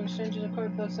sparked angry exchanges in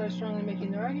court, both sides strongly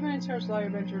making their arguments. Heard's lawyer,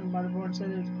 Benjamin Roderborn, said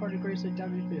that the court agrees that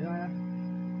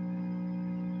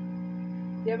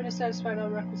the evidence satisfied all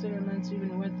requisite elements,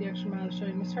 even went the extra mile,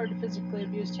 showing Miss Heard physically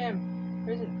abused him.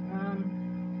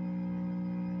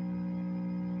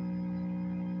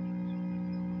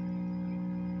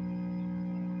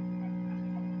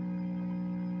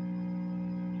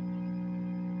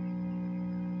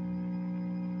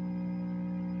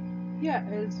 Yeah,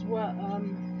 as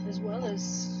well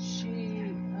as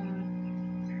she.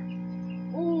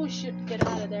 Oh shit! Get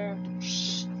out of there.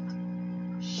 Shh.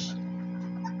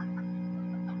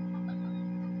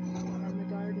 I'm the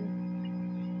garden.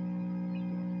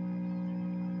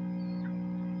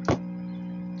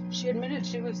 she admitted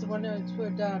she was the one who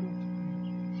had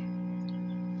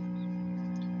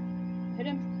hit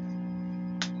him,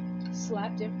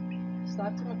 slapped him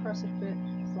across the face,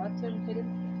 slapped him, hit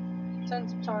him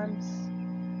tons of times.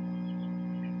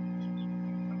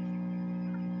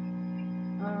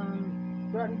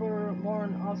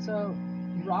 Rottenborn also,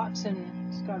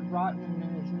 it's got Rotten in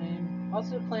his name,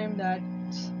 also claimed that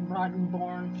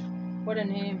Rottenborn, what a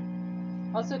name,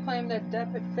 also claimed that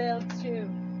Depp had failed to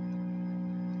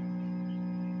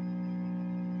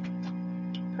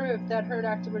prove that Heard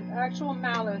acted with actual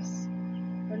malice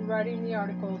when writing the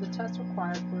article, the test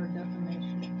required for a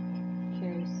defamation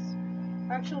case.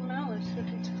 Actual malice? What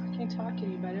are you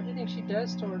talking about? Everything she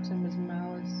does towards him is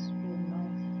malice.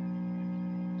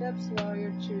 Depp's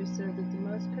lawyer, Chu, said that the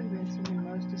most convincing and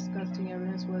most disgusting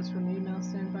evidence was from emails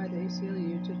sent by the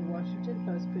ACLU to the Washington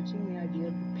Post pitching the idea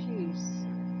of the piece.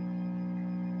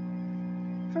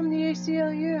 From the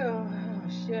ACLU. Oh,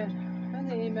 shit. In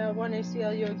the email, one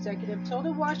ACLU executive told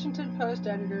a Washington Post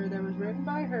editor that was written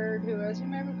by Heard, who, as you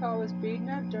may recall, was beaten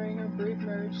up during her brief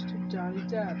marriage to Johnny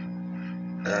Depp.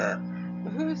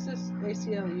 Who is this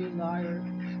ACLU liar?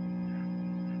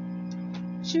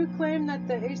 Chu claimed that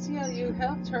the ACLU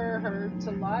helped Heard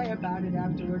to lie about it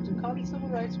afterwards and called the civil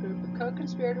rights group a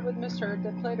co-conspirator with Miss Heard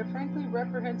that played a frankly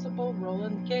reprehensible role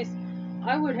in the case.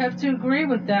 I would have to agree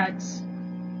with that.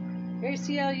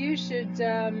 ACLU should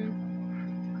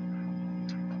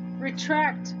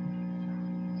retract.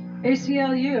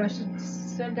 ACLU, I should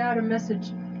send out a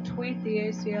message, tweet the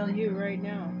ACLU right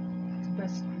now. It's the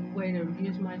best way to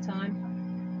use my time.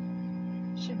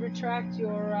 Should retract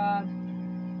your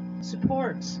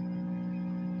support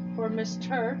for Miss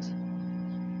Heard.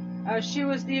 She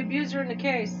was the abuser in the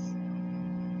case.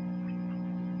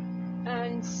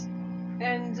 And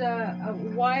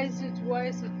why is it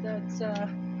that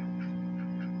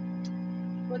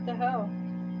what the hell?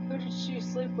 Who did she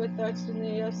sleep with that's in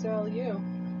the ACLU?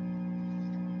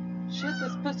 Shit,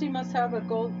 this pussy must have a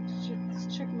this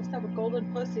chick must have a golden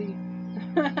pussy.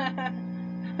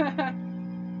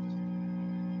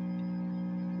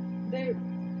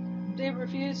 They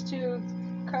refused to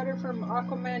cut her from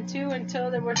Aquaman 2 until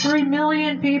there were 3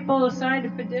 million people who signed a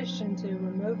petition to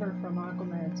remove her from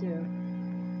Aquaman 2.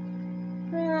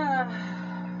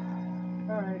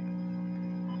 Alright.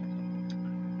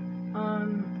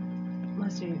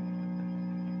 Let's see.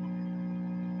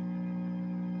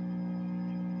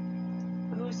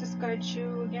 Who's this guy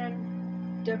Chu again?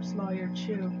 Depp's lawyer,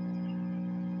 Chu.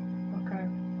 Okay.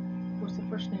 What's the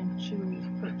first name? Chu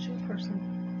person.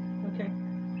 Okay.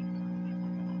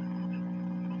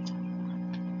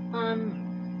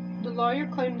 The lawyer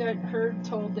claimed that Heard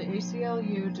told the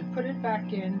ACLU to put it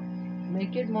back in,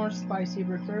 make it more spicy,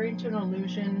 referring to an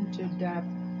allusion to Depp.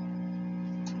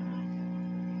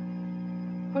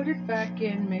 Put it back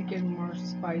in, make it more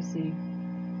spicy.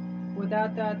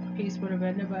 Without that, the piece would have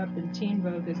ended up in Teen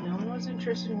Vogue, as no one was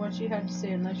interested in what she had to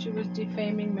say unless she was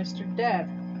defaming Mr. Depp.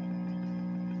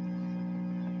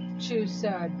 Chu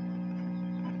said.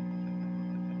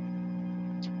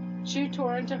 Chu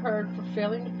tore into Heard for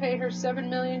failing to pay her $7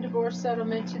 million divorce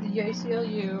settlement to the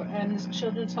ACLU and the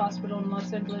Children's Hospital in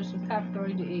Los Angeles, with half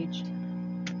going to each,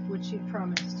 which she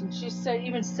promised. And she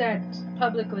even said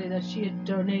publicly that she had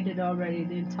donated already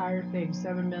the entire thing,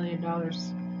 $7 million.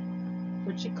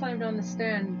 But she claimed on the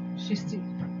stand she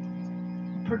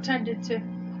pretended to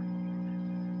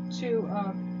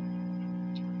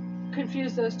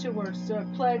confuse those two words. So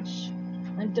pledge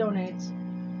and donate.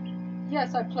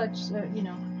 Yes, I pledge.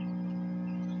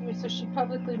 So she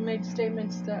publicly made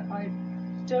statements that I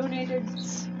donated,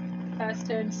 past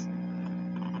tense,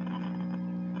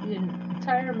 the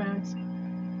entire amount.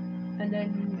 And then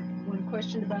when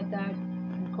questioned about that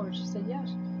in court, she said, "Yeah,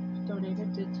 she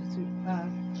donated it to."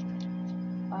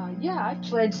 Yeah, I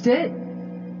pledged it.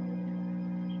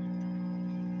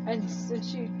 And so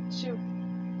she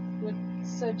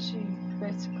said she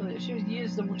basically, she would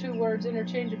use the two words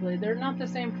interchangeably. They're not the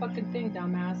same fucking thing,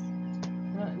 dumbass.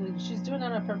 She's doing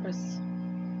that on purpose.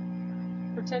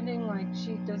 Pretending like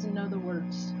she doesn't know the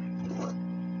words.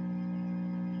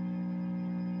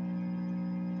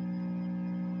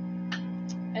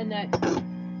 And that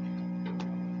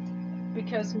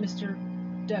because Mr.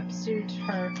 Depp sued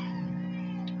her,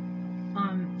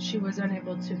 she was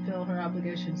unable to fill her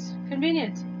obligations.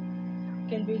 Convenient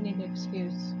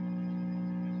excuse.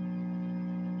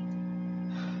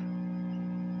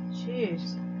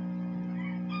 Jeez.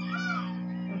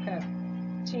 Okay.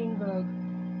 Teen Vogue.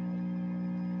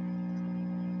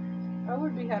 I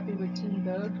would be happy with Teen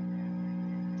Vogue.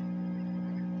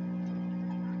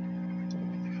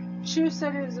 Chu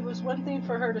said it was one thing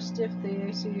for her to stiff the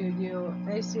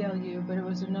ACLU, but it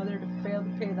was another to fail to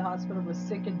pay the hospital with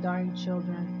sick and dying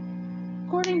children.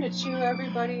 According to Chu,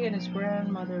 everybody and his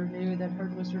grandmother knew that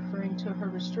Heard was referring to her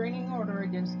restraining order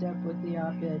against Depp with the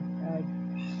op-ed.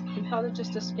 He called it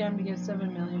just a scam to get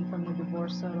 $7 million from the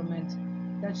divorce settlement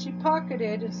that she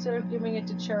pocketed instead of giving it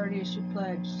to charity as she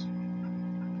pledged.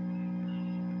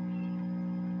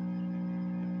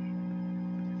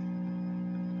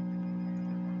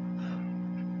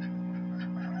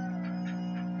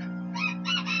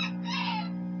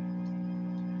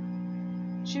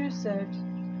 Chu said,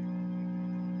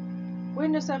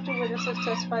 witness after witness has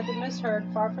testified that Ms. Heard,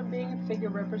 far from being a figure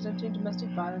representing domestic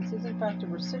violence, is in fact a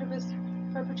recidivist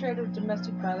perpetrator of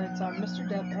domestic violence on Mr.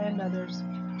 Depp and others.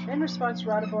 In response,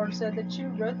 Rodeborn said that Chu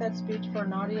wrote that speech for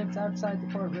an audience outside the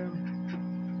courtroom.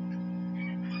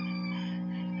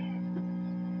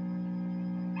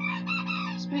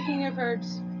 Speaking of Heard,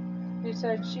 he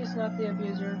said she's not the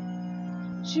abuser.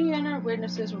 She and her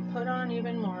witnesses were put on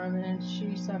even more evidence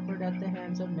she suffered at the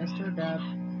hands of Mr. Depp.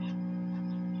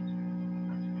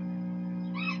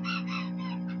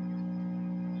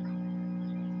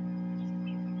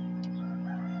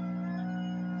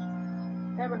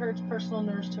 Amber Heard's personal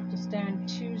nurse took the stand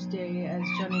Tuesday as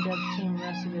Johnny Depp's team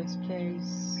rested its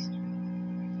case.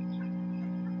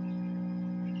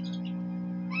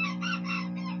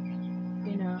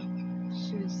 You know,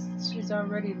 she's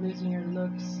already losing her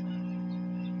looks.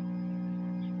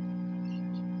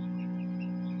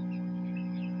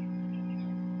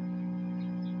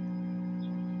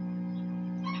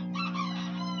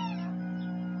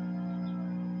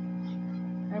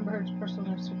 Amber Heard's personal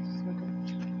nurse took this look.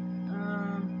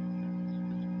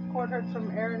 Court heard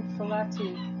from Aaron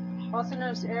Filati, also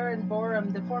known as Aaron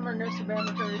Borum, the former nurse of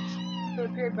Amber Heard's, who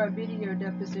appeared by video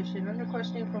deposition. Under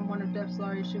questioning from one of Depp's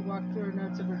lawyers, she walked through her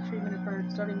notes of her treatment of Heard,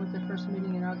 starting with the first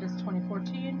meeting in August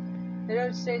 2014. The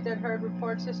notes state that Heard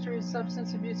reports history of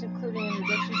substance abuse, including an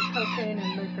addiction to cocaine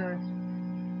and liquor.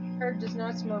 Heard does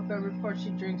not smoke, but reports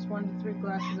she drinks 1 to 3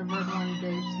 glasses of red wine a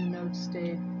day, the notes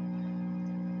state.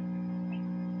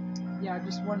 Yeah,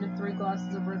 just 1 to 3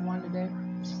 glasses of red wine a day.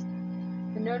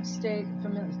 The notes state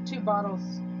 2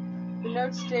 bottles. The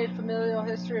notes state familial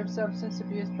history of substance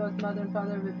abuse. Both mother and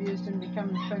father have abused and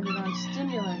become dependent on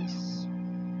stimulants.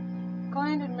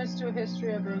 Client admits to a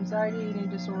history of anxiety, eating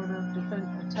disorder,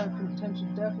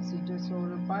 attention deficit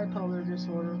disorder, bipolar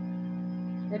disorder.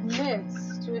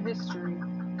 Admits to a history,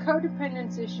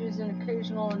 codependence issues, and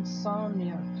occasional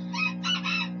insomnia.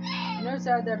 Notes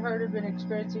add that Heard had been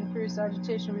experiencing increased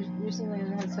agitation recently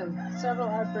and has had several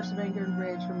outbursts of anger and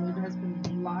rage. Her mood has been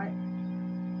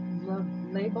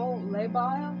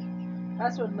labile?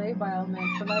 That's what labile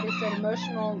meant. Filati said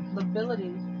emotional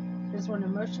lability is when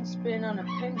emotions spin on a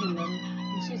pendulum.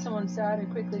 You see someone sad and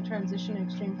quickly transition to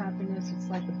extreme happiness. It's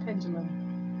like a pendulum.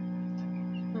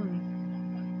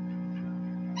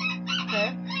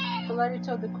 Okay. Filati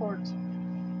told the court.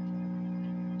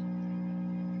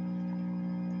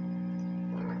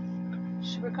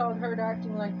 She recalled Heard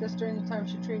acting like this during the time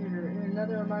she treated her. In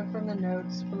another remark from the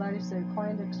notes, Filati said,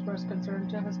 client expressed concern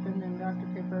to husband and Dr.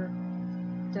 Paper,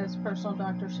 Depp's personal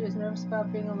doctor. She is nervous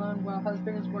about being alone while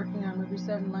husband is working on a movie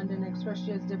set in London and expressed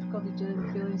she has difficulty dealing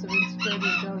with feelings of insecurity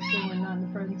and jealousy when not in the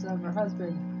presence of her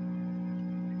husband.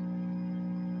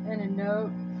 And a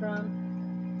note from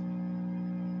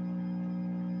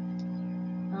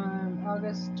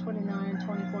August 29,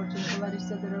 2014, Filati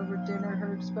said that over dinner,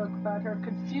 Heard spoke about her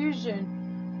confusion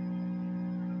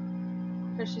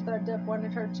because she thought Depp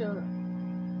wanted her to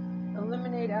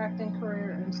eliminate acting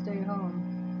career and stay home.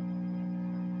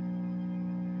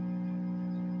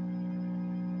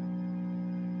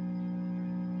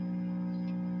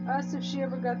 Asked if she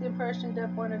ever got the impression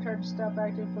Depp wanted her to stop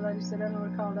acting, Filati said, I don't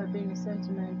recall that being a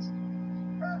sentiment.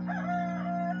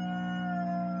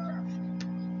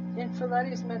 In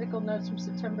Filati's medical notes from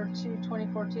September 2,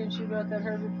 2014, she wrote that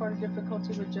Heard reported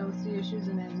difficulty with jealousy issues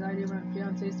and anxiety around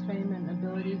fiancé's fame and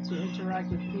ability to interact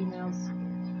with females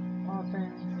often.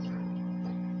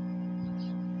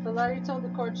 Filati told the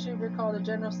court she recalled a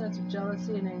general sense of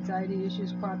jealousy and anxiety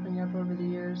issues cropping up over the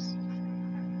years.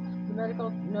 The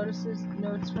medical notes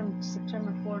from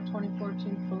September 4,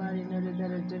 2014, Filati noted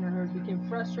that at dinner Heard became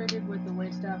frustrated with the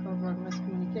waitstaff over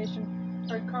miscommunication.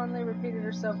 Heard calmly repeated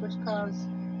herself, which caused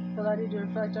Filati to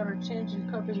reflect on her change in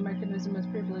coping mechanism as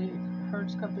previously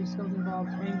Heard's coping skills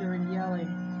involved anger and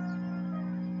yelling.